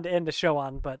worst one to end the show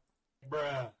on, but...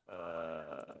 Bruh.